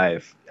still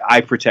alive.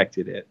 I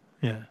protected it.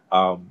 Yeah.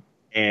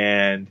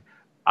 And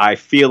I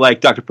feel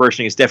like Dr.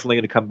 Pershing is definitely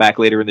going to come back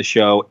later in the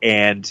show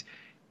and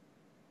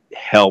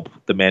help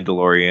the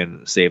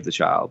Mandalorian save the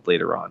child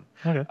later on.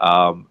 Okay.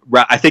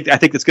 I think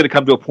it's going to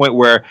come to a point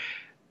where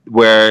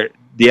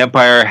the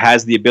Empire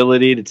has the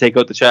ability to take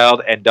out the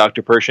child, and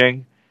Dr.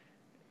 Pershing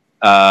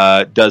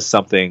does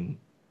something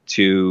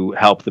to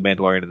help the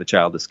Mandalorian and the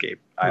child escape.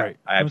 I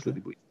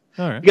absolutely believe.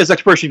 All right. Because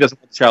Dr. Pershing doesn't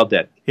want the child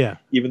dead. Yeah.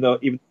 Even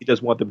he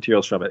does want the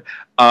materials from it.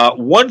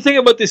 One thing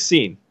about this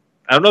scene,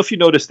 I don't know if you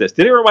noticed this.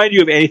 Did it remind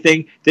you of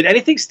anything? Did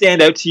anything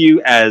stand out to you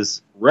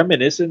as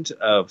reminiscent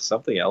of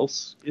something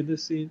else in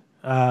this scene?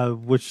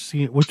 Which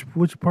scene?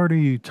 Which part are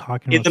you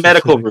talking about? In the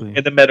medical room.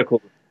 In the medical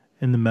room.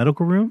 In the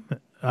medical room?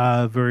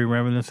 Very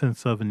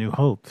reminiscent of A New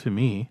Hope to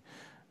me.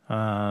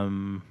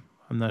 I'm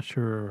not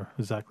sure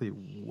exactly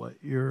what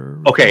you're.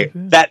 Okay,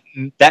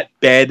 that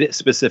bed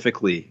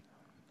specifically.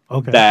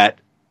 Okay. That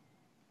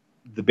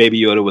the Baby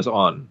Yoda was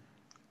on.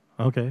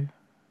 Okay.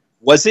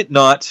 Was it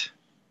not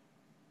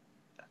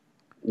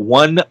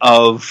one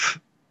of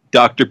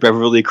Dr.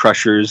 Beverly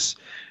Crusher's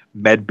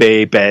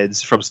medbay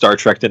beds from Star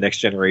Trek: The Next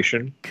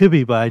Generation? Could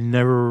be, but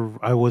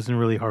I wasn't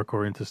really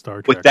hardcore into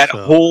Star Trek.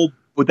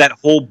 With that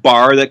whole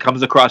bar that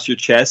comes across your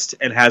chest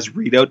and has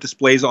readout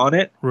displays on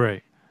it.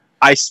 Right.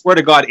 I swear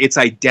to God, it's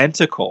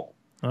identical.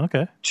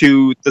 Okay.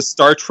 To the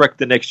Star Trek: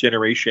 The Next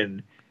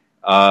Generation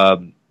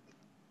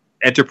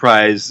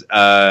Enterprise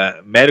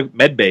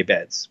medbay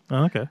beds.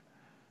 Oh, okay.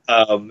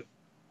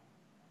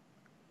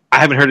 I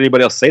haven't heard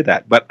anybody else say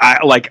that, but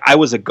I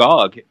was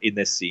agog in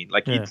this scene.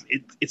 Like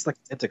it's like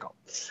identical.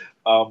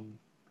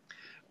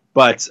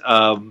 But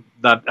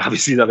not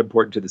obviously not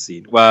important to the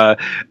scene.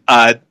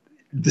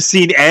 The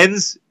scene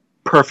ends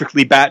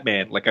perfectly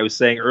Batman. Like I was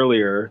saying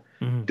earlier,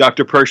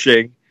 Dr.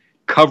 Pershing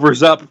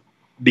covers up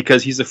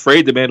because he's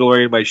afraid the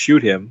Mandalorian might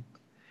shoot him.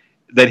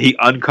 Then he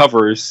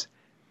uncovers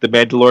the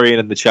Mandalorian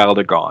and the child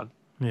are gone.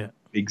 Yeah.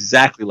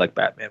 Exactly like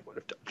Batman would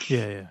have done.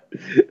 Yeah.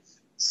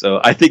 So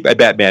I think my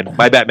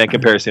Batman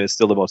comparison is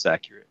still the most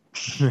accurate.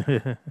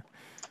 There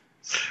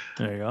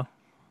you go.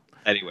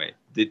 Anyway,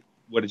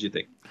 what did you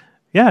think?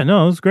 Yeah,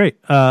 no, it was great.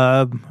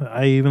 I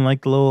even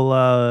liked the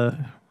little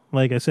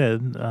like I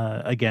said,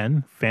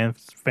 again,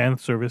 fan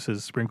service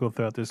is sprinkled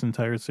throughout this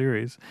entire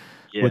series,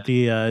 with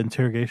the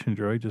interrogation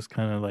droid just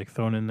kind of like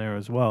thrown in there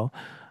as well.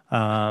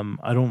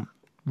 I don't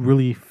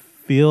really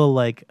feel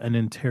like an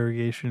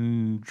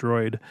interrogation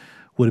droid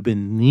would have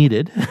been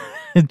needed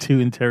to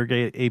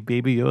interrogate a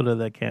baby Yoda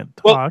that can't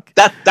talk.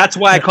 Well, that's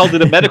why I called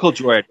it a medical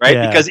droid, right?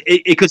 Yeah. Because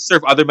it could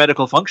serve other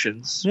medical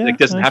functions. Yeah, It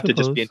doesn't I have to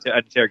just be suppose. an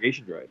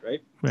interrogation droid,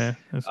 right? Yeah,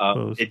 I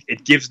suppose.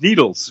 It gives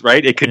needles,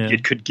 right? It Yeah.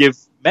 could give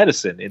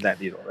medicine in that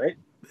needle, right?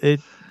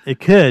 It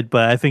could,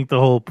 but I think the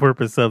whole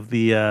purpose of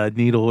the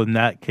needle in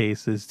that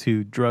case is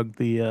to drug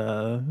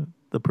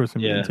the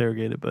person being Yeah.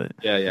 interrogated. But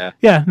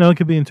Yeah. no, it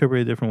could be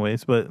interpreted different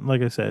ways. But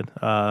like I said,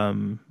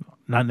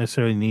 not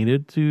necessarily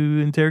needed to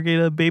interrogate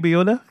a baby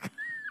Yoda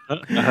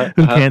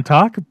who can't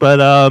talk. But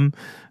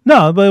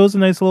no, but it was a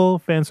nice little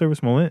fan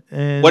service moment.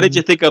 And What did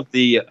you think of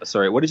the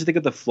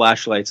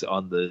flashlights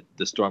on the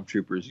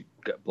stormtroopers'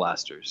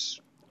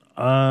 blasters?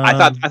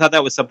 I thought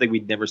that was something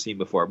we'd never seen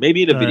before.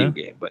 Maybe in a video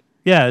game, but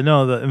yeah,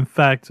 no. In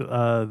fact,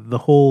 the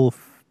whole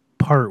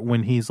part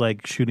when he's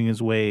like shooting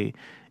his way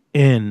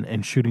in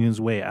and shooting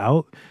his way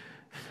out,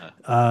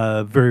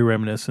 very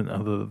reminiscent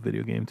of a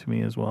video game to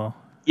me as well.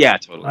 yeah,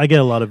 totally. I get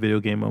a lot of video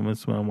game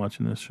moments when I'm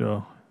watching this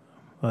show.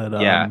 But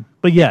Yeah.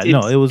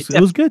 it was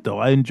it's good though.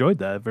 I enjoyed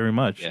that very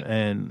much, Yeah.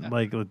 and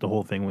like the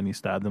whole thing when he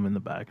stabbed them in the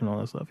back and all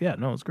that stuff. Yeah,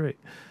 no, it's great.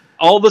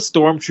 All the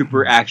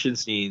stormtrooper action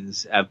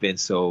scenes have been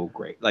so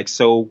great, like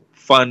so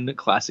fun,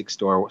 classic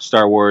Star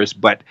Wars,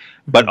 but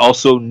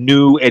also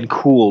new and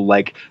cool.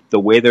 Like the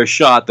way they're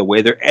shot, the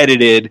way they're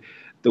edited,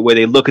 the way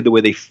they look, and the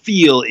way they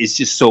feel is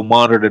just so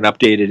modern and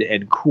updated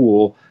and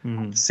cool.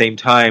 At the same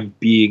time,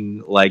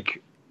 being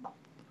like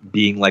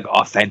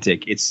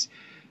authentic.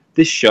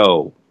 This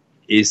show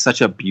is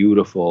such a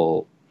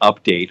beautiful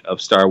update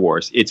of Star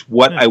Wars. It's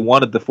what I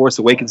wanted The Force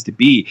Awakens to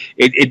be.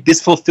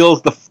 This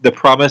fulfills the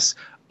promise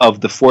of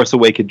the Force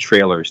Awakens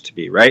trailers to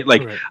be, right?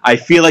 Like, Right. I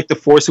feel like the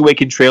Force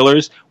Awakens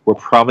trailers were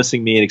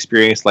promising me an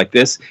experience like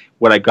this.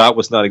 What I got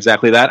was not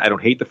exactly that. I don't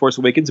hate the Force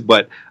Awakens,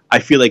 but I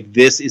feel like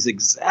this is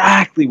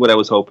exactly what I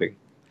was hoping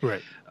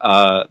Right.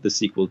 the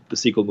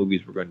sequel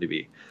movies were going to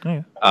be.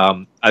 Yeah.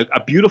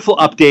 A beautiful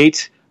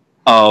update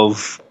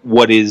of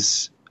what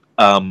is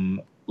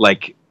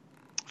like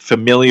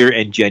familiar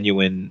and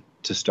genuine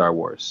to Star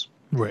Wars,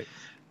 Right.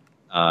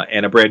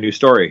 and a brand new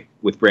story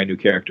with brand new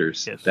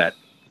characters Yes. that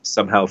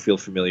somehow feel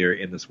familiar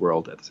in this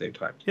world at the same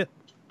time. Yep.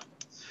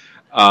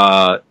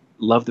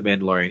 Love The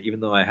Mandalorian, even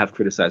though I have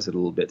criticized it a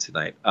little bit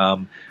tonight.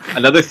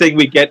 Another thing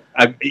we get,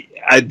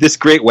 this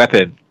great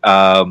weapon,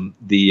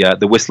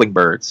 the Whistling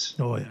Birds.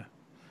 Oh yeah.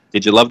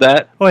 Did you love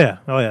that? Oh yeah.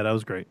 That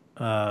was great.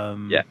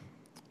 Yeah.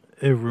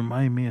 It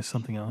reminded me of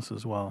something else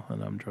as well,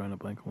 and I'm drawing a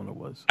blank on what it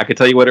was. I can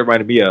tell you what it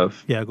reminded me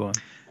of. Yeah, go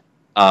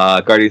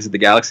on. Guardians of the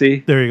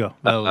Galaxy. There you go.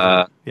 That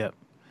was it. Yep.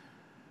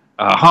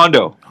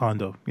 Hondo.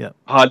 Hondo. Yep.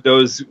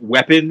 Hondo's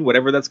weapon,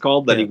 whatever that's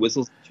called, that he Yeah.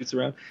 whistles and shoots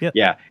around. Yep.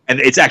 Yeah, and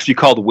it's actually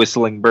called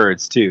Whistling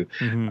Birds too.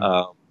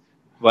 Mhm.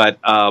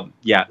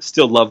 Yeah,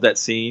 still love that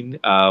scene.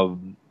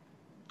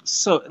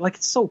 So like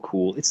it's so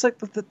cool. It's like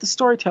the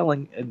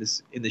storytelling in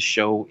the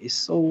show is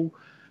so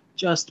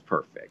just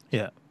perfect.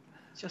 Yeah.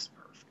 Just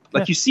perfect.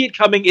 Like you see it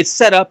coming. It's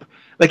set up.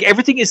 Like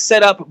everything is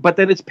set up, but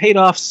then it's paid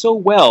off so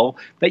well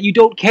that you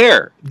don't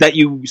care that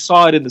you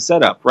saw it in the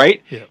setup.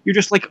 Right? Yeah. You're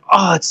just like,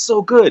 oh, it's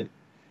so good.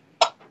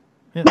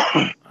 Yeah,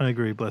 I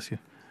agree. Bless you.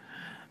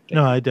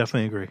 No, I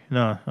definitely agree.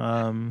 No,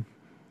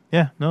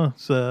 yeah, no,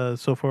 it's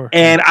so far.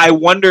 And I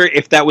wonder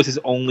if that was his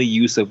only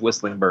use of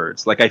Whistling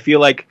Birds. Like I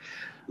feel like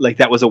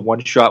that was a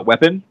one-shot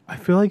weapon. I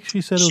feel like she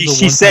said it was She a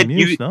one-time said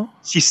use. No,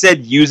 She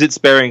said use it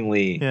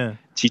sparingly. yeah,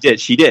 She did.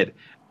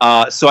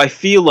 So I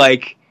feel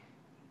like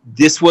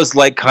this was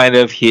like kind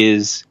of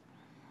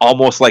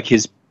almost like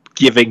his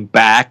giving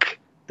back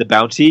the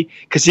bounty,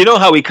 because you know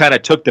how he kind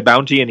of took the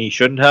bounty and he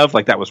shouldn't have,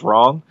 like that was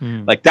wrong.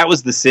 Like that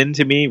was the sin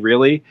to me,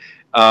 really.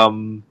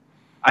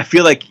 I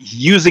feel like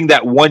using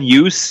that one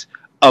use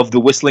of the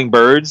Whistling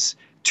Birds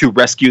to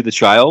rescue the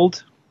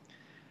child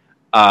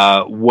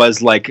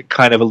was like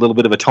kind of a little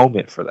bit of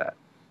atonement for that.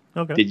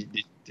 okay.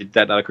 Did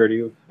that not occur to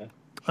you?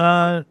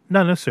 Not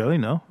necessarily,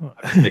 no.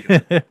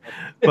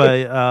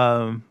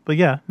 but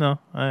yeah, no,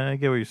 I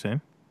get what you're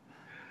saying.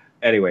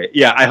 Anyway,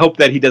 yeah, I hope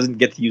that he doesn't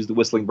get to use the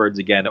Whistling Birds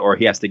again, or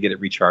he has to get it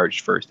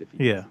recharged first.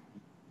 Yeah.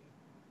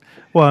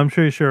 Well, I'm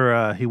pretty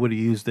sure he would have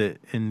used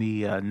it in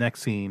the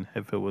next scene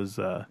if it was.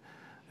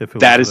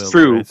 That is available,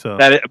 true. right? So,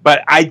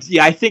 But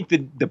I think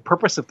the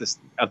purpose of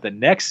the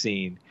next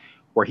scene,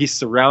 where he's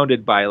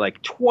surrounded by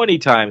like 20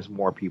 times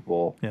more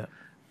people,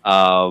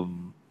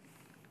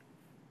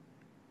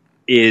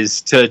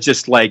 is to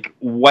just like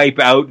wipe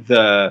out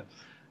the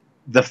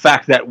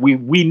fact that we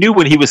knew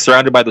when he was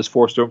surrounded by those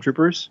 4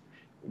 stormtroopers.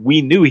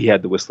 We knew he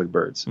had the Whistling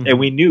Birds, and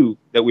we knew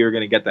that we were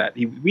going to get that.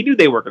 We knew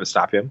they weren't going to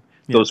stop him,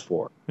 those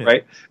 4,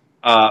 right?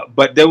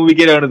 But then when we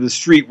get out of the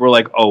street, we're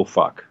like, oh,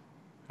 fuck.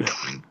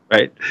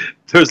 Right?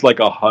 There's like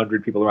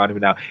 100 people around him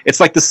now. It's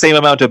like the same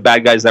amount of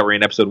bad guys that were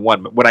in episode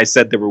 1. When I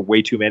said there were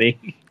way too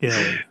many,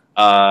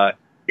 yeah.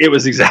 It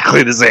was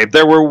exactly the same.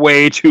 There were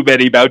way too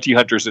many bounty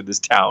hunters in this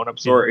town. I'm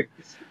sorry.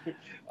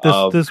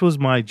 This was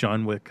my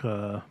John Wick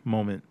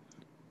moment.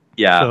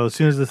 Yeah. So as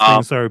soon as this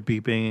thing started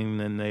beeping,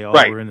 and they all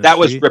were in the that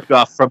street, was ripped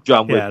off from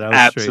John Wick. Yeah, that was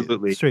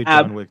Absolutely. straight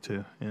John Wick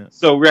too. Yeah.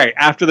 So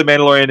after the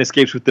Mandalorian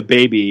escapes with the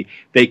baby,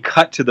 they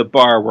cut to the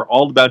bar where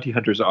all the bounty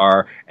hunters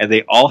are, and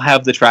they all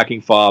have the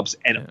tracking fobs,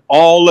 and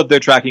all of their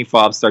tracking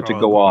fobs start to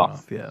go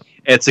off. Yeah.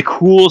 It's a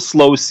cool,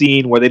 slow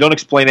scene where they don't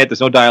explain it.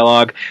 There's no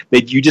dialogue.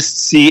 You just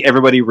see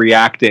everybody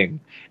reacting,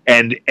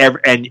 and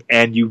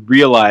you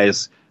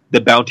realize the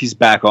bounty's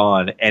back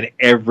on, and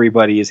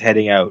everybody is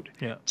heading out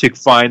to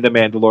find the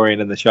Mandalorian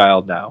and the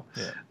child now.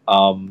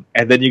 Yeah.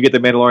 And then you get the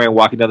Mandalorian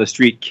walking down the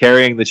street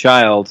carrying the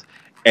child,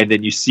 and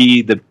then you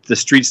see the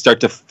streets start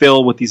to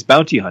fill with these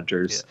bounty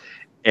hunters,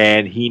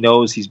 and he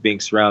knows he's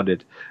being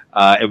surrounded.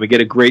 And we get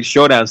a great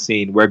showdown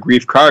scene where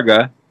Greef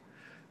Karga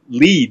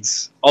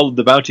leads all of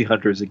the bounty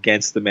hunters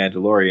against the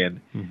Mandalorian.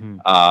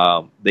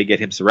 Mm-hmm. They get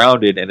him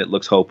surrounded, and it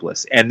looks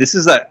hopeless. And this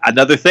is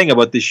another thing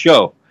about this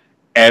show.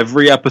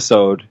 Every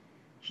episode,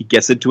 he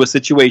gets into a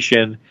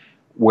situation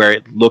where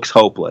it looks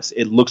hopeless.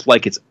 It looks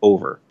like it's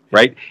over,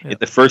 right? Yeah. In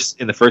the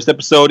first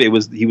episode, he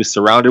was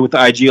surrounded with the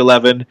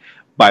IG-11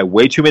 by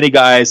way too many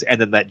guys, and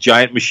then that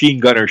giant machine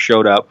gunner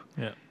showed up,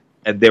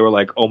 and they were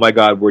like, "Oh my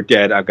God, we're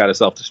dead! I've got to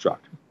self-destruct."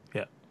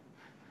 Yeah.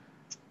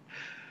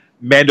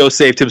 Mando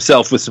saved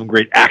himself with some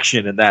great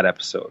action in that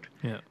episode.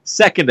 Yeah.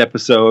 Second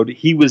episode,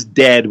 he was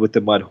dead with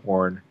the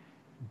Mudhorn.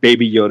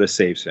 Baby Yoda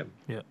saves him.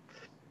 Yeah.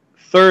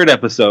 Third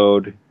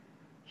episode,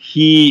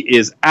 he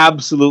is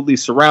absolutely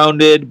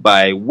surrounded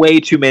by way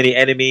too many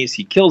enemies.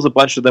 He kills a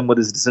bunch of them with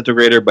his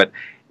disintegrator, but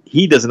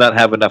he does not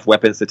have enough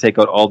weapons to take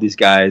out all these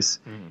guys.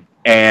 Mm.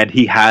 And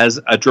he has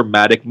a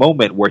dramatic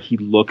moment where he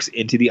looks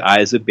into the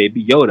eyes of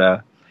Baby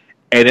Yoda,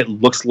 and it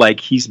looks like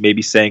he's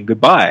maybe saying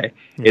goodbye.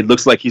 Mm. It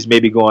looks like he's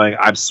maybe going,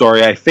 "I'm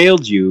sorry I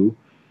failed you,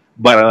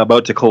 but I'm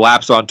about to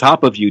collapse on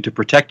top of you to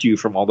protect you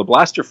from all the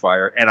blaster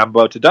fire, and I'm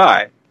about to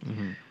die."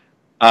 Mm-hmm.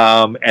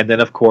 And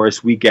then, of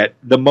course, we get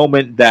the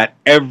moment that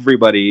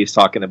everybody is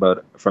talking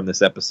about from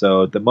this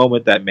episode, the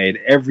moment that made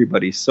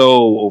everybody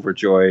so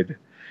overjoyed,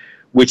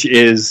 which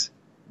is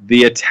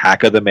the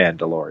attack of the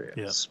Mandalorians.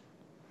 Yeah.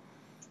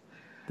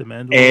 The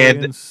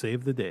Mandalorians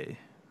save the day.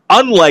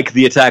 Unlike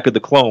the attack of the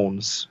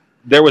clones,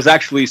 there was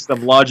actually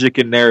some logic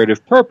and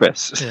narrative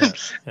purpose.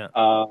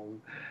 Yeah.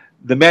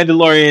 The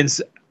Mandalorians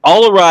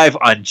all arrive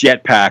on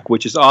jetpack,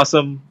 which is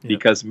awesome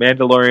because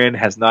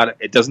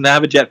Mandalorian doesn't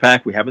have a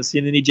jetpack. We haven't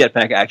seen any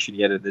jetpack action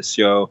yet in this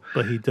show,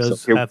 but he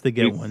does have to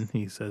get one.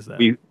 He says that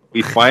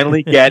we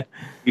finally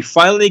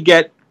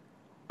get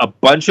a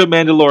bunch of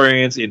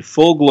Mandalorians in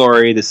full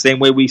glory, the same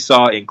way we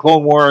saw in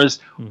Clone Wars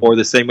or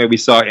the same way we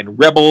saw in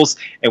Rebels,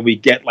 and we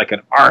get like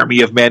an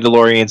army of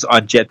Mandalorians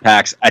on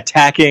jetpacks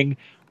attacking,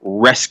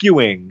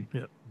 rescuing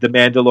the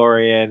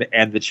Mandalorian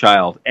and the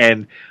child,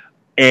 and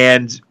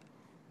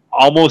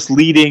almost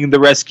leading the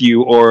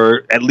rescue,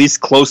 or at least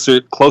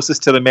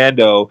closest to the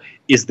Mando,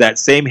 is that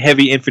same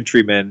heavy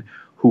infantryman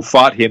who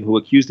fought him, who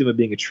accused him of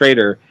being a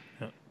traitor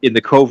in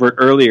the covert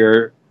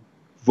earlier,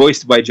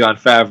 voiced by Jon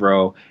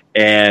Favreau.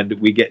 And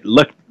we get,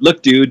 look,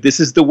 dude,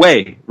 this is the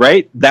way,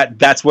 right?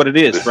 That's what it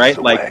is, this right? Is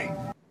like, way.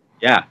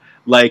 Yeah,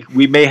 like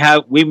we may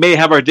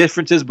have our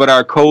differences, but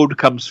our code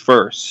comes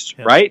first,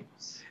 right?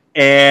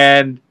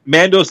 And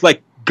Mando's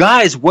like,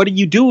 "Guys, what are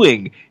you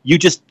doing? You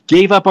just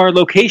gave up our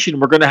location.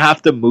 We're going to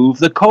have to move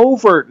the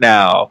covert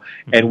now."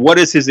 And what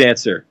is his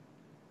answer?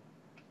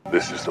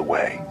 "This is the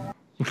way."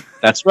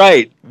 That's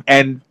right.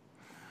 And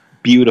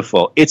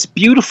beautiful. It's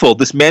beautiful.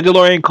 This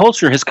Mandalorian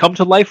culture has come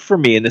to life for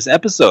me in this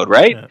episode,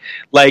 right? Yeah.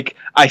 Like,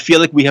 I feel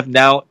like we have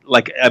now,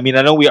 I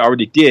know we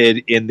already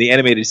did in the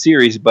animated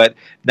series, but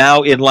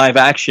now in live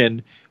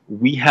action,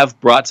 we have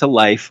brought to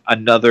life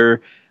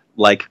another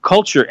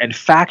culture and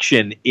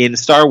faction in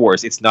Star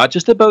Wars. It's not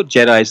just about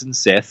Jedis and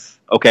Sith,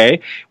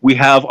 okay? We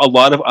have a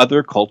lot of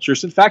other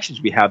cultures and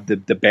factions. We have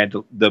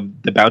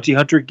the Bounty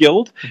Hunter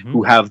Guild,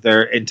 who have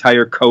their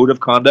entire code of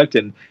conduct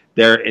and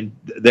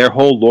their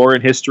whole lore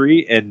and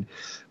history and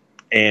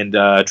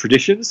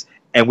traditions,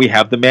 and we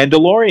have the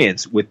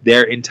Mandalorians with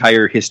their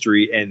entire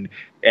history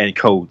and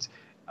codes.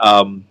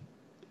 And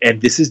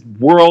this is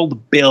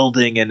world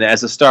building, and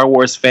as a Star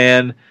Wars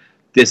fan,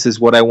 this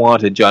is what I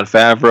wanted. Jon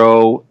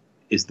Favreau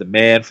is the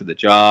man for the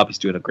job. He's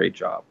doing a great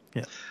job.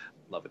 Yeah.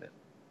 Loving it.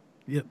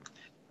 Yep.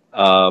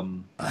 I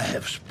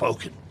have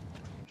spoken.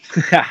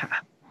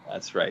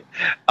 That's right.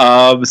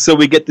 So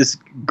we get this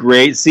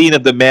great scene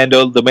of the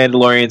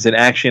Mandalorians in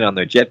action on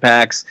their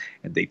jetpacks,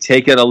 and they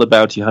take out all the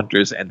bounty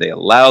hunters, and they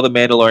allow the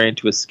Mandalorian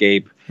to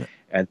escape. Yeah.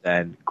 And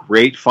then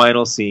great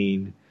final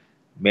scene,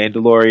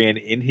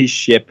 Mandalorian in his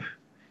ship,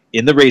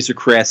 in the Razor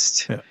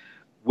Crest,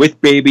 with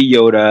Baby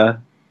Yoda.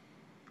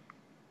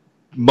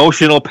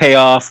 Emotional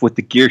payoff with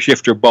the gear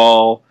shifter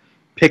ball,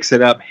 picks it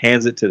up,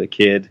 hands it to the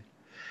kid.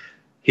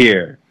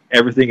 Here,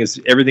 everything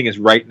is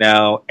right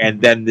now.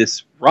 And then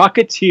this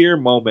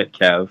Rocketeer moment,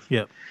 Kev.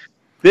 Yep.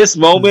 This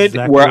moment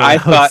exactly where I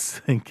thought,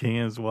 thinking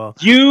as well,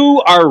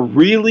 you are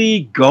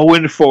really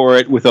going for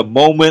it with a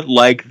moment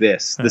like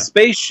this. The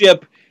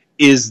spaceship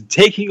is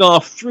taking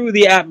off through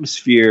the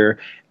atmosphere,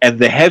 and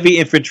the heavy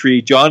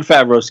infantry, Jon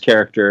Favreau's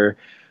character,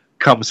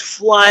 comes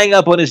flying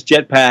up on his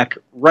jetpack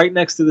right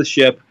next to the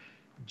ship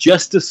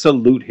just to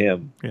salute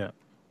him. Yeah.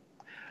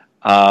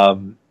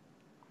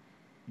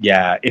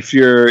 Yeah, if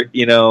you're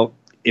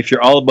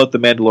all about the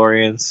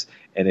Mandalorians,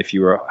 and if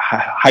you were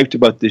hyped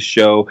about this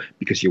show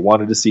because you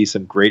wanted to see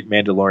some great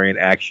Mandalorian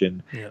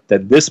action,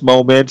 then this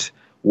moment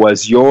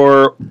was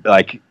your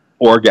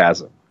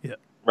orgasm. Yeah.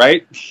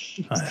 Right?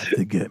 I have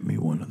to get me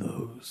one of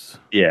those.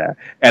 Yeah.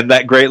 And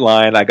that great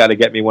line, I got to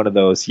get me one of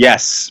those.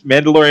 Yes,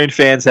 Mandalorian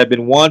fans have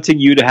been wanting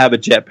you to have a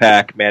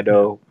jetpack,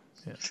 Mando.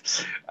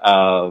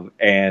 Yeah.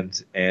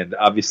 And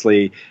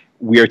obviously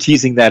we are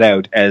teasing that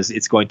out as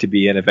it's going to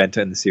be an event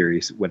in the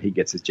series when he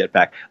gets his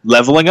jetpack,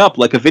 leveling up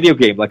like a video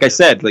game. Like I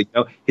said,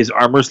 his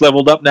armor's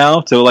leveled up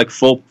now to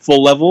full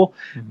level.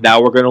 Mm-hmm.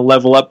 Now we're going to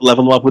level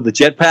him up with the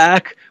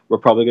jetpack. We're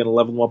probably going to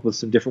level him up with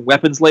some different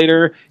weapons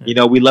later.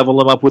 Yeah. We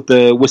level him up with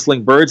the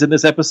whistling birds in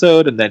this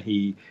episode, and then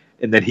he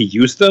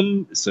used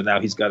them. So now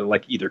he's got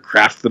to either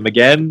craft them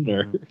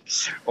again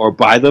or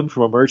buy them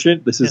from a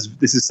merchant. This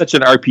is such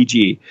an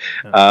RPG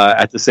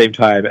at the same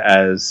time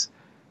as.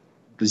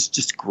 It's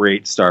just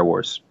great Star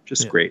Wars.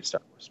 Great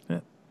Star Wars. Yeah.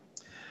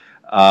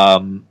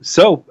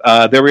 So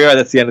there we are.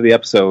 That's the end of the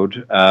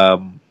episode.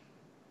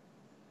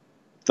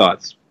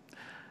 Thoughts?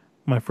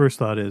 My first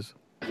thought is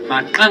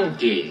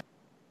McClunky. I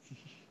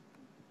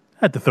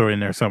had to throw it in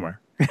there somewhere.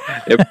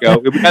 There we go.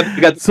 We got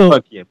the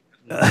monkey.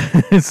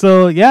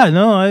 So yeah,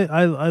 no,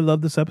 I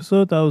love this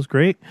episode. That was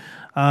great.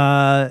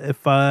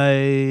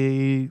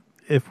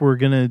 If we're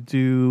gonna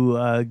do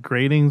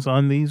gradings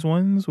on these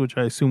ones, which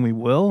I assume we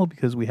will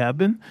because we have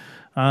been,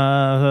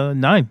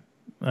 9.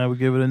 I would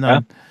give it a 9. Yeah.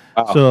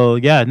 Wow. So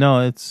yeah,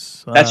 no,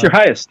 it's that's your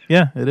highest.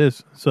 Yeah, it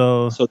is.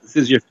 So this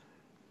is your.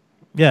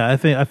 Yeah, I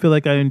feel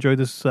like I enjoyed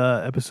this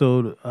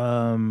episode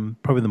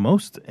probably the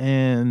most,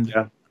 and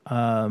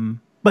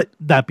but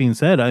that being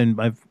said,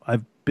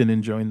 I've been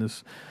enjoying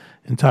this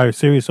entire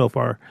series so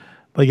far.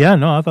 But yeah,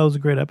 no, I thought it was a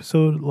great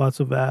episode.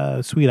 Lots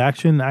of sweet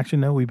action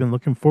that we've been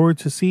looking forward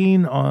to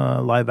seeing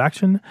live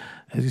action.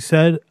 As you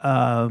said,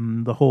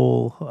 the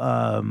whole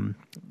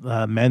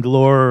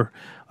Mandalore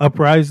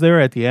uprise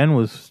there at the end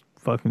was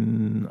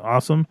fucking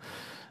awesome.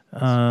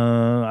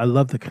 I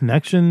love the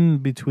connection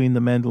between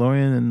the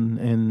Mandalorian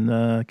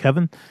and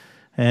Kevin.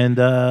 And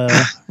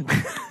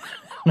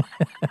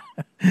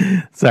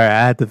sorry,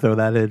 I had to throw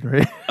that in,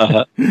 right?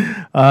 Uh-huh.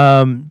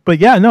 But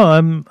yeah, no,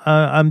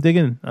 I'm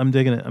digging it. I'm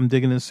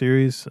digging this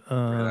series.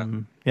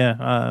 I've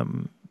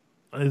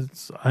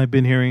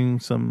been hearing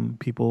some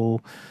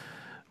people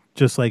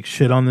just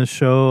shit on this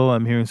show.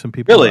 I'm hearing some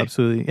people really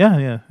absolutely,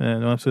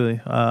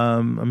 absolutely.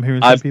 I'm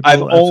hearing some people.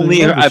 I've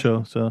only heard the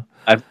show, so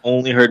I've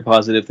only heard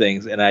positive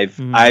things, and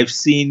I've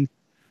seen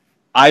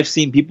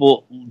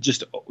people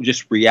just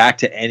react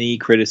to any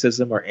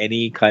criticism or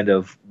any kind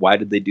of why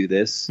did they do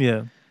this?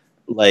 Yeah.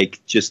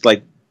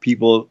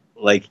 People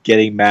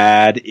getting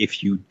mad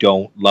if you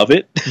don't love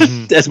it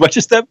as much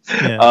as them.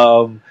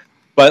 Yeah.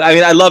 But I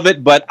mean, I love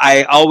it, but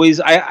I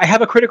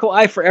have a critical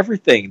eye for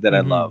everything that I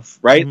love,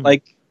 right?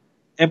 Mm-hmm.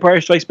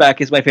 Empire Strikes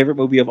Back is my favorite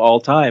movie of all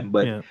time,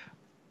 but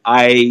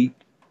I'm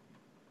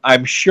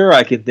sure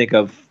I can think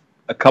of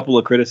a couple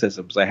of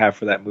criticisms I have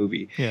for that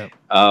movie. Yeah.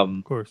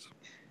 Of course.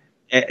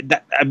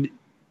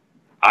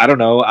 I don't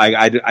know.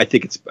 I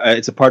think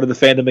it's a part of the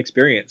fandom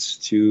experience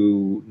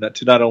to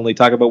not only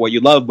talk about what you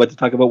love, but to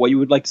talk about what you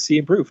would like to see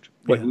improved,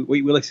 what you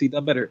would like to see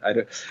done better.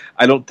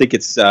 I don't think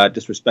it's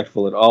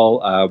disrespectful at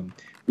all.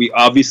 We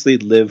obviously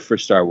live for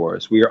Star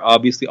Wars. We are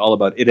obviously all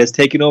about it. It has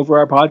taken over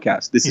our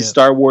podcast. This is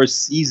Star Wars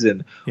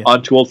season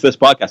on Two Old Fist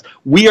Podcast.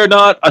 We are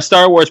not a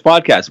Star Wars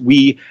podcast.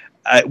 We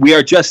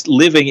are just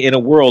living in a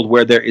world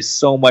where there is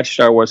so much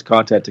Star Wars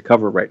content to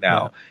cover right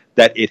now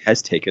that it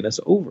has taken us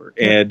over.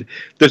 And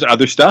there's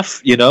other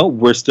stuff,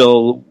 we're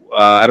still,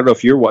 I don't know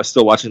if you're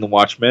still watching The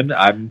Watchmen.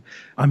 I'm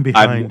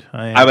behind.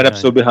 I'm an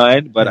episode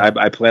behind, but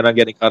I plan on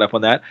getting caught up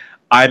on that.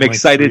 I'm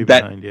excited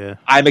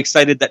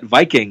that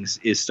Vikings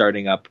is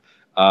starting up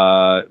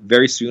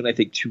very soon. I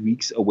think 2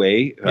 weeks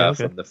away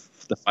from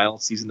the final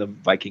season of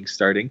Vikings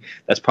starting.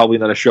 That's probably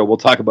not a show we'll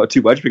talk about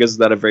too much because it's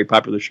not a very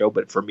popular show,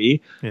 but for me,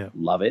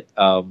 love it.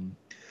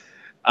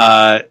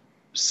 But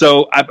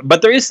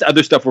there is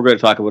other stuff we're going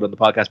to talk about on the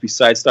podcast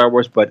besides Star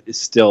Wars, but it's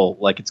still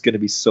it's going to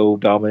be so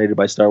dominated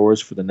by Star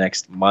Wars for the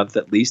next month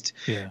at least,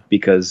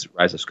 because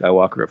Rise of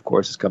Skywalker, of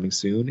course, is coming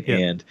soon,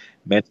 and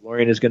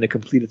Mandalorian is going to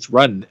complete its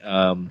run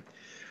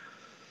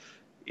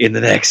in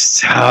the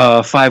next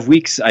 5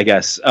 weeks, I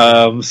guess.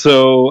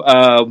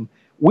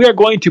 We are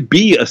going to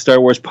be a Star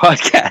Wars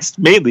podcast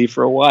mainly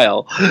for a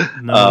while.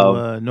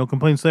 No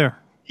complaints there.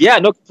 Yeah,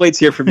 no complaints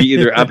here from me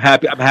either. I'm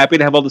happy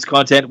to have all this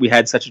content. We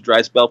had such a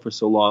dry spell for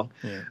so long,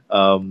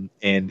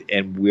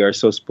 and we are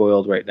so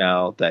spoiled right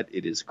now that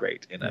it is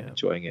great, and I'm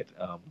enjoying it.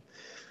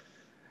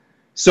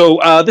 So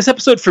this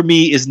episode for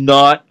me is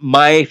not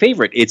my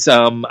favorite. It's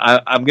I'm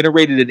going to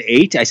rate it an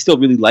 8. I still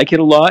really like it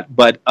a lot,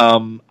 but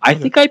I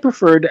think I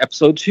preferred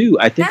episode 2.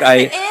 I think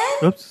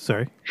Oops,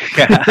 sorry.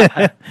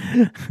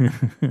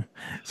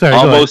 Sorry,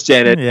 almost,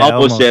 Janet. Yeah,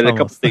 almost, Janet. A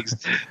couple things.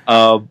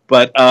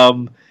 But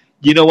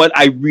you know what?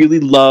 I really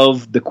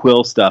love the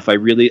Quill stuff. I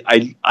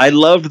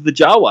loved the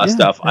Jawa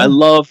stuff. Yeah. I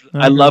love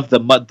the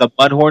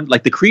Mudhorn,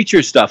 like the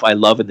creature stuff. I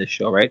love in this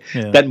show, right?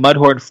 Yeah. That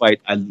Mudhorn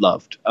fight, I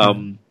loved.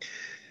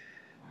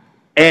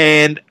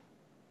 And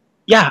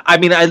yeah, I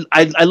mean,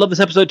 I love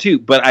this episode too.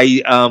 But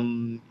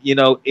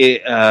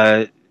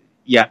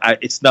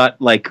it's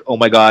not like, oh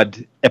my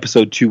god,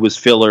 episode 2 was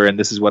filler and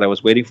this is what I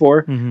was waiting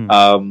for.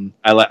 Mm-hmm.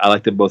 I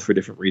like them both for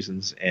different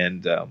reasons,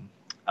 and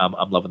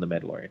I'm loving the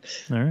Mandalorian.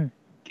 All right.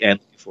 And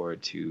looking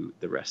forward to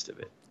the rest of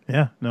it.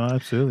 Yeah, no,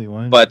 absolutely.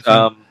 100%. But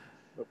what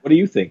do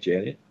you think,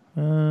 Janet? I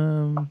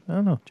don't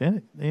know,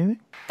 Janet. Anything?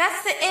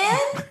 That's the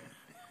end.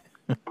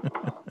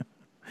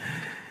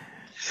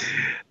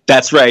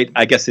 That's right.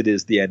 I guess it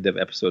is the end of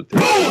episode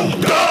 3.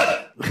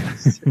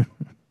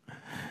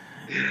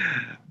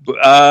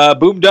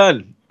 Boom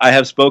done. I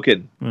have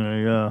spoken. There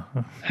you go.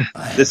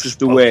 This is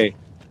the way.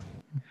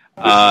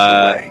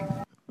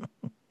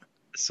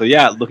 So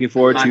yeah, looking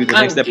forward to the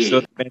next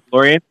episode of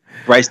Mandalorian.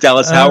 Bryce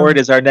Dallas Howard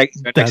is our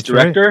next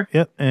director. Right.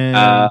 Yep, and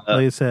like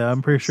I said,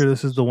 I'm pretty sure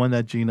this is the one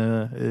that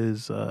Gina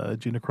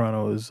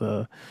Carano is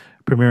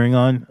premiering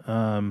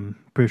on.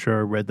 Pretty sure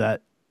I read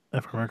that,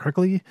 if I remember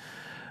correctly.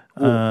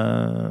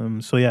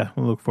 So yeah,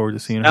 we'll look forward to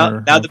seeing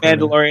her. Now the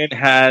Mandalorian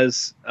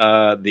has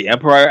the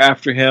Emperor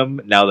after him.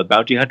 Now the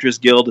Bounty Hunters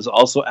Guild is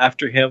also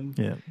after him.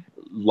 Yeah.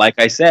 Like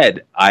I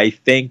said, I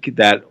think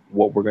that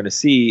what we're going to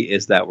see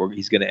is that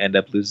he's going to end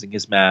up losing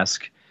his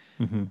mask,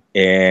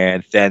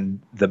 and then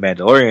the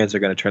Mandalorians are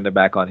going to turn their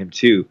back on him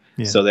too,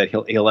 so that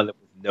he'll end up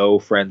with no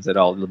friends at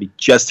all. It'll be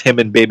just him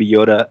and Baby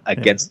Yoda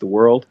against the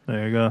world.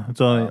 There you go. That's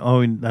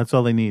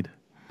all they need.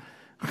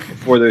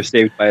 Before they're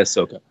saved by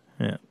Ahsoka.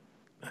 Yeah.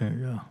 There you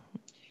go.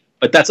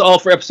 But that's all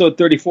for episode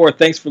 34.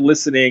 Thanks for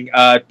listening.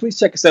 Please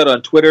check us out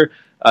on Twitter,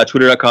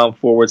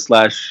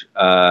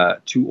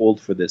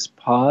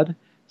 twitter.com/too-old-for-this-pod.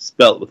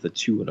 Spelt with a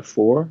 2 and a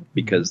 4,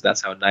 because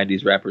that's how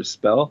 90s rappers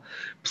spell.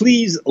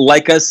 Please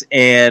like us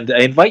and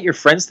invite your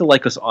friends to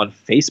like us on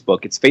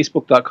Facebook. It's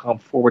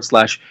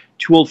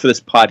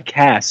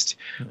facebook.com/too-old-for-this-podcast.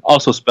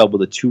 Also spelled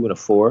with a 2 and a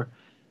 4,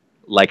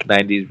 like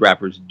 90s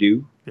rappers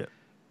do. Yeah.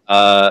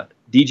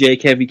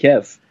 DJ Kevy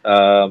Kev,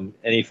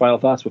 any final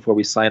thoughts before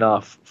we sign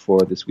off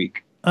for this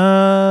week?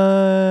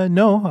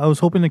 No, I was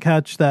hoping to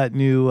catch that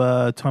new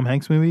Tom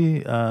Hanks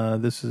movie.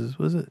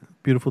 Was it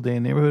Beautiful Day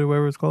in the Neighborhood or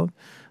whatever it's called?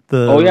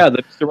 The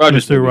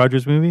Mr.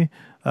 Rogers movie.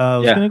 I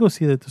was gonna go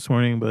see that this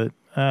morning, but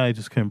I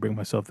just couldn't bring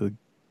myself to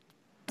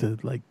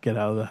like get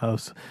out of the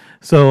house.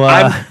 So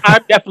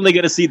I'm definitely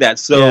gonna see that.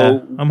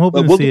 So I'm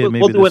hoping to see it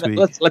maybe this week.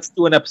 Let's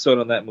do an episode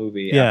on that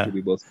movie after we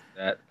both see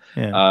that.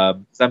 Yeah.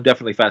 I'm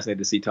definitely fascinated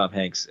to see Tom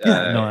Hanks. No,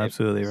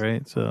 absolutely,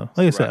 right? So,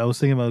 like I said, I was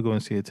thinking about going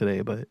to see it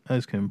today, but I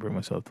just couldn't bring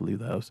myself to leave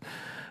the house.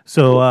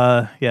 So,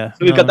 So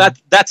we've got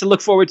that to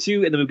look forward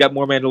to, and then we've got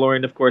more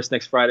Mandalorian, of course,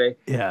 next Friday.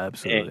 Yeah,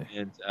 absolutely.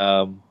 And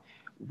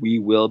we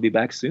will be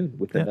back soon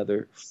with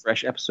another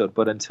fresh episode.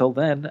 But until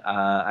then,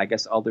 I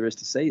guess all there is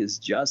to say is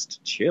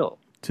just chill.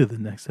 To the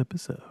next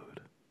episode.